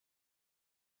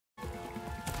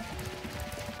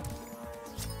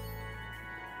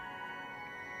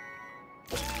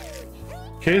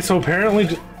 Okay, so apparently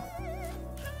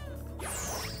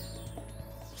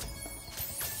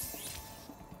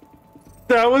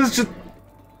that was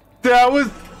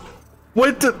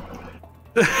what the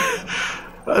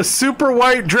a super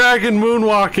white dragon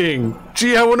moonwalking.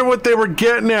 Gee, I wonder what they were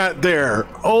getting at there.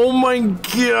 Oh my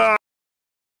god.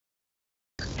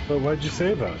 But why'd you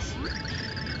save us?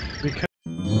 Because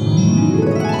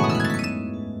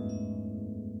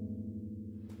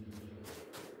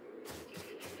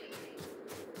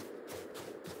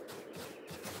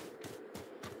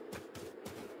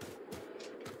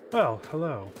well,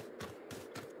 hello.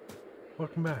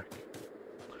 Welcome back.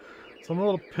 So I'm a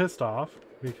little pissed off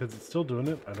because it's still doing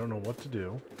it. I don't know what to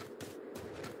do.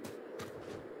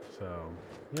 So,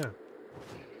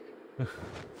 yeah.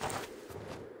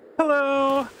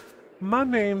 Hello! My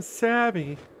name's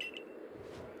Sabby.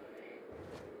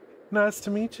 Nice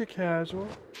to meet you, Casual.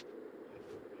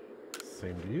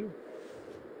 Same to you.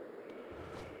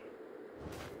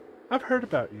 I've heard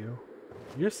about you.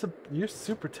 You're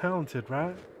super talented,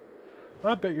 right?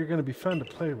 I bet you're gonna be fun to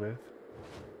play with.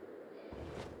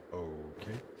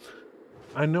 Okay.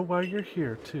 I know why you're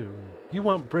here, too. You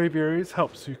want Braviary's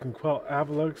help so you can quell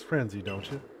Avalug's frenzy, don't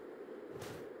you?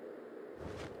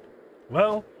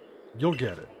 Well, you'll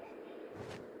get it.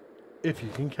 If you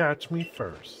can catch me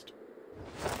first.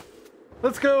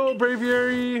 Let's go,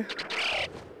 Braviary!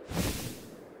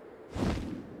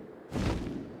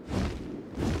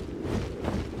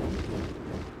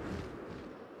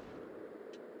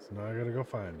 So now I gotta go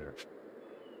find her.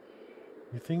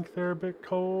 You think they're a bit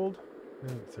cold? I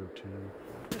think so too.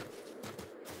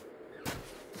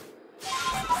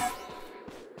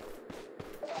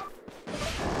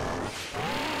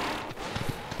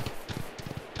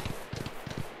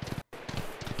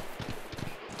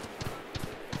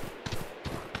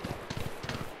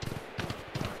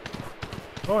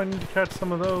 Oh, I need to catch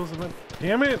some of those.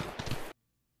 Damn it!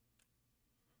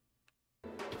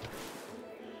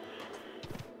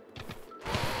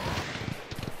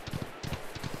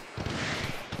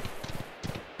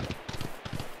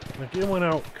 Like, it went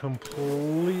out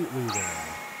completely down.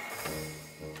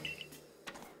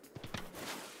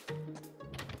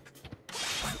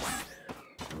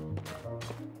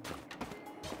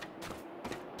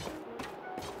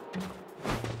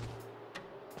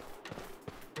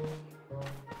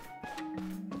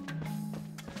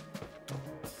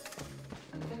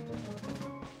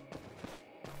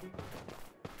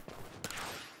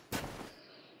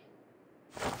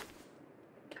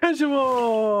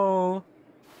 Casual!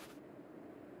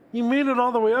 You made it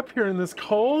all the way up here in this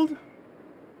cold?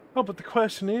 Oh, but the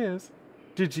question is,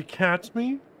 did you catch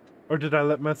me? Or did I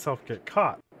let myself get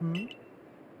caught?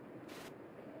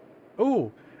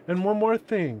 Oh, and one more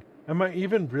thing. Am I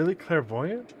even really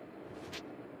clairvoyant?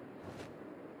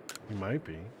 You might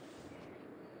be.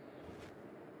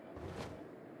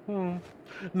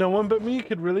 No one but me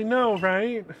could really know,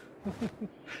 right?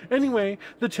 Anyway,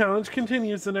 the challenge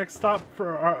continues. The next stop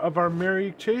of our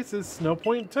merry chase is Snow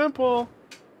Point Temple.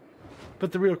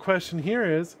 But the real question here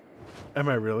is, am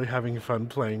I really having fun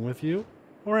playing with you?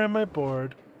 Or am I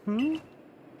bored?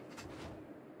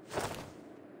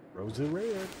 Rosy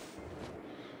red.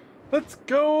 Let's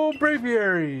go,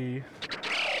 Braviary!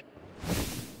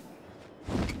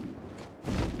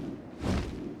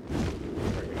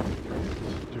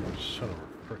 Dude, shut up,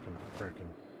 frickin'.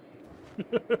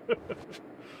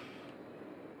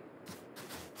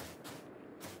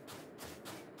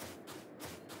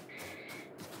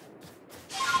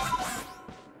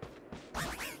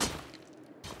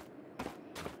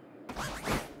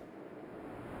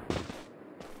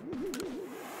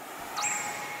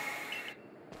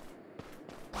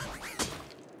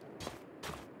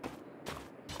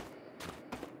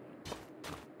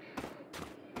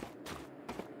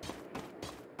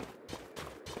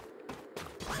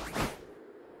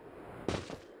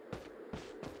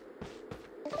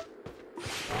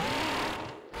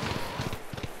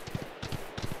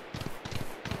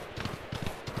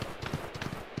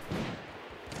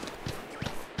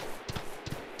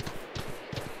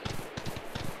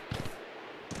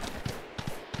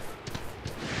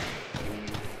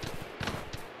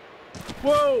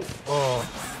 Whoa! Oh.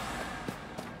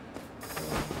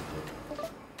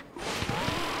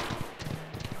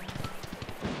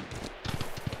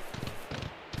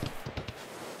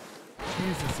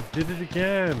 Jesus, it did it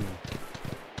again.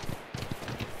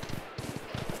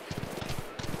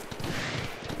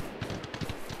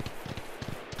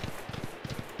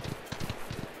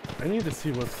 I need to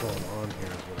see what's going on here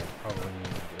is what I probably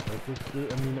need to do.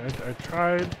 I mean, I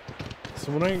tried.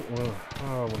 So when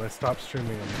I stop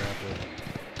streaming, I'm gonna have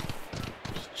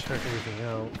to just check everything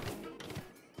out.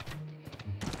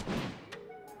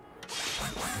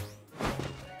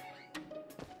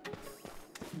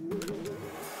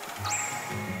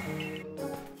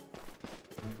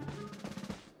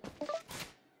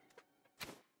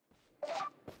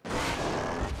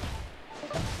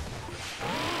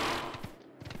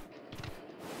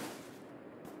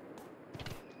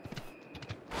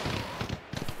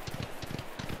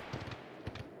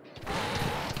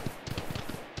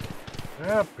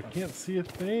 I can't see a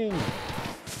thing.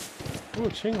 Ooh, a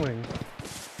Chingling.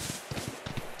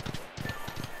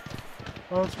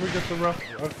 Oh, that's where we get the rough.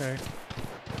 Okay.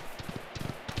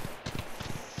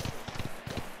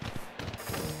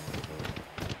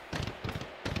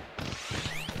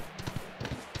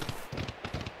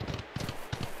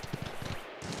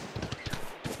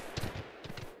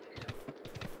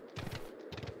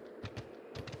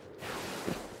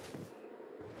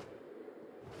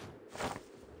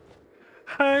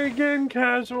 Hi again,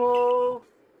 Casual!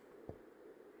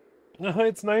 Oh,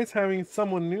 it's nice having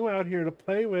someone new out here to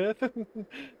play with.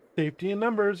 Safety in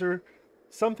numbers or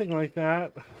something like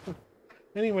that.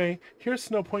 Anyway, here's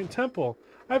Snow Point Temple.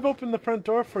 I've opened the front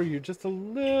door for you. Just a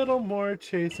little more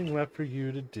chasing left for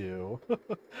you to do.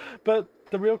 But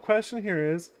the real question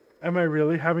here is, am I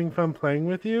really having fun playing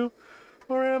with you?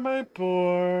 Or am I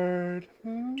bored?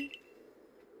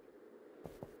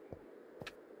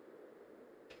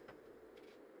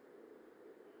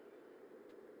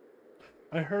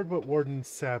 I heard what Warden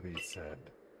Sabby said.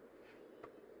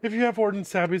 If you have Warden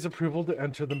Sabby's approval to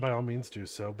enter, then by all means do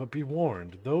so, but be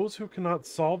warned, those who cannot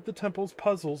solve the temple's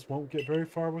puzzles won't get very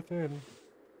far within.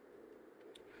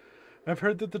 I've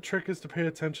heard that the trick is to pay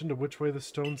attention to which way the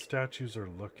stone statues are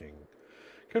looking.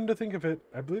 Come to think of it,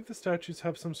 I believe the statues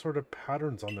have some sort of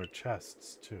patterns on their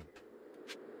chests, too.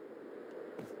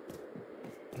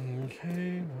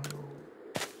 Okay, well...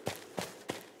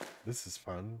 This is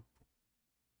fun.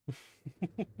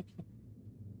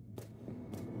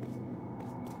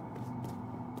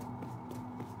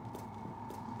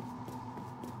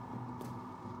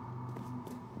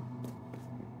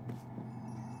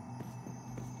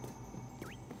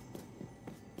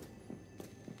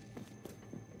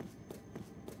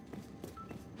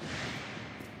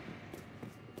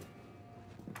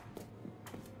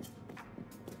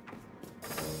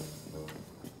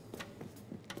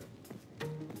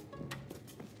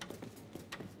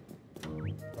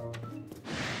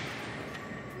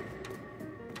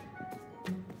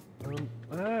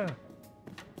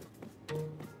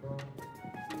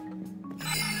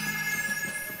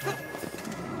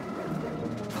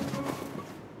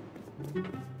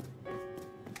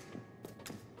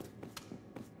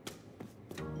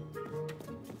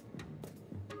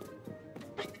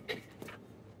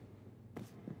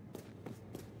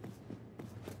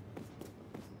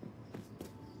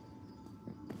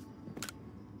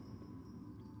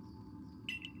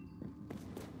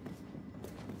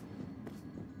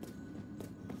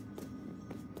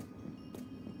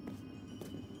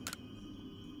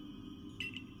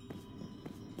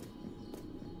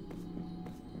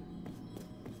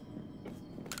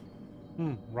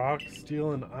 Rock,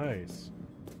 steel, and ice.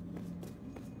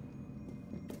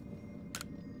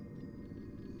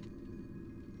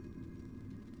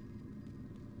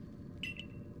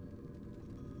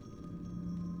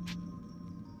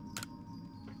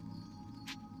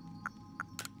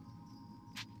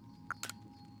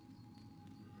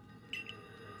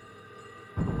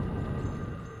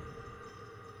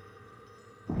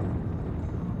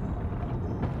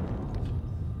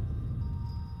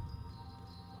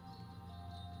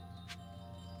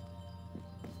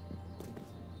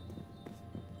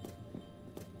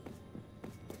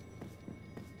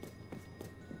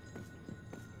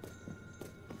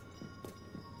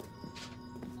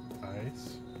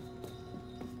 Ice.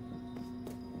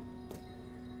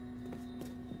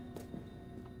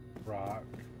 Rock.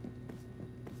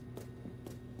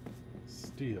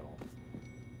 Steel.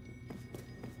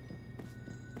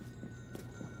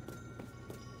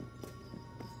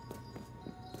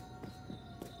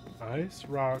 Ice,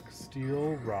 rock,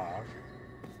 steel, rock.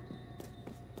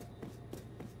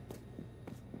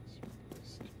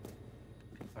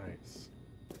 Ice.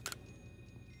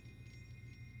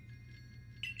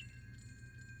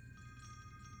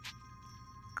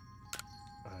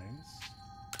 Ice,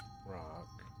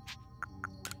 rock,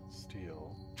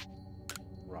 steel,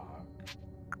 rock,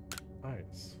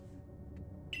 ice.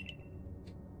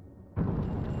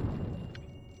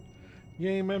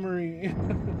 Yay, memory!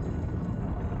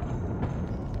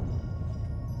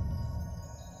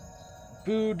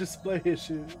 Boo, display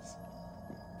issues.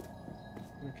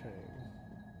 Okay.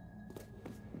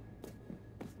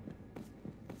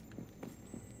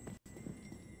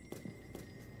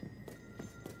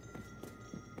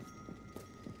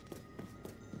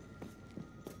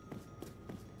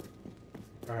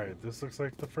 Alright, this looks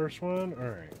like the first one.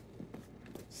 Alright.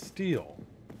 Steel.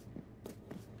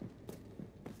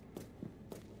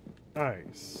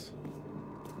 Ice.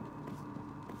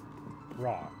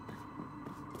 Rock.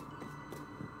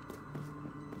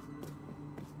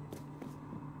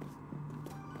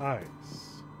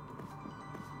 Ice.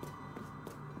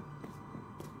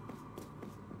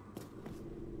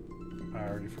 I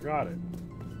already forgot it.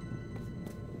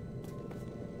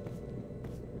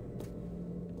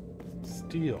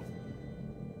 Steel.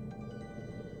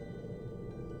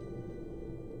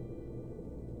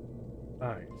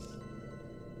 Ice.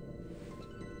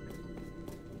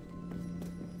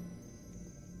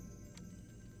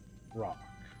 Rock.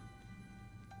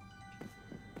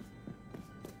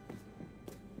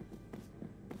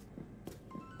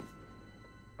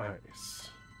 Ice.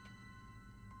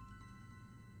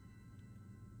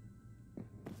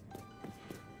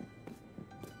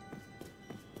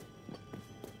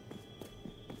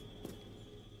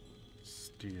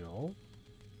 Steel.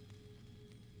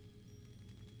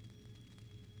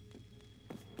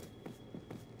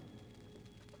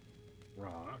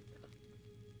 Rock.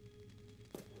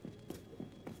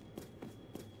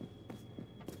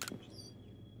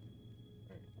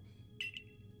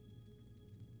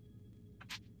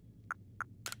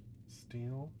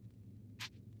 Steel.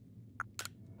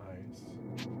 Ice.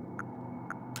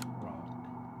 Rock.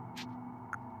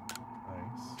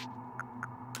 Ice.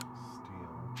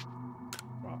 Steel.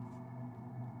 Rock.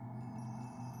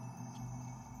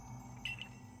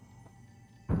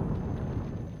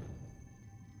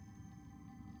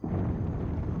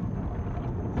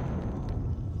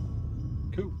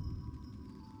 Cool.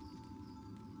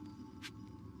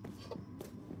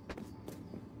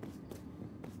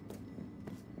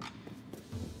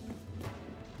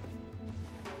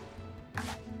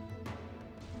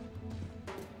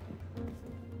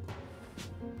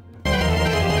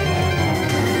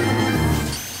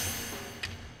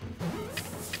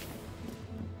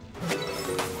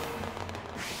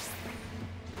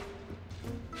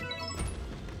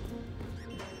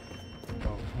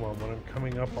 Well, when I'm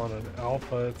coming up on an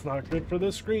alpha, it's not good for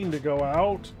the screen to go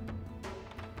out.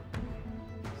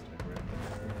 Stay right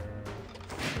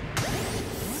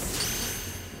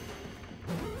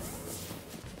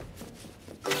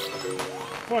there.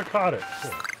 Oh, I caught it.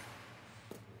 Cool.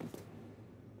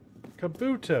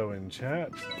 Kabuto in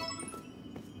chat.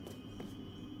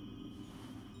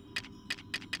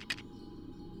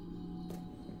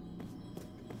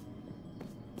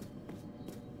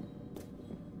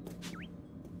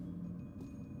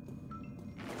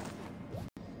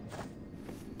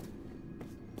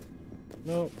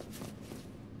 Nope.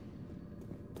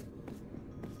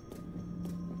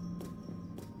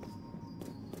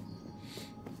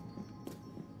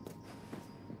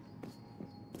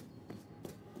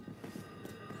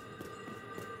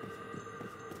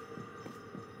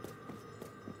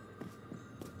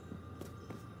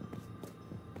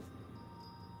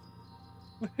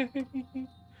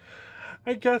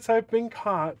 I guess I've been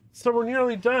caught. So we're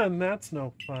nearly done. That's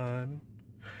no fun.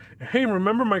 Hey,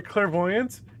 remember my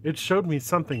clairvoyance? It showed me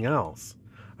something else.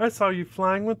 I saw you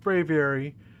flying with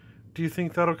Braviary. Do you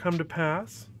think that'll come to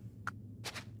pass?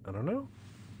 I don't know.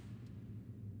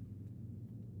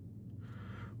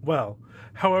 Well,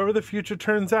 however the future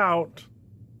turns out,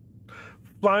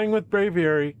 flying with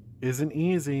Braviary isn't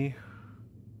easy.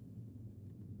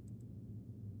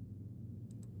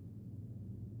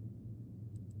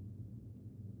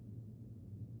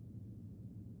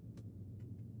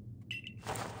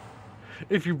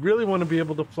 If you really want to be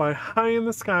able to fly high in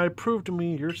the sky, prove to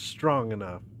me you're strong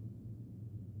enough.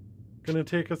 Gonna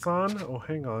take us on? Oh,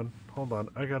 hang on. Hold on.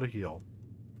 I gotta heal.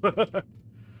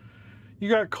 You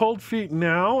got cold feet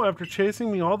now after chasing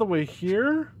me all the way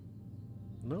here?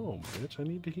 No, bitch. I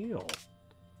need to heal.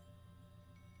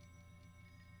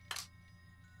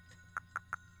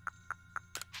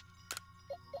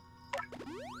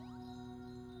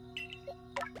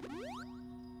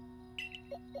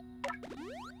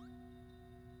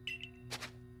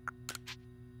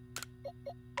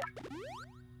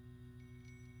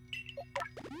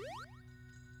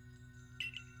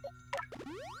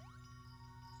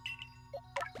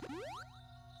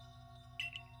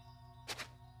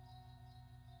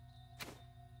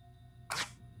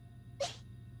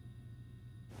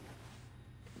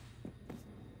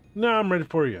 Now I'm ready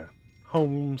for you,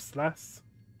 Homeslass.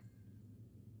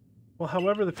 Well,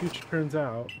 however the future turns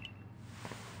out,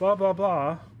 blah, blah,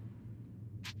 blah.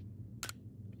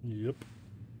 Yep.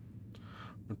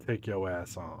 I'm gonna take your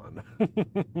ass on.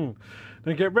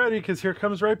 Now get ready, because here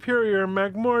comes Rhyperior,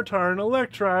 Magmortar, and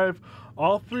Electrive.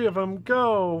 All three of them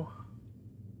go.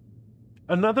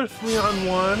 Another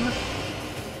 3-on-1.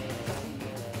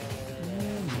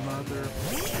 Mother.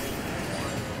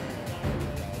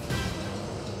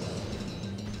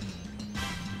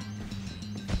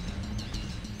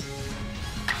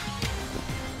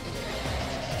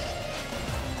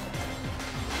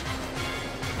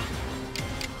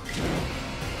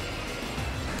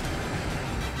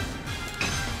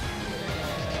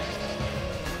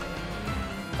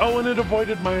 Oh, and it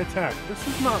avoided my attack. This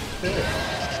is not fair.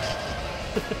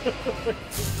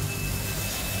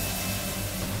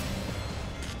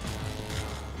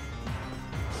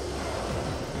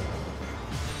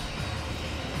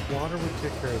 Water would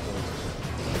take care of those.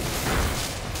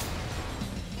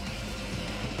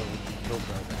 So we can kill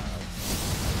that.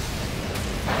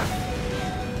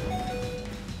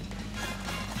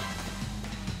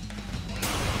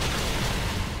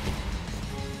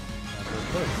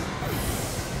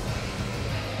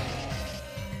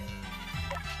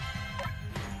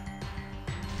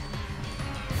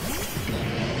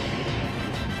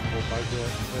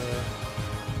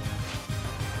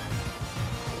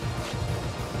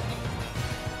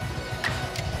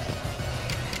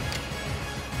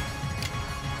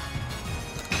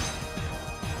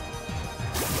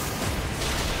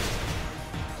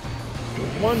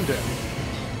 One day.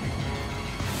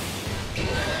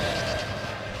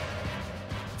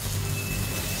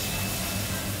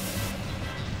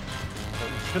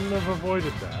 Couldn't have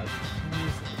avoided that.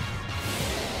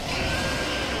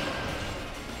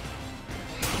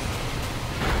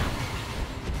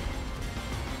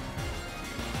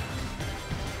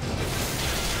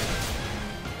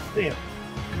 Damn.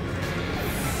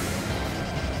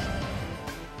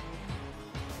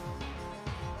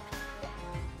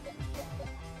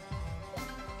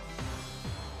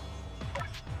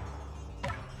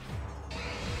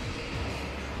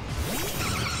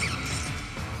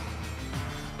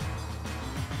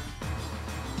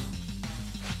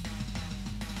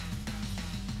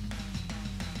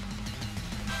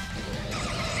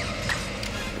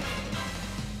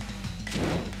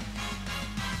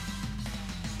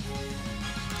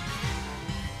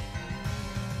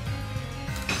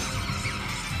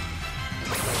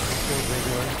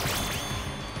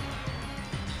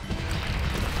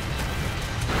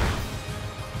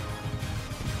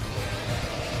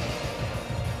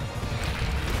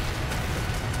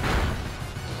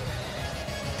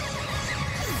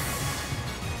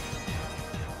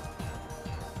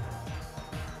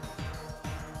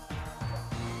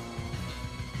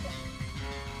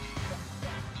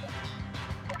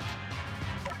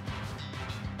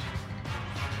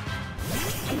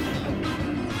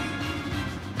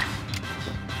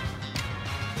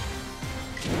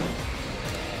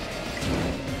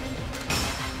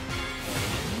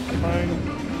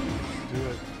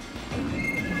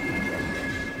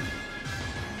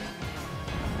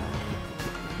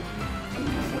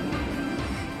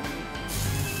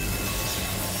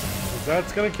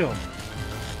 That's gonna kill him.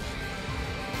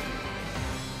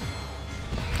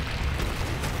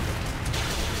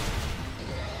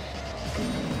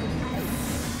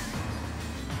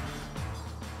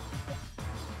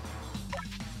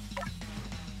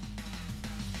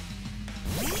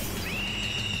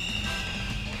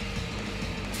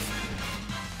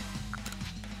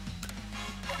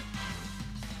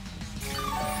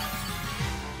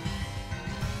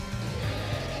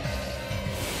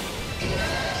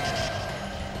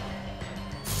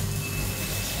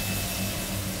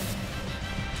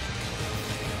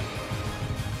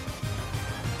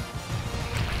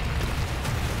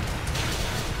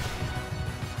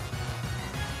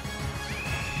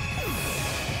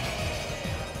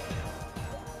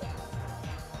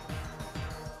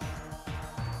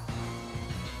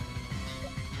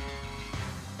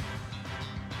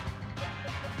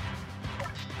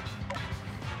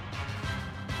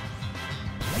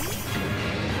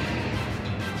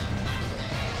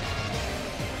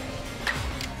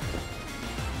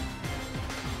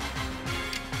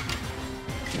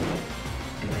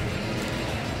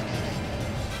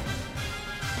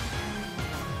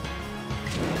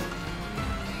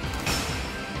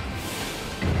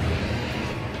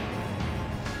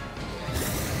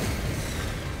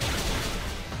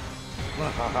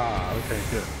 Haha, okay,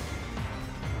 good.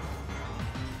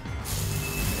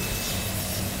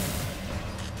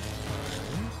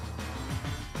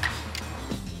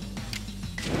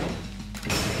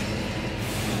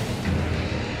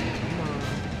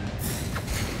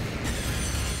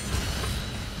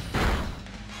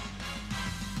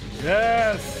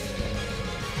 Yes!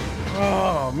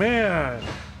 Oh, man!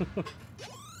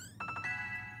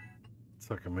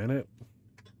 Took a minute.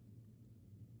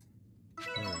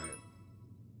 Alright.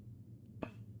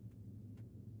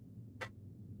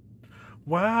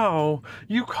 Wow!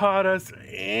 You caught us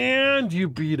and you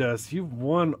beat us. You've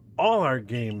won all our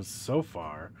games so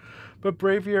far. But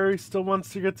Braviary still wants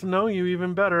to get to know you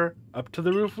even better. Up to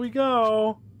the roof we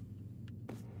go!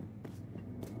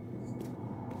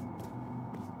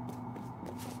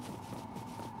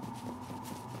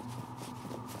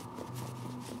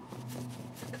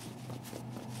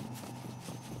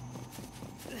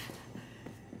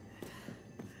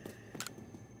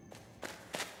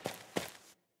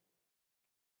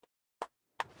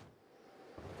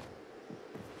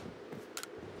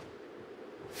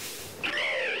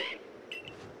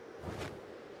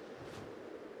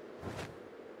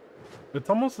 It's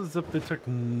almost as if they took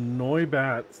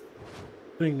Noibat's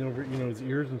thing over, you know, his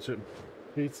ears and shit, and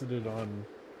pasted it on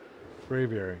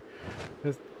Braviary.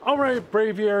 Alright,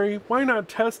 Braviary, why not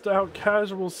test out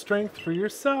casual strength for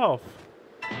yourself?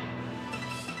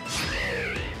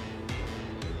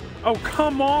 Oh,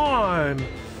 come on!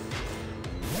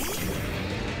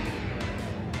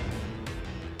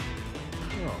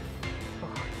 Oh,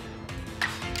 fuck.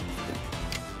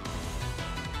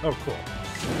 Oh, cool.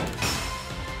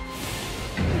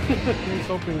 He's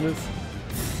hoping this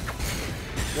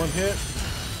one hit.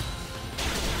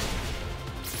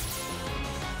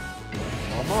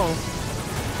 Almost.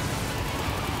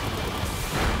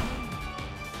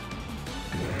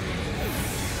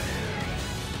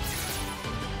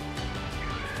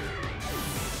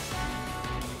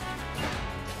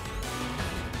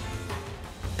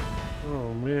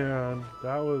 Oh man,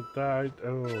 that was that.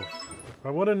 Oh, if I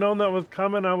would have known that was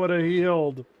coming, I would have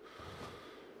healed.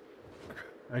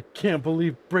 I can't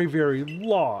believe Braviary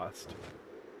lost.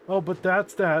 Oh, but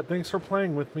that's that. Thanks for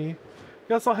playing with me.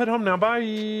 Guess I'll head home now.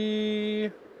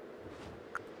 Bye.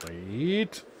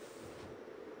 Wait.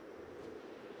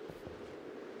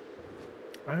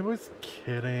 I was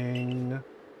kidding.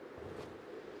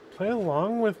 Play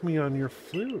along with me on your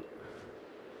flute.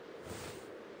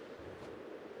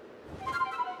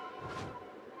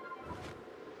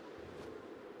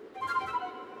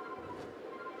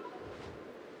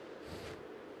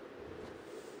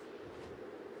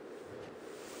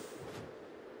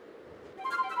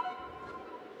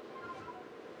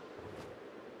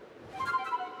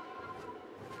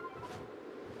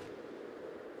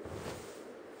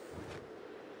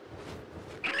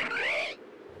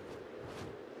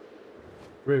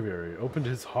 Braviary opened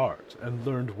his heart and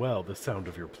learned well the sound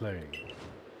of your playing.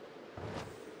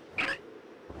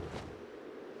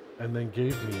 And then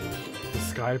gave me the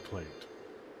sky plate.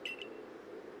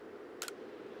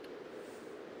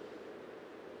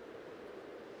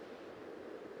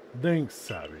 Thanks,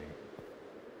 Savvy.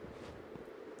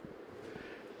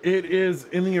 It is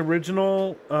in the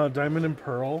original Diamond and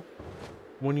Pearl.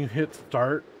 When you hit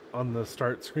start on the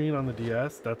start screen on the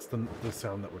DS, that's the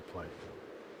sound that would play.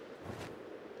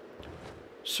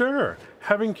 Sure,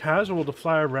 having casual to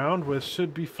fly around with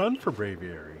should be fun for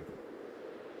Braviary.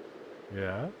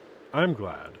 Yeah, I'm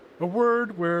glad. A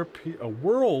world where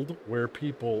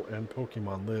people and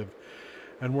Pokemon live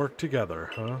and work together,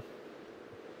 huh?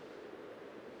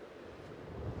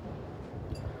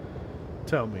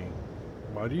 Tell me,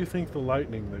 why do you think the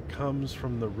lightning that comes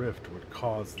from the rift would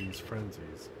cause these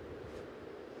frenzies?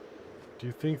 Do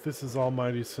you think this is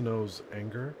Almighty Sinnoh's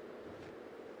anger?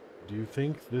 Do you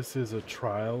think this is a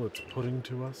trial it's putting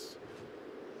to us?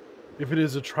 If it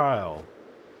is a trial,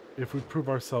 if we prove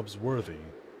ourselves worthy,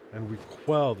 and we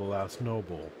quell the last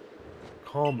noble,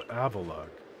 calm Avalugg,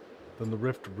 then the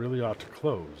rift really ought to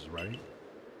close, right?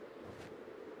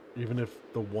 Even if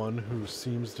the one who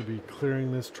seems to be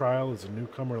clearing this trial is a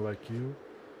newcomer like you,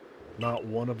 not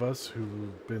one of us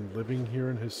who've been living here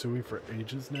in Hisui for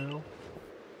ages now?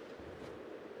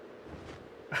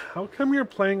 How come you're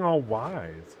playing all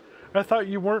wise? I thought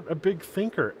you weren't a big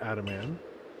thinker, Adaman.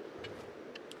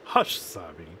 Hush,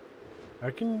 Sabi.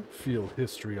 I can feel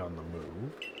history on the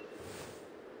move.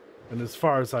 And as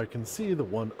far as I can see, the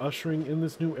one ushering in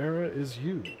this new era is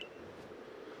you.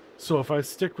 So if I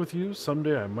stick with you,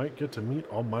 someday I might get to meet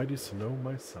Almighty Sinnoh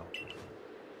myself.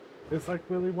 It's like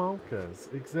Willy Wonka's.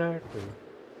 Exactly.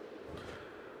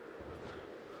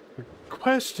 The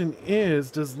question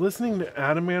is, does listening to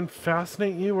Adaman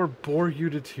fascinate you or bore you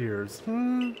to tears?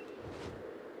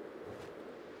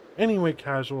 Anyway,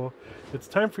 Casual, it's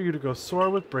time for you to go soar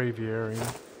with Braviary.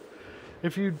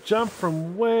 If you jump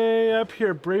from way up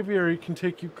here, Braviary can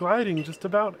take you gliding just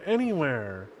about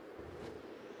anywhere.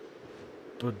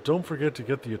 But don't forget to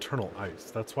get the Eternal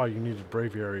Ice. That's why you needed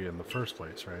Braviary in the first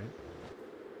place, right?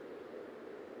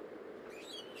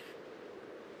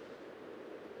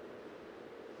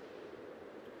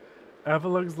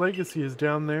 Avalug's legacy is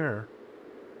down there.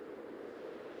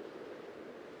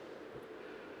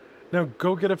 Now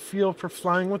go get a feel for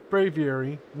flying with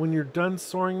Braviary. When you're done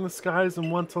soaring in the skies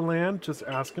and want to land, just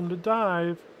ask him to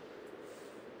dive.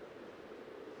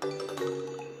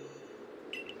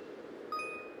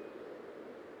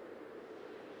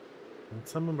 And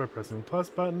summon by pressing the plus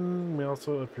button. We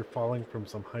also, if you're falling from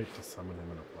some height, to summon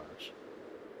him in a flash.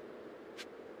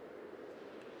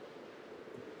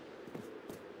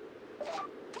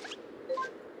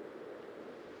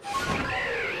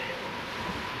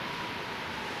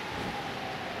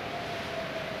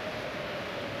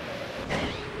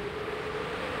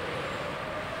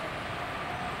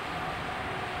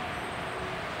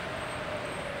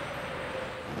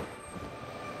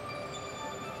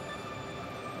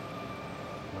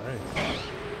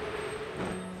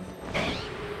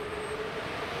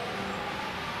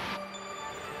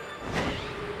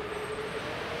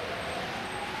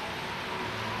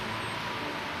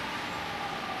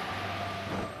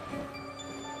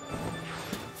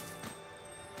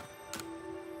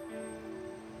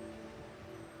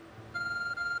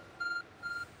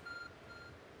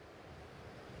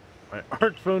 My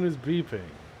ARC phone is beeping.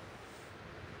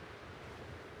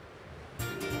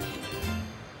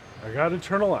 I got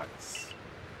Eternal Ice.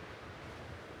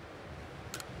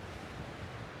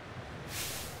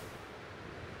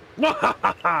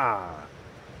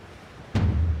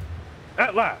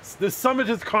 At last, this summit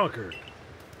is conquered.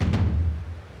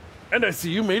 And I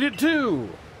see you made it too.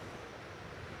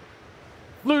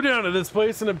 Flew down to this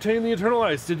place and obtained the Eternal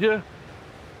Ice, did you?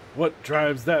 What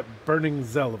drives that burning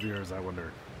zeal of yours, I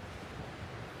wonder?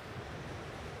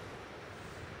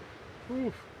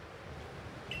 Oof.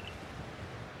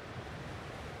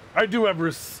 I do have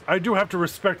to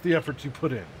respect the effort you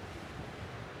put in.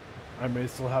 I may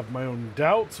still have my own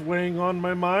doubts weighing on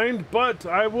my mind, but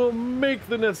I will make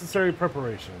the necessary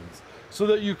preparations so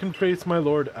that you can face my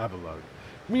Lord Avalug.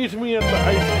 Meet me at the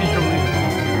Ice Peak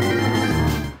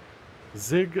Arena.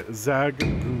 Zig, zag,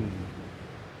 boom.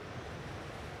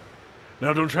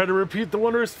 Now don't try to repeat the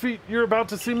wondrous feat you're about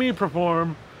to see me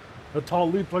perform. A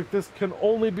tall leap like this can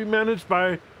only be managed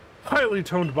by highly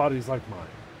toned bodies like mine.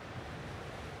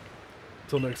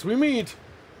 Till next we meet.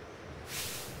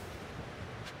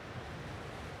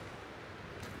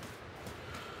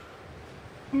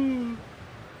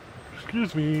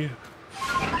 Excuse me.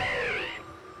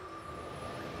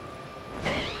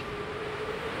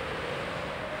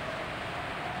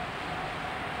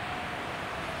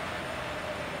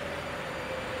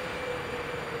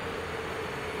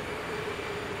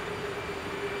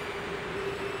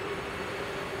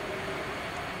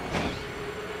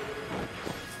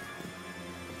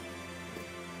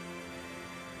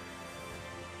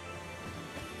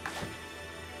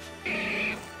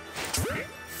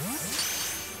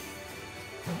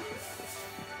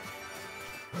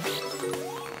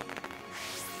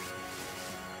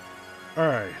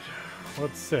 Alright,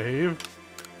 let's save.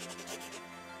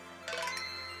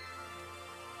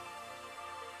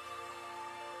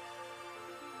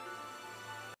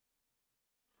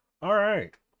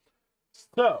 Alright,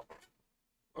 so,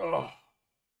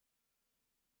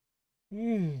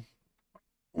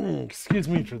 excuse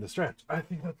me for the stretch. I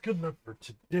think that's good enough for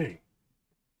today.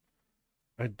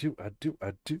 I do.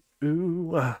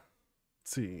 Let's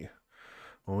see.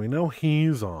 Well, we know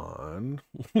he's on.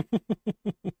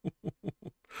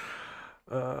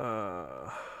 I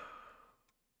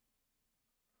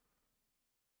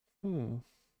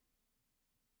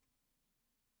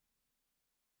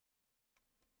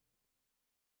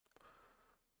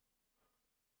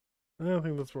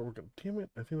think that's what we're gonna. Damn it!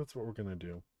 I think that's what we're gonna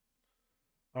do.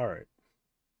 All right.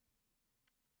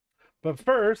 But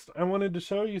first, I wanted to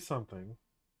show you something.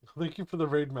 Thank you for the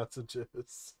raid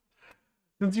messages.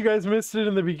 Since you guys missed it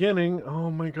in the beginning,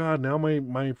 oh my god, now my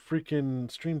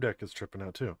freaking Stream Deck is tripping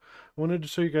out too. I wanted to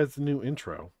show you guys the new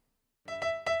intro.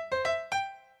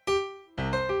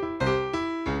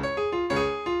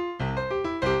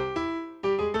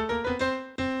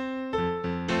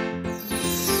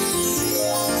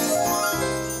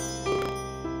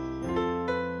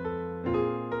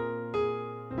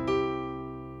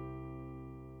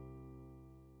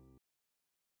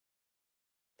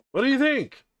 What do you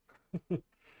think?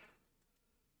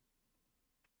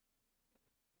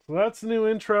 So that's the new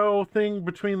intro thing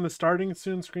between the starting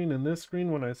soon screen and this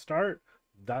screen. When I start,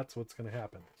 that's what's going to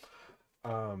happen.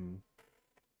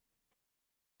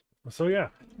 So yeah,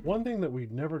 one thing that we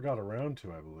never got around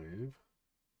to, I believe,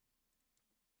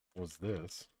 was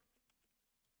this.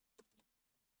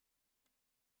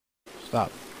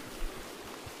 Stop.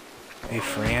 Hey,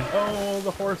 Fran. Oh,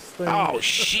 the horse thing. Oh,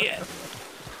 shit.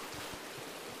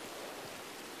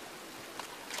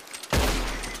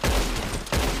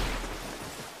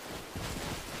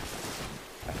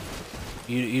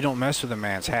 You don't mess with a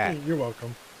man's hat. You're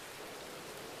welcome.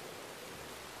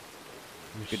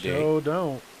 You Good sure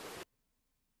don't.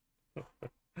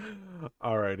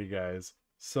 Alrighty, guys.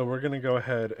 So we're going to go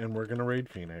ahead and we're going to raid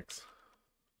Phoenix.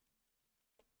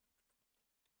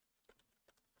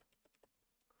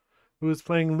 Who is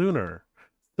playing Lunar?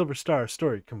 Silver Star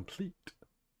story complete.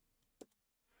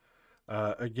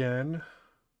 Again,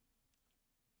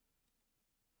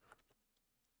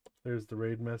 there's the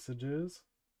raid messages.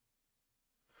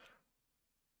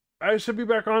 I should be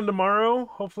back on tomorrow.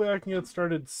 Hopefully I can get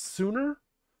started sooner.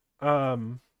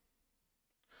 That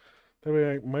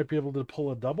way I might be able to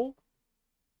pull a double.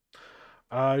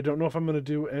 I don't know if I'm going to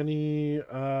do any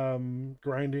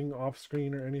grinding off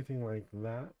screen or anything like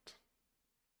that.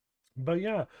 But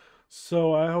yeah,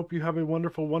 so I hope you have a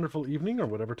wonderful, wonderful evening or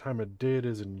whatever time of day it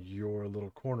is in your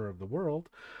little corner of the world.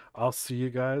 I'll see you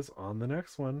guys on the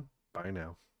next one. Bye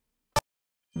now.